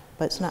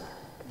 but it's not.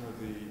 No,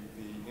 the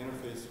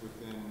interface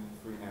within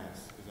FreeNAS,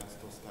 is that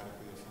still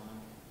statically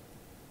assigned?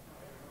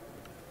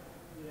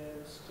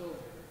 Yeah, it's still,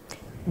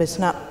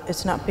 But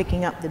it's not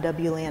picking up the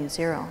WLAN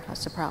 0.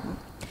 That's the problem.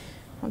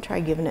 I'll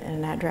try giving it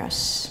an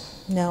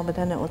address. No, but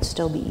then it would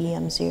still be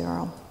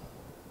EM0.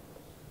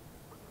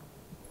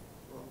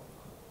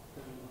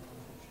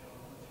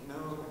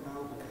 No,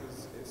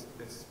 because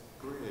it's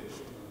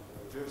bridged.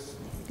 Just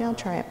Yeah, I'll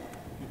try it.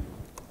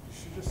 you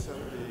should just set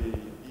the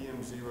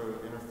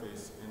EM0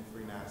 interface in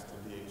FreeNAS to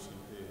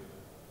DHCP.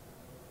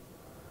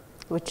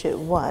 Which it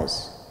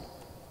was.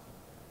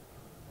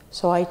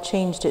 So I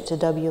changed it to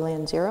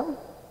WLAN 0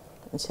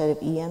 instead of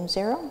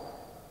EM0.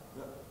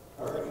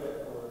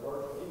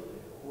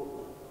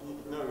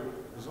 No,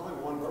 there's only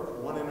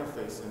one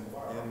interface in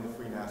the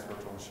FreeNAS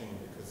virtual machine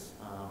because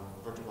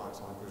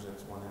VirtualBox only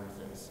presents one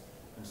interface.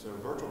 And so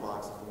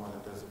VirtualBox is the one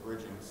that does the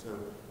bridging. So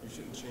you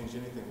shouldn't change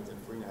anything within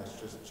FreeNAS.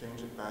 Just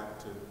change it back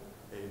to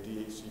a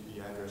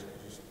DHCP address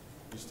because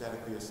you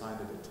statically assigned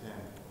it at 10.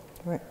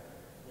 Right.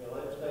 Yeah,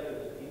 let's say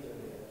it's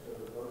Ethernet, so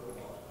the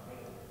VirtualBox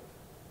can.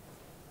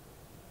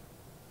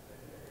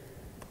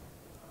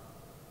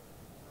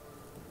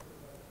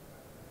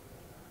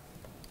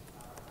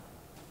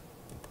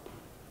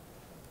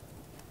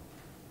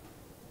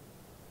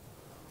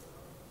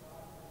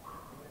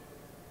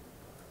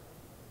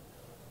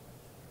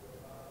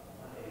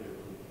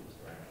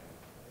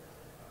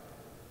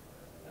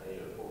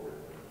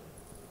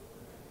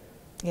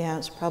 Yeah,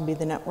 it's probably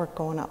the network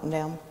going up and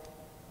down.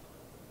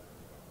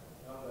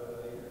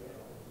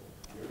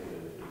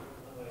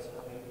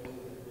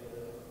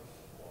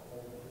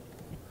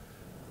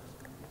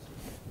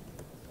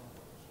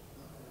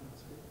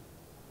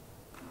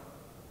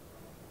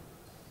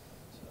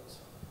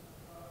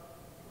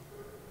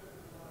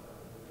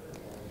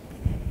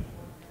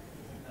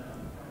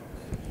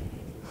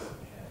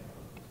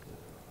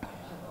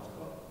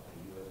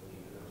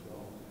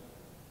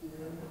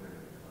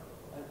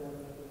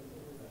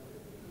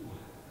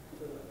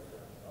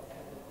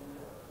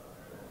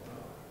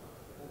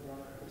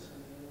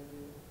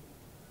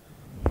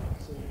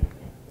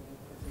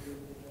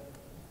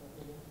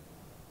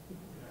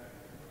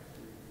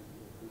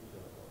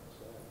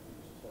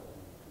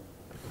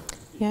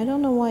 Yeah, I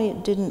don't know why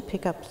it didn't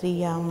pick up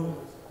the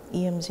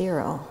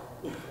EM0.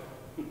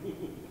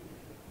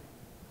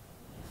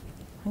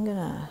 I'm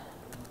gonna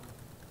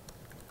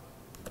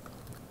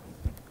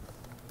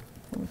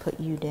put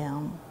you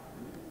down.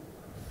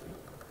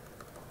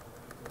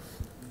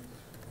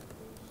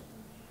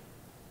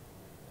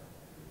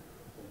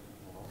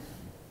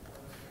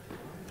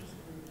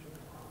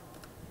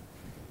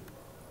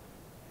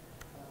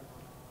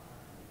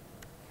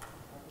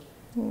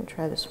 I'm gonna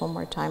try this one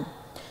more time.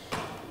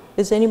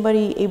 Is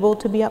anybody able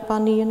to be up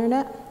on the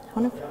internet?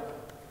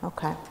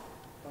 Okay.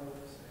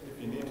 If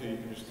you need to, you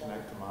can just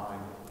connect to mine.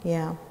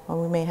 Yeah,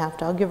 well, we may have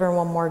to. I'll give her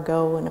one more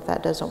go, and if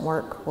that doesn't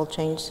work, we'll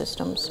change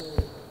systems.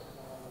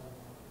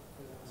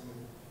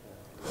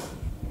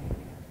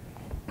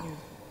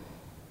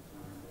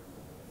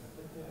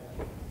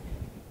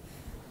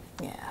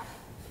 Yeah.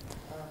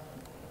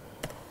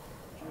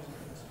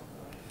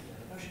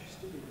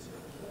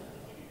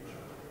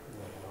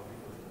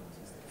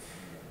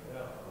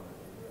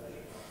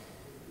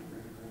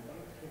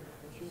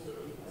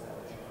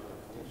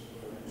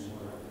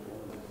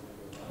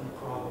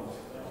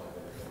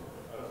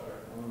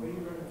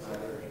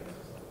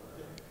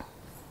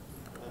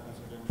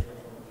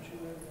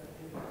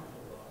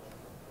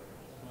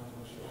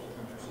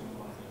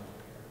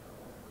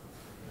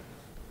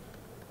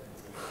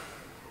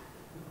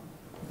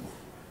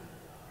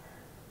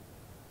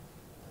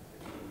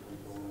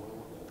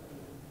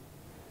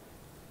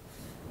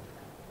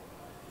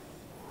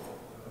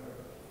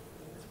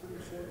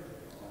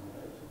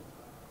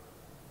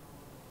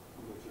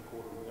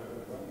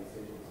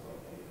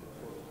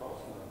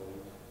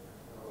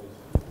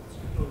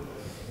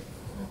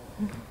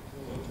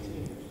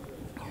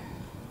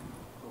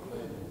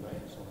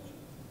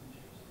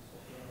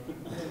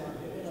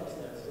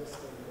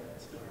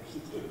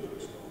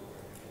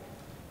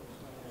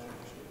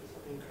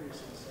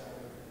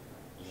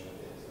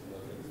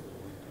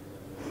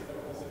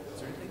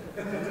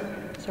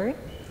 Sorry?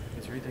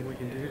 Is there anything we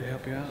can do to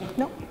help you out?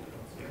 No.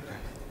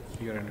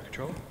 You got it under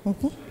control?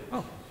 Mm-hmm.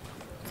 Oh.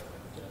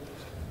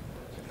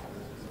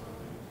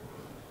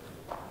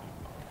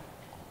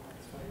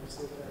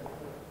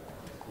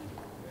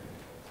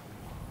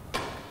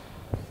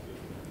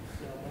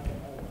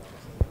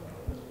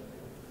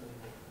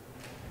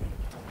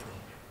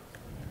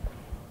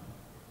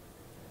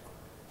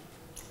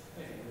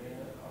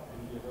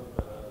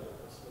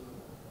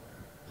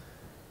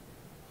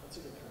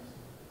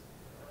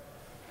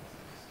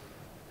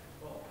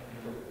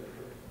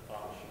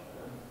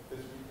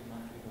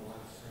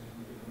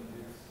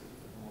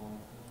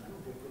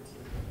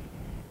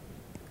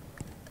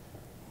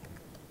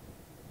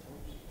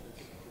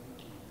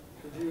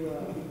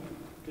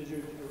 Did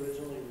you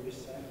originally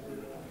reset the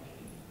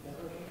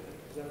network?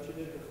 Is that what you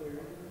did before you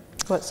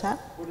rebooted? What's that?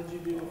 What did you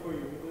do before you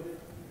rebooted?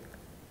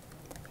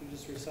 You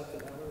just reset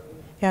the network?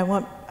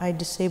 Yeah, I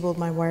disabled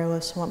my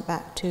wireless and went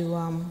back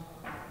to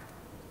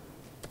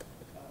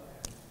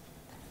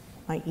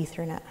my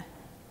Ethernet.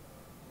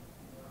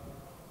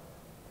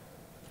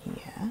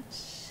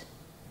 Yes.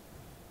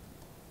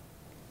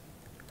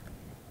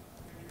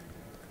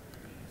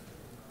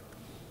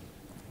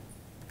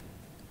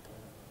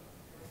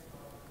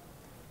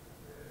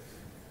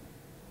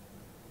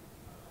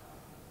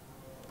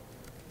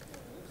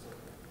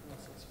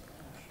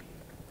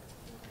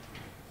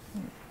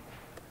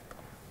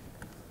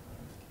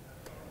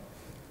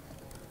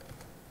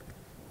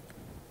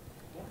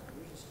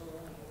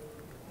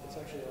 It's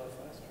actually a lot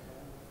faster.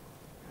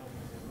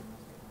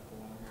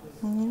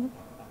 Mm-hmm.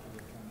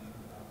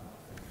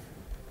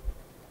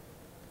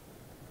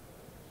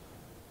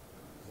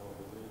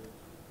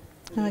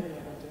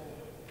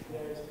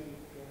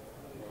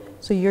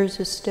 So yours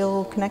is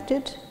still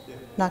connected? Yeah.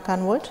 Knock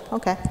on wood?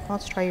 Okay,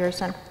 let's try yours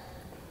then.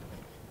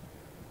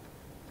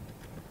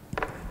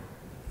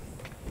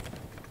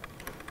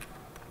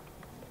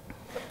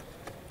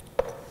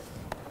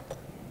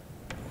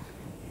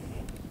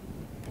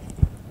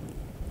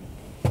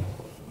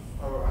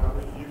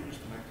 You can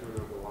just connect to it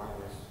over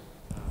wireless.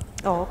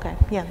 Oh, okay.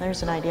 Yeah,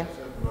 there's an idea.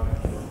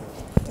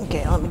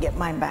 Okay, let me get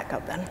mine back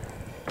up then.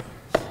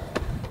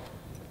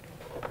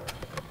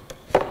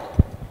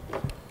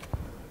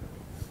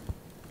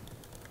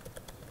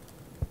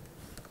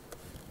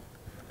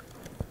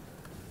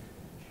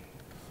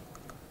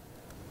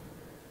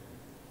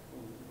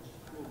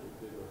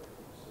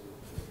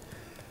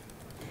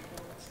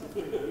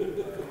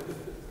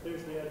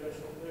 There's the address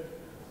over there.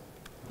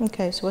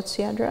 Okay, so what's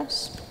the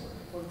address?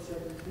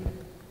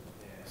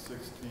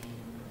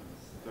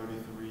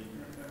 1633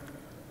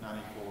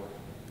 94.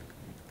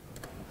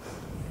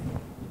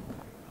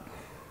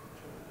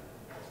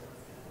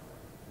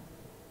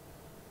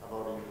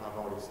 I've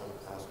already set a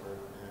password,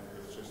 and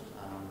it's just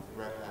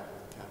Red Hat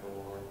with a capital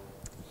R.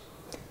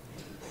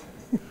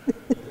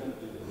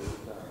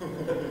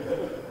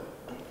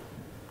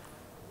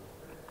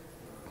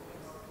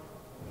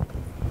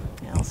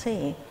 I'll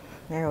see.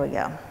 There we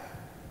go.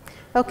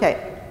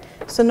 Okay,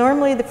 so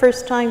normally the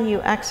first time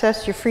you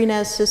access your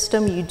FreeNAS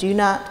system, you do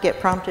not get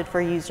prompted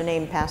for a username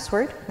and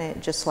password. It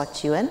just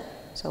lets you in.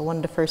 So one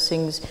of the first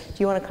things, do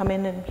you want to come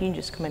in and you can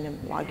just come in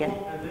and log in?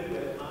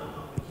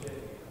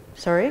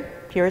 Sorry,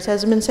 yours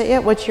hasn't been set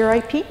yet. What's your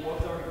IP?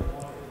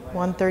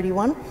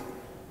 131.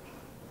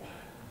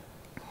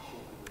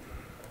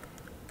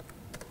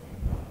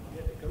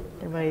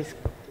 Everybody's.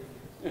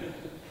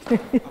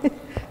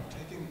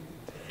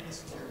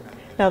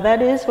 Now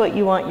that is what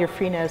you want your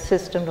FreeNAS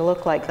system to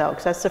look like though,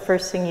 because that's the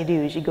first thing you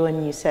do is you go in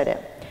and you set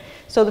it.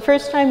 So the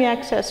first time you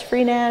access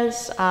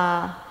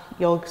FreeNAS,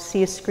 you'll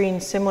see a screen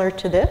similar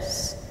to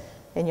this,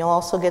 and you'll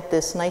also get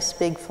this nice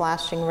big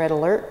flashing red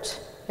alert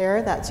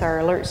there. That's our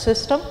alert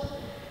system.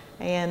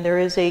 And there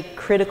is a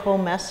critical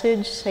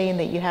message saying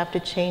that you have to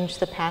change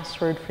the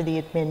password for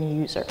the admin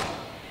user.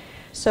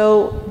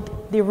 So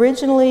the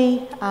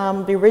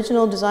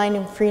original design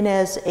in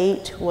FreeNAS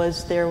 8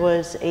 was there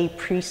was a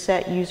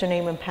preset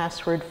username and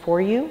password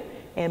for you,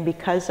 and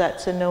because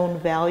that's a known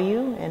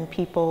value and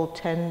people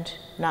tend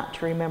not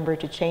to remember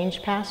to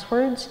change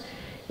passwords,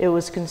 it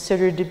was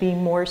considered to be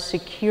more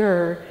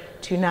secure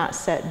to not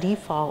set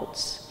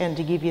defaults and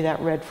to give you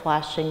that red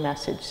flashing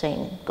message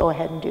saying go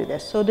ahead and do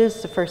this. So it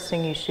is the first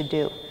thing you should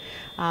do.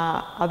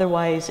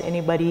 Otherwise,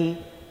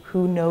 anybody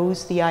who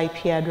knows the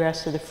IP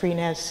address of the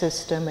FreeNAS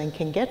system and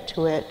can get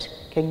to it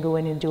can go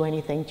in and do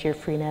anything to your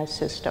FreeNAS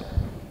system.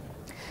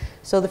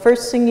 So the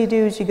first thing you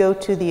do is you go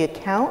to the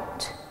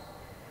account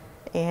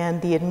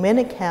and the admin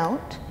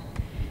account.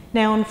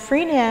 Now in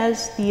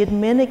FreeNAS, the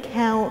admin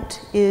account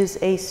is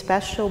a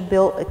special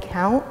built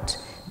account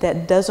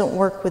that doesn't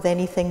work with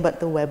anything but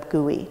the web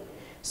GUI.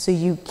 So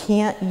you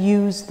can't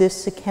use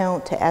this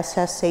account to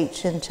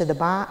SSH into the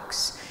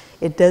box.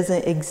 It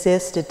doesn't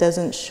exist, it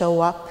doesn't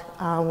show up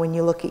when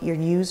you look at your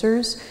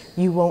users.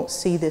 You won't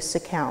see this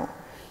account.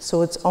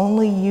 So it's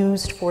only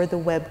used for the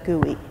web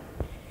GUI.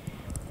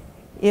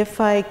 If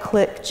I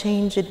click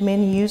change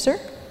admin user,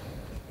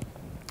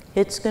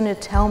 it's going to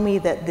tell me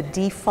that the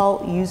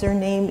default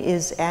username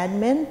is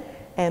admin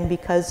and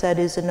because that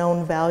is a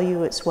known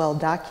value, it's well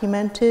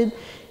documented,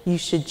 you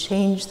should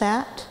change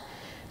that.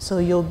 So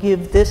you'll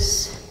give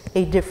this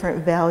a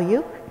different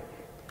value.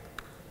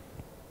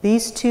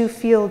 These two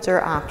fields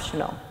are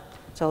optional,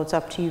 so it's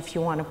up to you if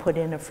you want to put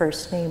in a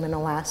first name and a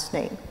last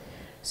name.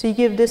 So you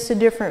give this a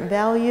different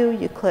value,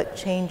 you click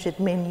Change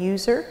Admin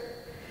User.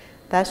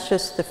 That's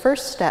just the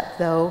first step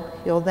though.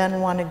 You'll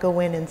then want to go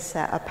in and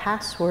set a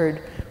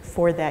password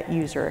for that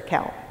user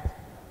account.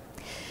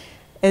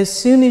 As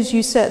soon as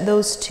you set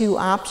those two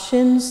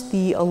options,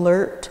 the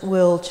alert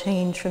will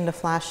change from the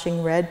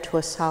flashing red to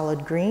a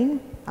solid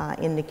green,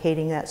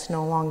 indicating that's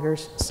no longer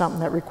something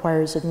that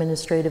requires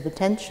administrative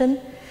attention.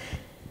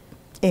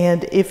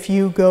 And if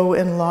you go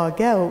and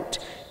log out,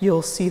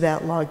 you'll see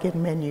that login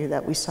menu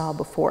that we saw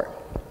before.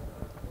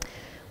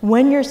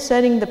 When you're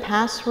setting the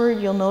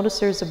password, you'll notice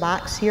there's a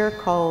box here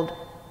called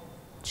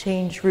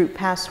Change Root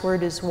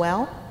Password as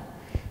well.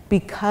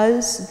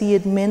 Because the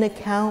admin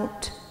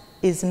account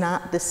is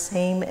not the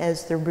same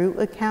as the root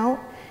account,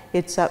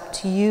 it's up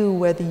to you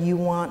whether you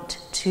want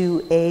to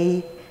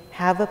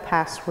have a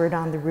password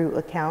on the root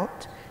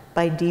account.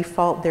 By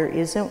default, there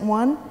isn't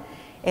one.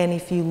 And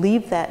if you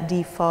leave that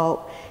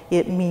default,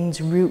 it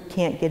means root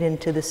can't get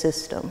into the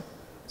system.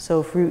 So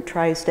if root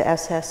tries to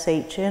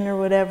SSH in or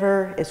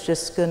whatever, it's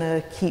just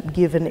gonna keep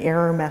giving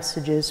error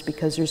messages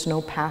because there's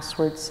no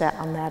password set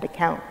on that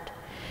account.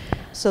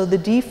 So the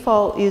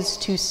default is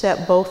to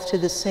set both to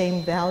the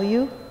same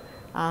value.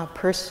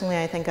 Personally,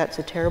 I think that's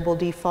a terrible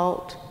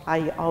default.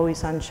 I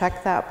always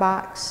uncheck that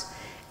box,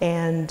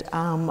 and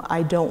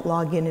I don't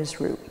log in as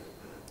root.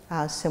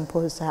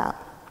 Simple as that.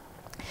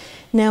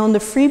 Now in the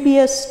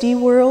FreeBSD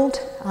world,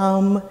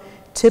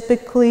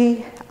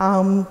 typically,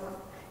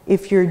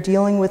 if you're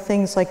dealing with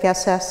things like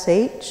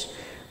SSH,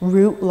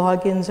 root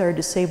logins are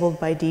disabled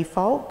by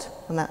default,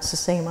 and that's the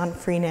same on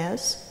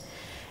FreeNAS.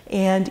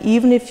 And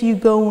even if you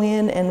go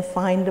in and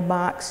find a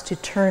box to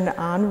turn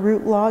on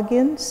root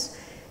logins,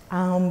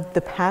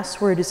 the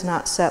password is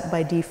not set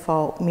by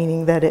default,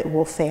 meaning that it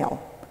will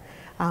fail.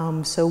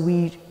 So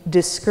we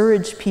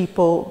discourage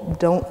people,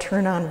 don't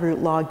turn on root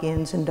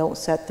logins and don't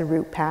set the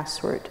root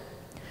password.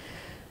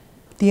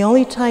 The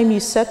only time you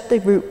set the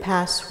root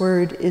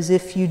password is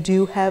if you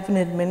do have an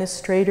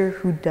administrator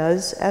who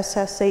does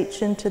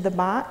SSH into the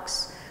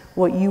box.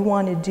 What you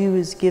want to do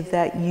is give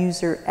that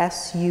user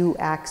SU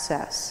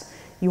access.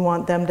 You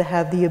want them to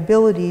have the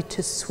ability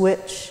to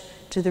switch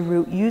to the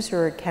root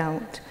user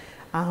account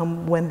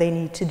when they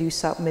need to do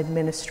something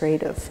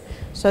administrative.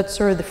 So that's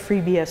sort of the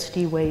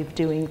FreeBSD way of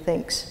doing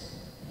things.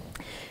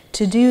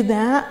 To do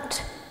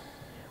that,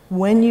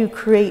 when you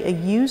create a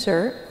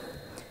user,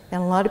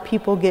 and a lot of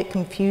people get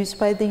confused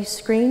by these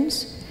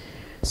screens.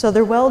 So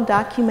they're well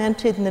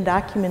documented in the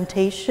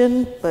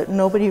documentation, but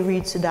nobody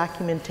reads the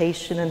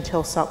documentation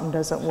until something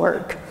doesn't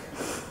work.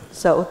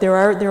 So there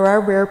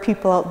are rare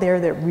people out there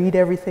that read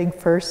everything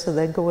first and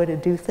then go in and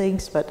do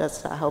things, but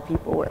that's not how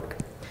people work.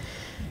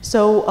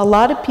 So a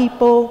lot of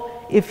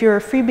people, if you're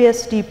a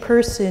FreeBSD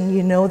person,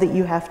 you know that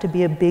you have to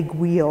be a big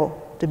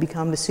wheel to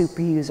become the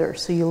super user.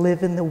 So you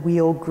live in the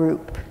wheel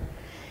group.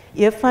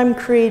 If I'm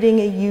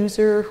creating a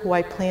user who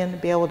I plan to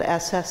be able to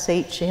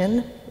SSH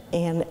in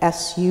and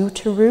SU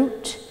to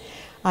root,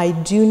 I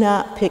do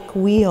not pick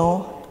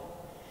wheel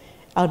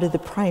out of the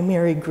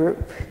primary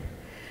group.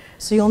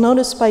 So you'll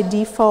notice by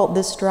default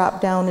this drop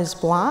down is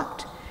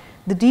blocked.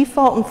 The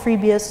default in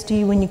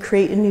FreeBSD when you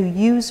create a new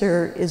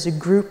user is a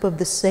group of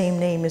the same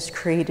name is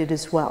created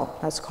as well.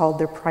 That's called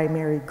their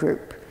primary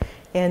group.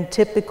 And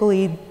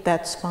typically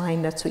that's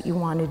fine, that's what you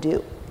want to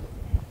do.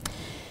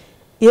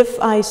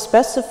 If I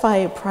specify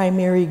a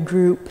primary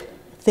group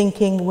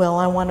thinking, well,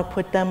 I want to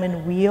put them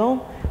in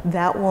wheel,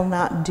 that will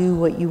not do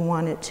what you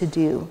want it to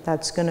do.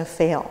 That's going to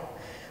fail.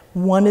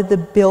 One of the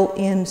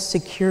built-in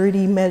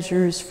security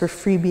measures for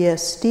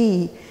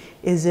FreeBSD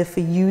is if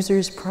a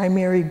user's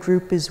primary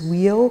group is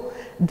wheel,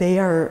 they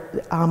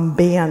are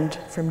banned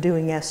from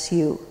doing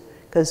SU,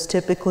 because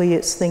typically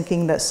it's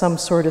thinking that some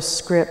sort of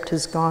script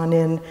has gone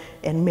in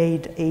and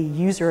made a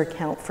user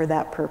account for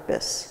that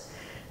purpose.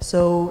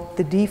 So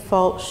the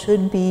default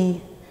should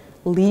be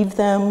leave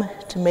them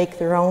to make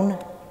their own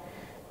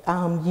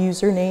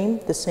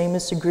username, the same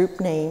as the group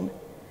name.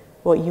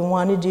 What you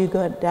want to do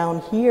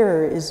down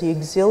here is the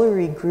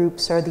auxiliary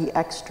groups are the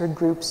extra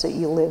groups that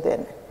you live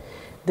in.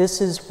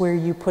 This is where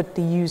you put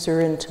the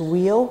user into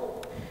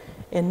wheel,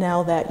 and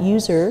now that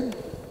user,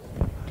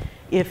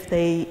 if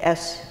they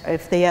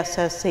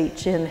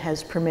SSH in,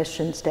 has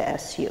permissions to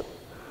SU.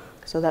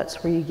 So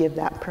that's where you give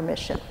that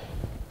permission.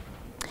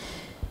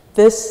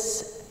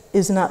 This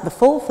is not the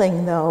full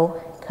thing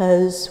though,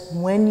 because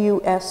when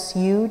you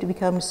SU to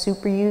become a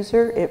super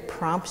user, it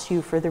prompts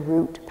you for the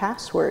root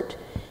password.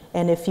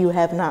 And if you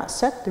have not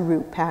set the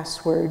root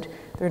password,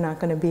 they're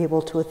not going to be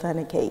able to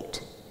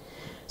authenticate.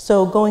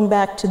 So going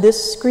back to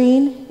this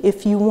screen,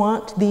 if you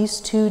want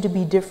these two to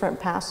be different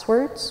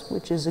passwords,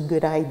 which is a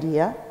good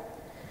idea,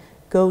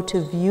 go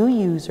to View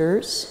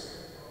Users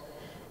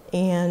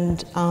and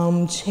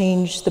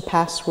change the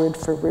password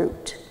for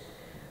root.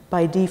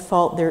 By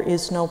default, there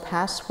is no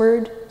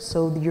password,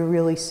 so you're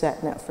really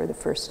setting it for the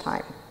first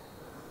time.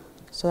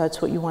 So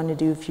that's what you want to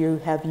do if you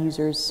have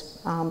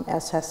users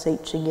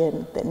SSHing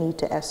in that need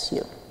to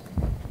SU.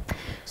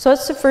 So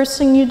that's the first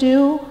thing you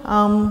do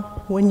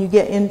when you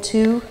get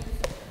into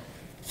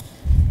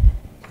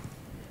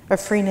a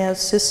FreeNAS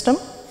system.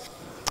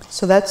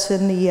 So that's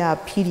in the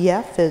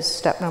PDF as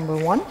step number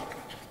 1.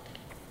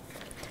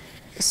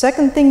 The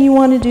second thing you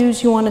want to do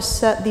is you want to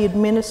set the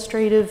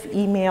administrative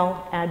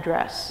email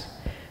address.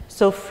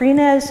 So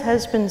FreeNAS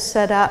has been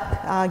set up,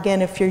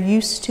 again, if you're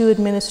used to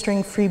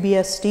administering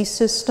FreeBSD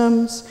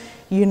systems,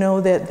 you know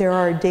that there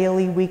are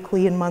daily,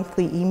 weekly, and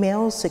monthly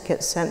emails that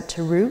get sent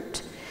to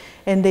root.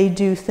 And they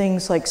do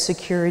things like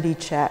security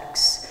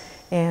checks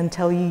and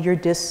tell you your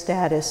disk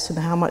status and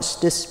how much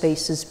disk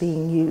space is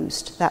being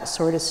used, that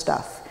sort of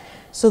stuff.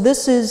 So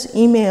this is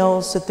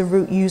emails that the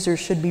root user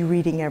should be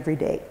reading every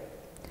day.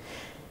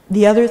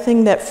 The other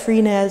thing that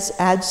FreeNAS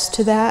adds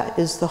to that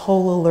is the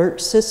whole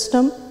alert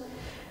system.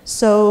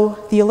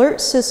 So the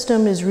alert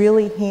system is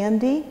really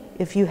handy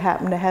if you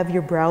happen to have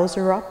your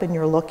browser up and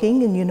you're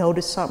looking and you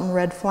notice something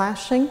red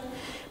flashing.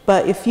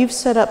 But if you've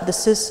set up the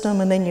system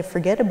and then you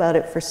forget about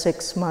it for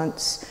 6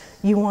 months,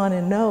 you want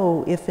to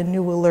know if a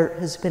new alert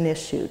has been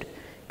issued.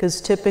 Because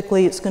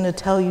typically it's going to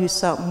tell you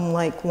something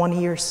like one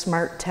of your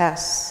smart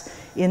tests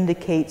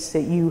indicates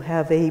that you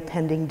have a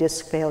pending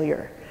disk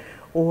failure.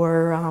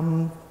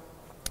 Or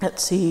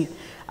let's see,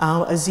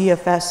 a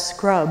ZFS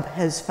scrub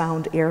has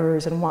found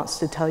errors and wants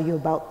to tell you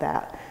about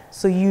that.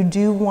 So you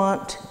do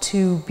want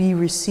to be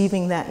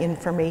receiving that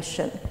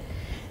information.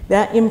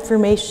 That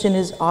information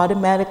is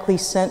automatically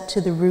sent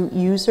to the root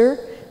user,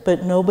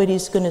 but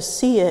nobody's going to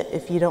see it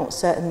if you don't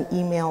set an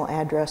email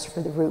address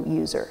for the root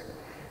user.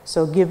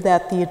 So give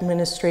that the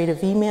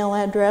administrative email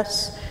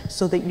address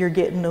so that you're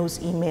getting those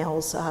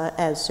emails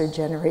as they're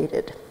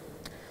generated.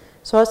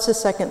 So that's the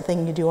second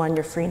thing you do on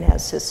your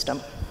FreeNAS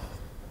system.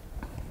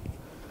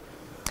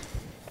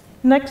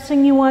 Next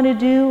thing you want to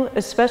do,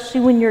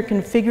 especially when you're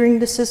configuring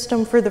the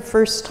system for the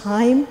first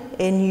time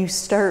and you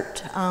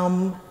start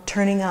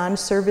turning on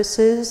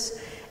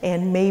services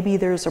and maybe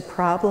there's a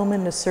problem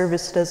and the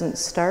service doesn't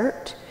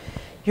start,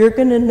 you're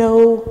going to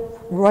know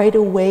right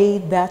away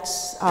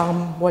that's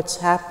what's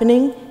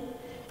happening.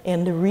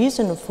 And the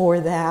reason for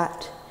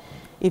that,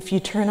 if you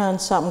turn on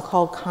something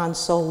called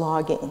console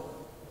logging.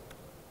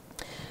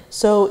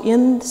 So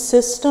in the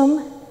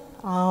system,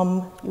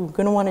 you're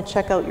going to want to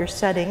check out your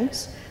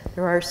settings.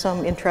 There are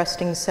some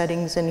interesting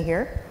settings in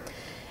here.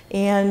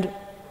 And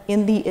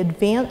in the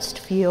advanced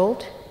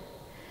field,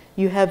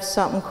 you have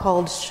something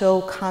called show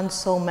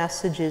console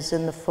messages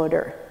in the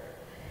footer.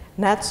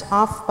 And that's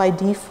off by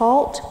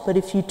default, but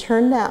if you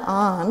turn that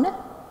on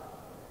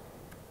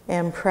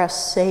and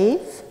press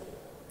save,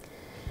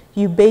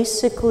 you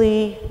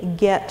basically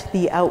get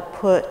the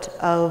output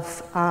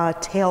of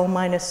tail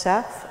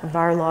 -f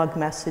varlog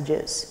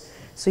messages.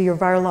 So your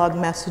varlog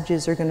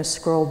messages are going to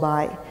scroll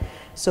by.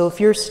 So if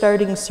you're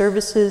starting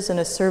services and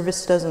a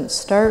service doesn't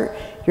start,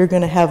 you're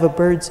going to have a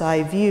bird's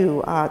eye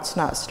view. It's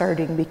not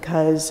starting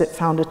because it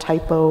found a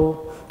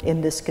typo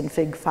in this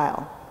config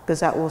file, because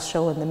that will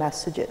show in the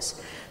messages.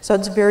 So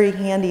it's very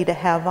handy to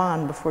have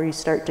on before you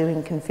start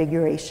doing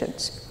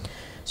configurations.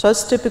 So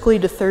that's typically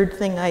the third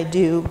thing I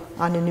do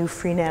on a new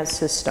FreeNAS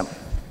system.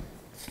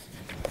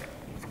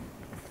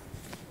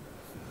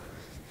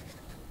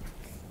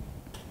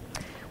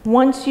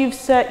 Once you've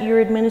set your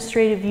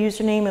administrative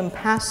username and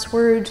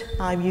password,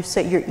 you've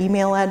set your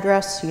email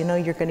address, so you know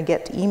you're going to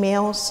get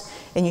emails,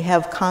 and you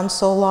have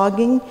console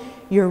logging,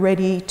 you're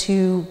ready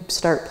to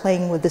start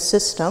playing with the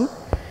system.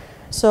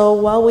 So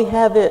while we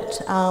have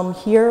it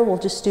here, we'll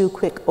just do a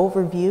quick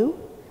overview.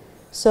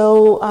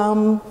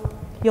 So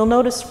you'll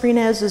notice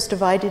FreeNAS is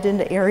divided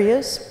into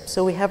areas.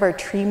 So we have our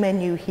tree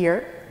menu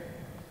here.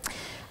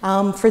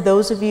 For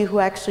those of you who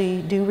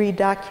actually do read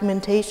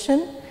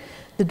documentation,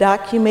 the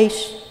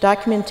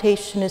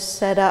documentation is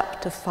set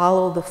up to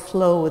follow the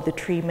flow of the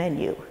tree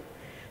menu.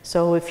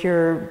 So if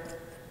you're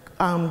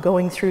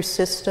going through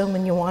system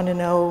and you want to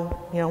know,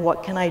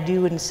 what can I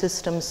do in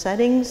system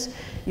settings,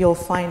 you'll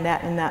find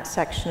that in that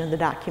section of the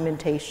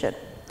documentation.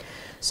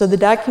 So the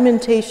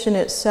documentation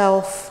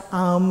itself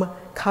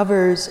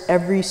covers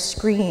every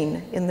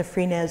screen in the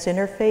FreeNAS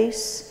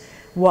interface,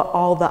 what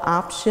all the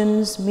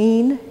options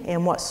mean,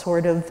 and what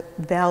sort of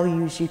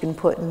values you can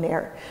put in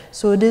there.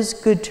 So it is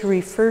good to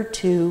refer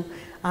to,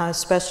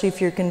 especially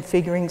if you're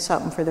configuring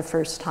something for the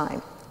first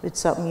time. It's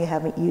something you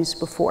haven't used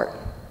before.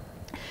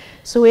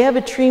 So we have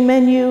a tree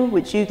menu,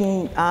 which you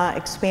can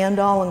expand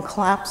all and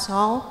collapse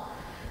all.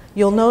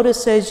 You'll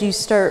notice as you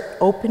start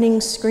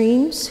opening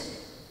screens,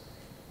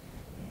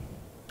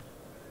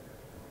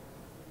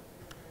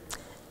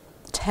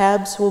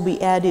 tabs will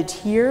be added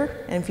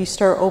here, and if you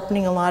start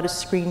opening a lot of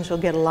screens, you'll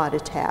get a lot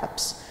of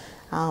tabs.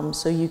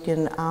 So you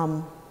can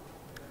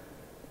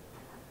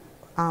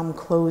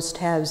close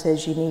tabs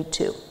as you need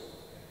to.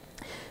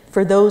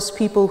 For those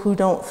people who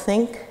don't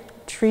think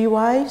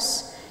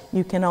tree-wise,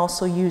 you can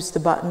also use the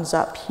buttons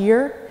up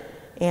here,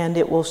 and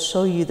it will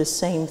show you the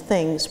same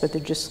things, but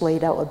they're just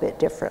laid out a bit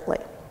differently.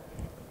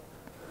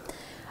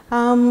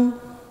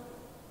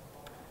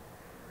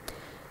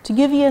 To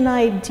give you an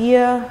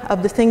idea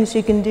of the things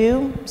you can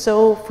do,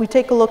 so if we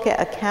take a look at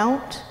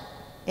account,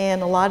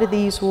 and a lot of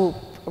these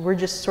we're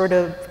just sort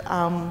of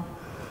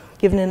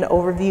giving an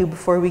overview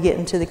before we get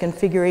into the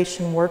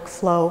configuration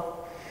workflow.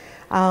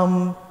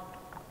 A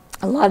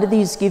lot of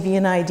these give you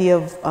an idea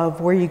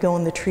of where you go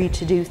in the tree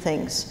to do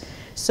things.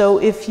 So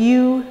if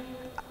you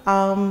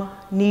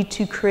need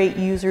to create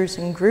users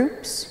and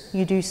groups,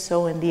 you do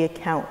so in the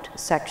account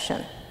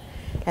section.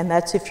 And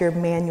that's if you're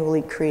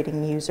manually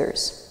creating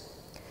users.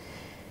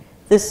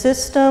 The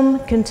system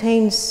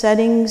contains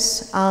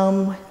settings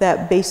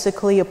that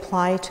basically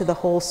apply to the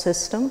whole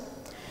system.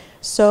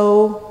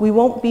 So we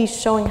won't be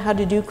showing how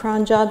to do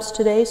cron jobs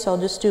today, so I'll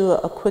just do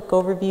a quick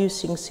overview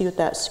so you can see what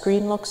that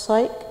screen looks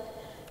like.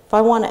 If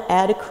I want to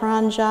add a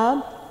cron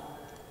job,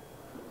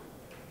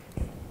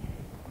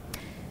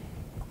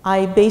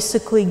 I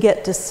basically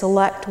get to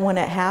select when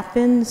it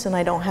happens, and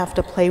I don't have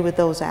to play with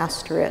those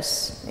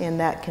asterisks in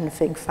that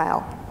config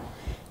file.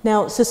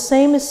 Now, it's the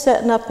same as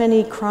setting up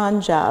any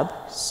cron job.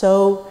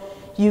 So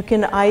you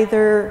can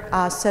either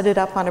set it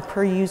up on a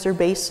per user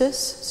basis,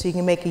 so you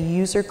can make a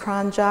user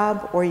cron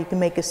job, or you can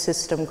make a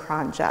system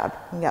cron job.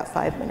 We got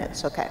 5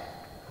 minutes, okay.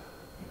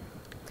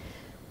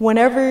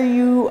 Whenever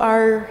you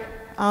are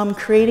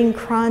creating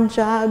cron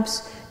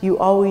jobs, you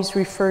always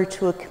refer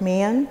to a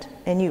command,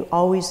 and you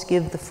always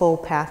give the full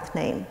path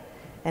name.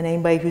 And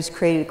anybody who's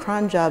created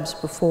cron jobs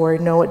before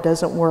know it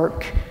doesn't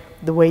work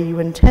the way you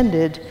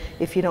intended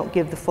if you don't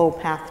give the full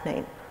path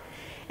name.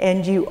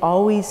 And you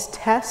always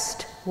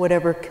test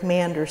whatever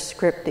command or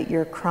script that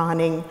you're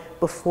cronning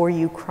before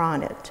you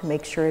cron it to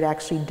make sure it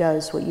actually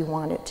does what you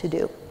want it to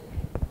do.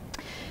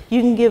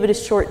 You can give it a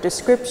short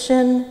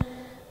description,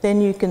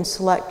 then you can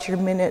select your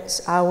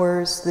minutes,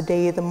 hours, the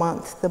day of the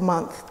month,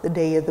 the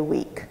day of the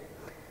week.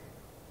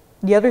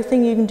 The other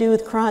thing you can do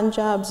with cron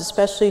jobs,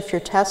 especially if you're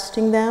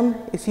testing them,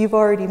 if you've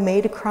already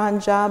made a cron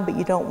job but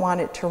you don't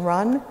want it to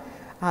run,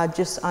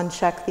 just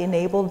uncheck the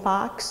enabled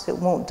box. It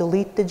won't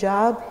delete the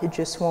job, it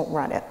just won't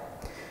run it.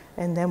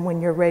 And then when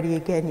you're ready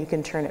again, you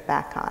can turn it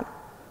back on.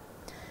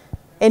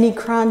 Any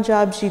cron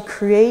jobs you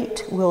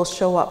create will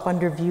show up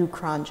under View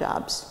Cron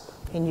Jobs,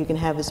 and you can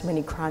have as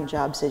many cron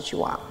jobs as you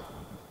want.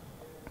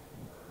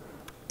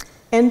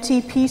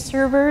 NTP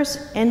servers.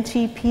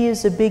 NTP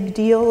is a big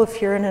deal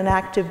if you're in an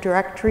Active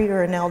Directory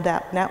or an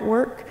LDAP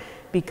network,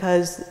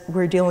 because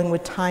we're dealing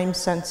with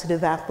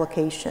time-sensitive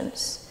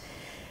applications.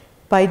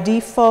 By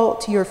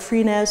default, your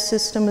FreeNAS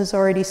system is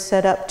already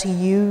set up to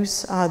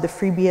use the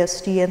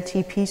FreeBSD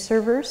NTP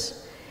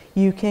servers.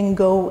 You can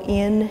go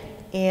in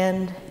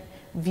and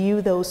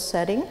view those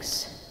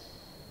settings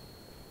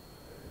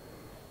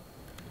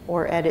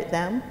or edit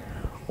them,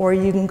 or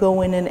you can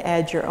go in and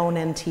add your own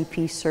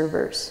NTP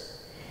servers.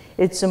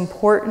 It's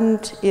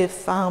important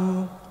if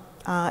AD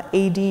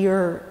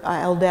or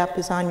LDAP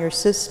is on your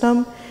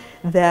system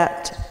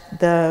that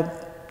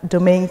the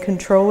domain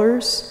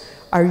controllers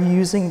are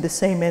using the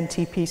same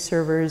NTP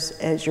servers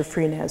as your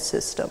FreeNAS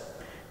system.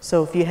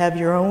 So if you have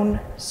your own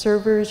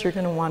servers, you're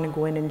going to want to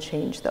go in and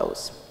change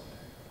those.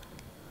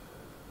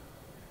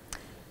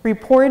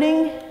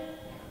 Reporting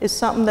is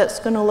something that's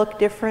going to look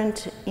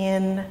different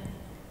in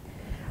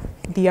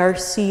the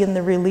RC and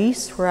the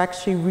release. We're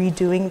actually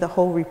redoing the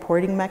whole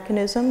reporting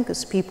mechanism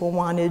because people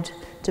wanted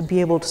to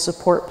be able to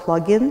support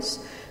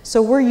plugins.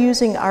 So we're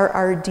using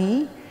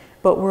RRD,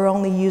 but we're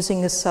only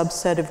using a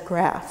subset of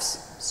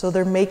graphs. So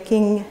they're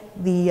making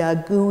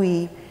the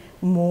GUI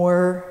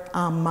more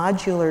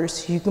modular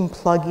so you can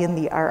plug in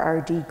the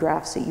RRD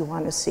graphs that you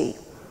want to see.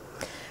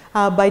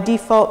 By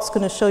default, it's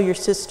going to show your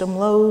system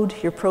load,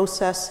 your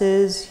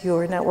processes,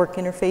 your network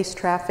interface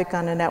traffic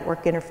on a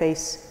network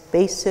interface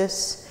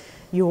basis,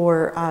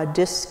 your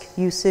disk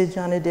usage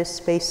on a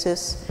disk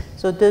basis.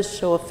 So it does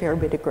show a fair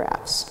bit of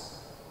graphs.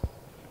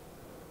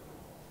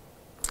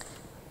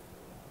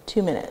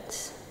 2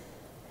 minutes.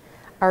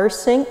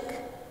 rsync.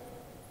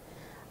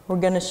 We're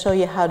going to show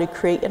you how to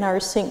create an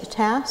rsync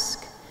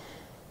task.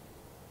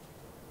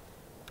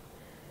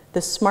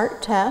 The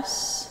smart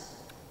tests,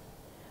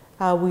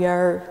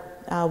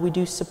 we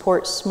do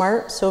support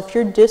smart. So if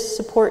your disk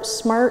supports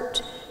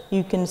smart,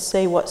 you can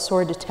say what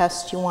sort of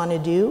test you want to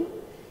do.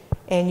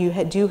 And you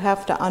do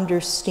have to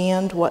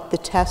understand what the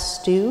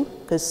tests do,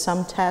 because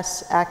some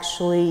tests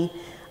actually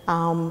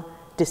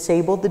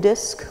disable the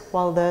disk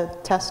while the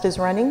test is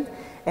running,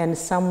 and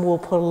some will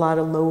put a lot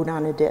of load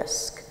on a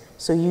disk.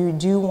 So you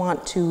do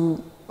want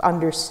to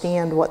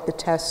understand what the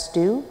tests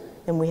do,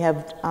 and we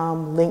have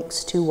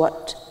links to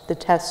what the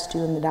tests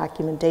do in the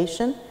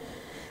documentation.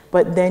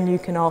 But then you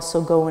can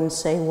also go and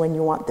say when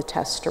you want the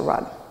test to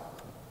run.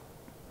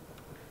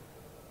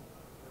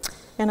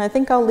 And I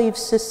think I'll leave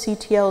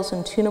sysctls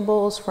and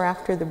tunables for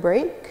after the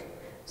break.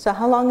 So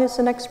how long is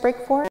the next break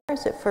for?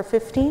 Is it for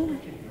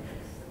 15?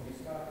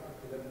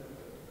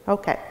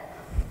 Okay.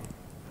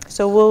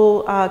 So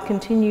we'll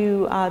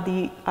continue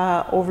the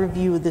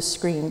overview of the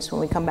screens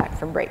when we come back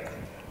from break.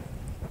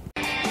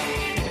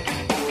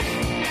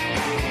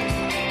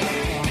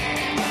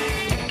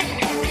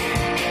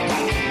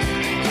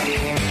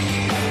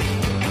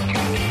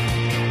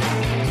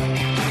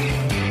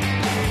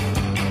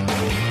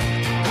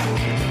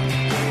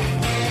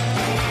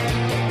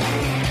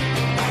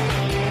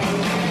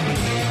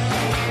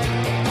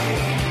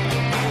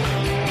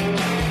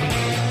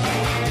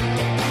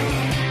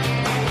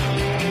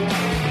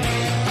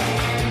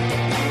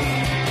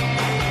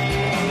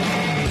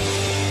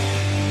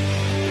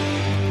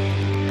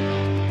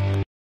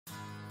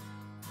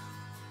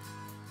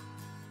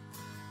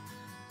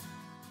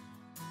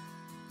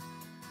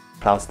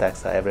 Cloud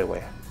stacks are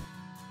everywhere.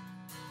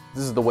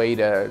 This is the way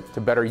to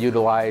better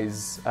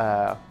utilize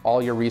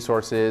all your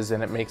resources,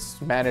 and it makes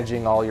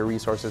managing all your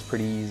resources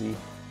pretty easy.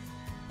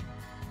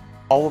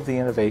 All of the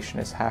innovation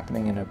is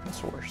happening in open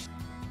source.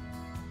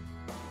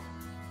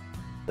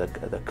 The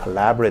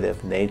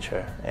collaborative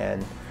nature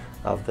and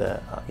of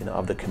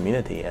the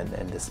community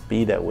and the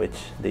speed at which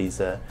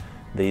these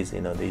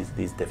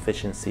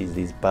deficiencies,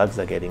 these bugs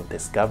are getting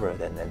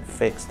discovered and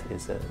fixed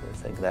is a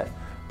thing that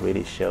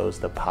really shows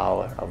the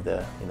power of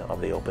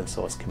the open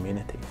source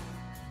community.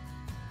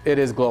 It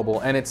is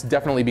global, and it's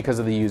definitely because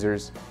of the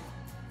users.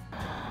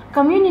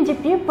 Community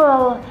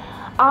people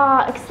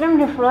are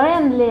extremely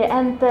friendly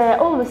and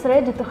always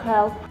ready to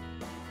help.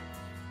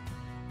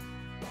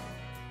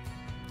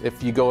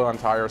 If you go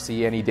onto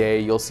IRC any day,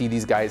 you'll see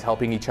these guys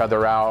helping each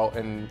other out,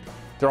 and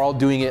they're all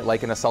doing it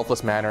like in a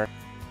selfless manner.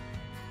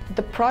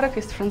 The product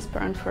is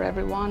transparent for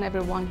everyone.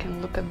 Everyone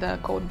can look at the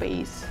code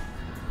base.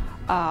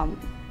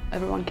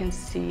 Everyone can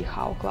see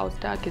how Cloud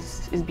Stack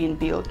is being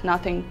built.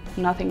 Nothing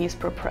is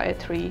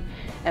proprietary.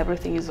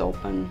 Everything is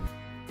open.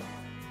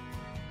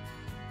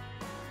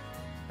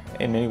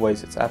 In many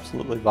ways, it's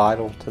absolutely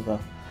vital to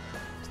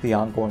the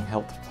ongoing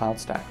health of Cloud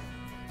Stack.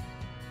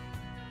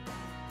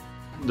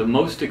 The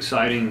most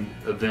exciting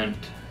event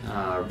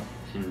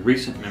in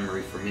recent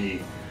memory for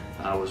me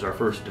was our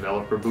first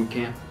developer boot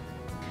camp.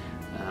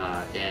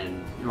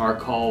 And our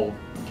call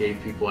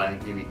gave people, I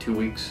think, maybe 2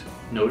 weeks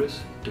notice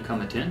to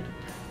come attend.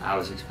 I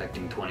was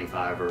expecting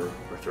 25 or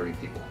 30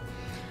 people.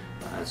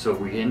 So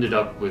we ended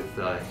up with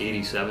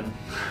 87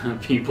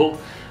 people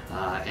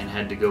and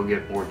had to go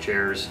get more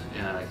chairs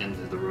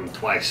into the room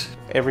twice.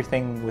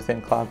 Everything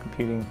within cloud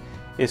computing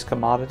is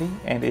commodity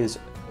and is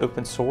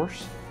open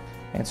source.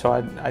 And so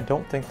I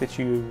don't think that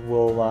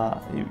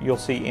you'll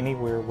see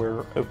anywhere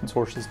where open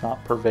source is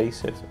not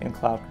pervasive in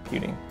cloud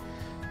computing.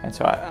 And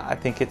so I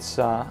think it's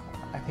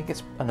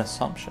an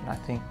assumption. I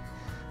think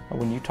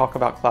when you talk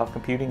about cloud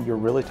computing, you're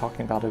really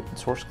talking about open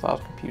source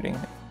cloud computing.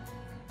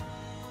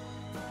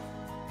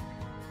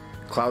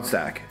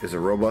 CloudStack is a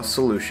robust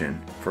solution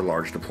for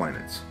large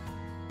deployments.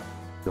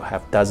 You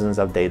have dozens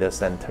of data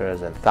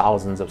centers and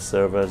thousands of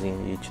servers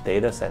in each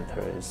data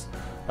center.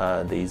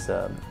 These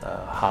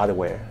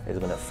hardware is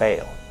going to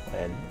fail,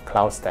 and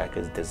CloudStack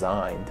is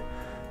designed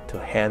to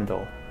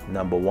handle,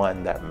 number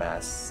one, that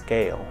mass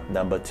scale.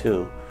 Number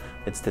two,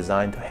 it's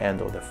designed to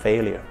handle the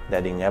failure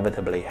that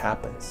inevitably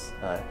happens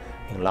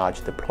in large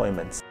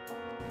deployments.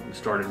 We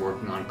started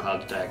working on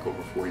CloudStack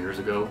over 4 years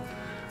ago,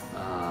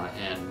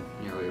 and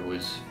it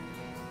was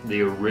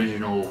the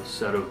original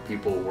set of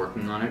people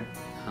working on it.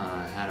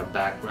 Had a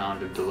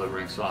background of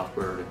delivering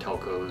software to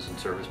telcos and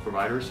service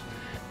providers.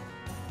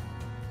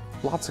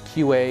 Lots of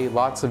QA,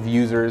 lots of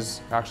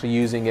users actually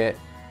using it.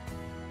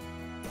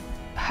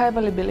 High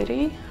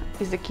availability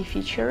is the key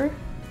feature.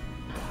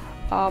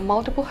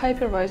 Multiple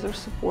hypervisor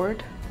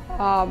support,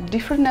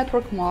 different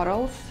network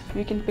models.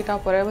 You can pick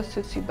up whatever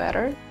suits you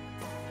better.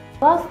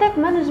 Cloud Stack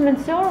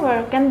Management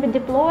Server can be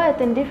deployed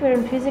in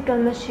different physical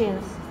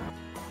machines.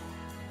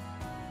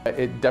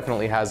 It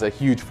definitely has a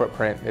huge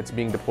footprint. It's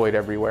being deployed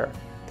everywhere.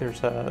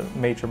 There's a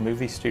major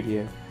movie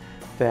studio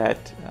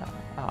that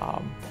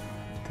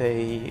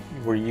they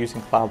were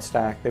using Cloud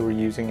Stack. They were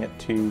using it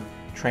to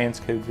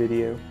transcode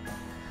video,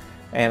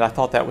 and I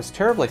thought that was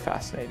terribly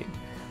fascinating.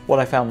 What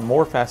I found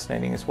more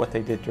fascinating is what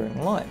they did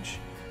during lunch,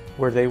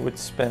 where they would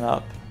spin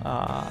up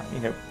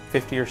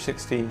 50 or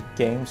 60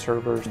 game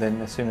servers.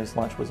 Then as soon as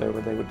lunch was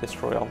over, they would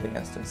destroy all the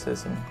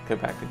instances and go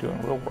back to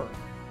doing real work.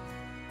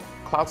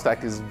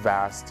 CloudStack is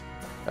vast.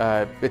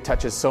 It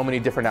touches so many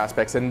different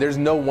aspects, and there's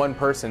no one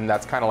person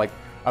that's kind of like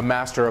a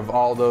master of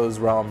all those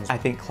realms. I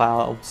think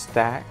Cloud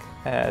Stack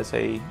as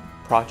a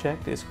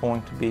project is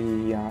going to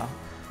be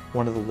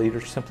one of the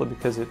leaders, simply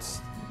because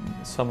it's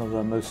some of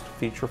the most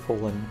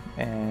featureful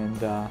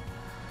and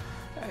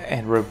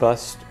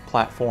robust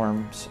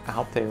platforms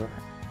out there.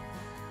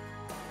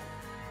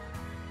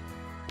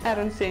 I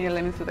don't see any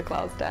limits to the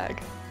Cloud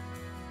Stack.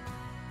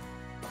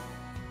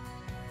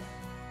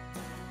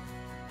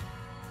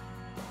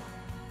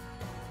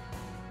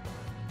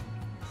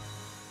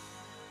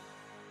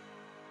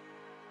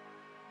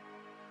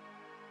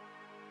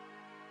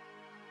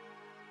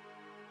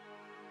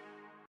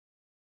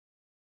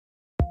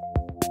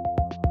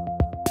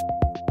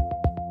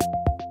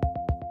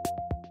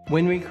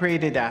 When we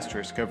created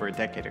Asterisk over a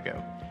decade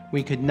ago,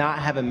 we could not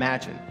have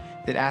imagined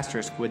that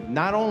Asterisk would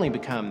not only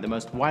become the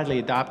most widely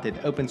adopted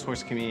open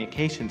source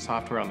communication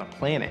software on the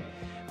planet,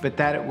 but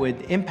that it would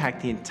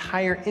impact the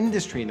entire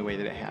industry in the way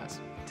that it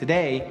has.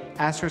 Today,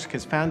 Asterisk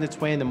has found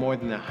its way into more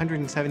than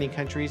 170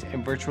 countries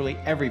and virtually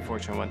every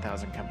Fortune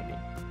 1000 company.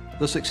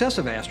 The success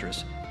of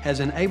Asterisk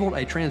has enabled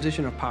a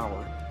transition of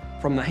power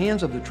from the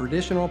hands of the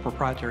traditional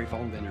proprietary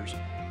phone vendors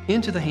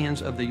into the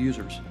hands of the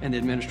users and the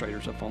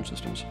administrators of phone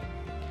systems.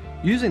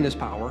 Using this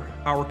power,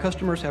 our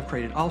customers have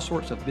created all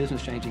sorts of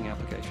business-changing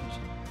applications,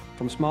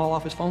 from small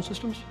office phone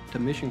systems to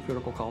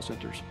mission-critical call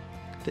centers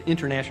to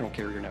international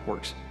carrier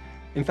networks.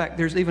 In fact,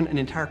 there's even an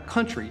entire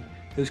country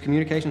whose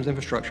communications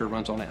infrastructure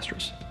runs on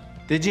Asterisk.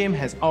 Digium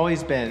has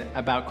always been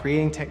about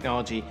creating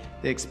technology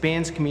that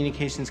expands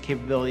communications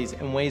capabilities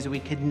in ways that we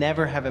could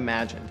never have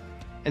imagined.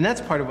 And that's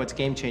part of what's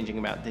game-changing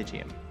about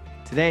Digium.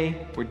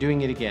 Today, we're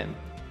doing it again,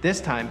 this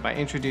time by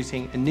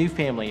introducing a new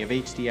family of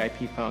HD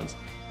IP phones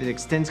that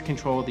extends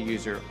control of the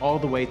user all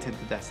the way to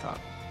the desktop.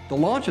 The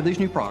launch of these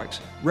new products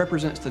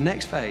represents the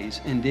next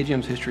phase in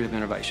Digium's history of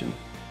innovation.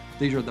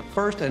 These are the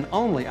first and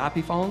only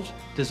IP phones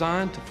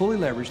designed to fully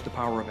leverage the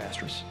power of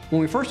Asterisk. When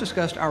we first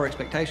discussed our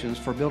expectations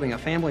for building a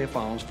family of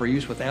phones for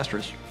use with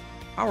Asterisk,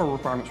 our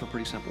requirements were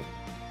pretty simple.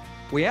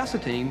 We asked the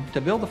team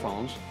to build the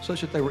phones such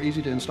that they were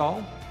easy to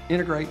install,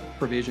 integrate,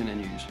 provision,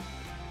 and use.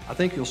 I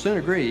think you'll soon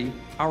agree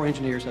our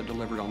engineers have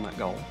delivered on that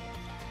goal.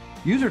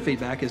 User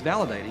feedback is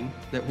validating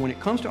that when it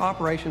comes to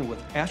operation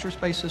with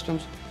Asterisk-based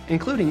systems,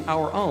 including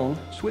our own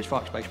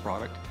SwitchVox-based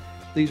product,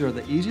 these are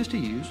the easiest to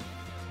use,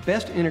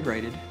 best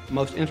integrated,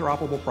 most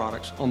interoperable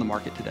products on the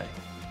market today.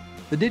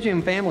 The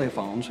Digium family of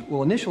phones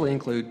will initially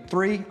include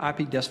 3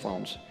 IP desk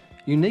phones,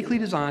 uniquely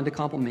designed to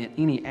complement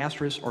any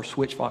Asterisk or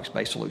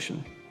SwitchVox-based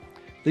solution.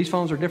 These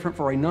phones are different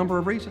for a number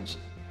of reasons.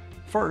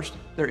 First,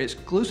 they're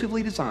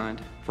exclusively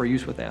designed for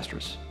use with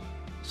Asterisk.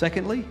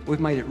 Secondly, we've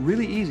made it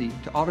really easy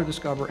to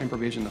auto-discover and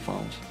provision the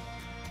phones.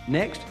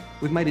 Next,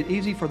 we've made it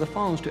easy for the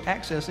phones to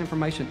access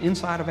information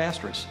inside of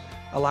Asterisk,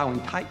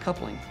 allowing tight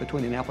coupling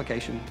between an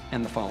application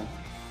and the phone.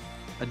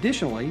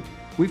 Additionally,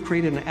 we've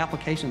created an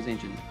applications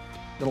engine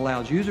that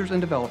allows users and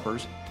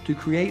developers to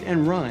create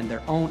and run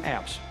their own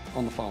apps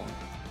on the phone.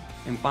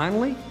 And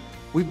finally,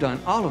 we've done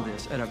all of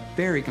this at a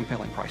very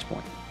compelling price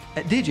point.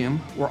 At Digium,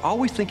 we're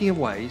always thinking of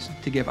ways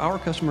to give our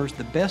customers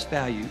the best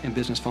value in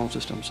business phone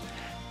systems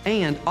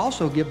and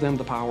also give them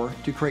the power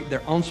to create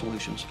their own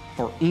solutions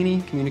for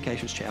any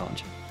communications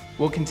challenge.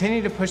 We'll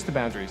continue to push the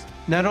boundaries,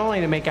 not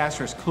only to make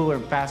Asterisk cooler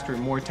and faster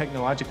and more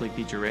technologically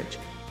feature-rich,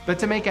 but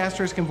to make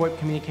Asterisk and VoIP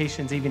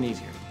communications even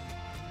easier.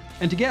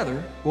 And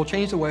together, we'll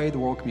change the way the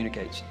world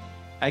communicates.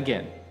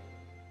 Again.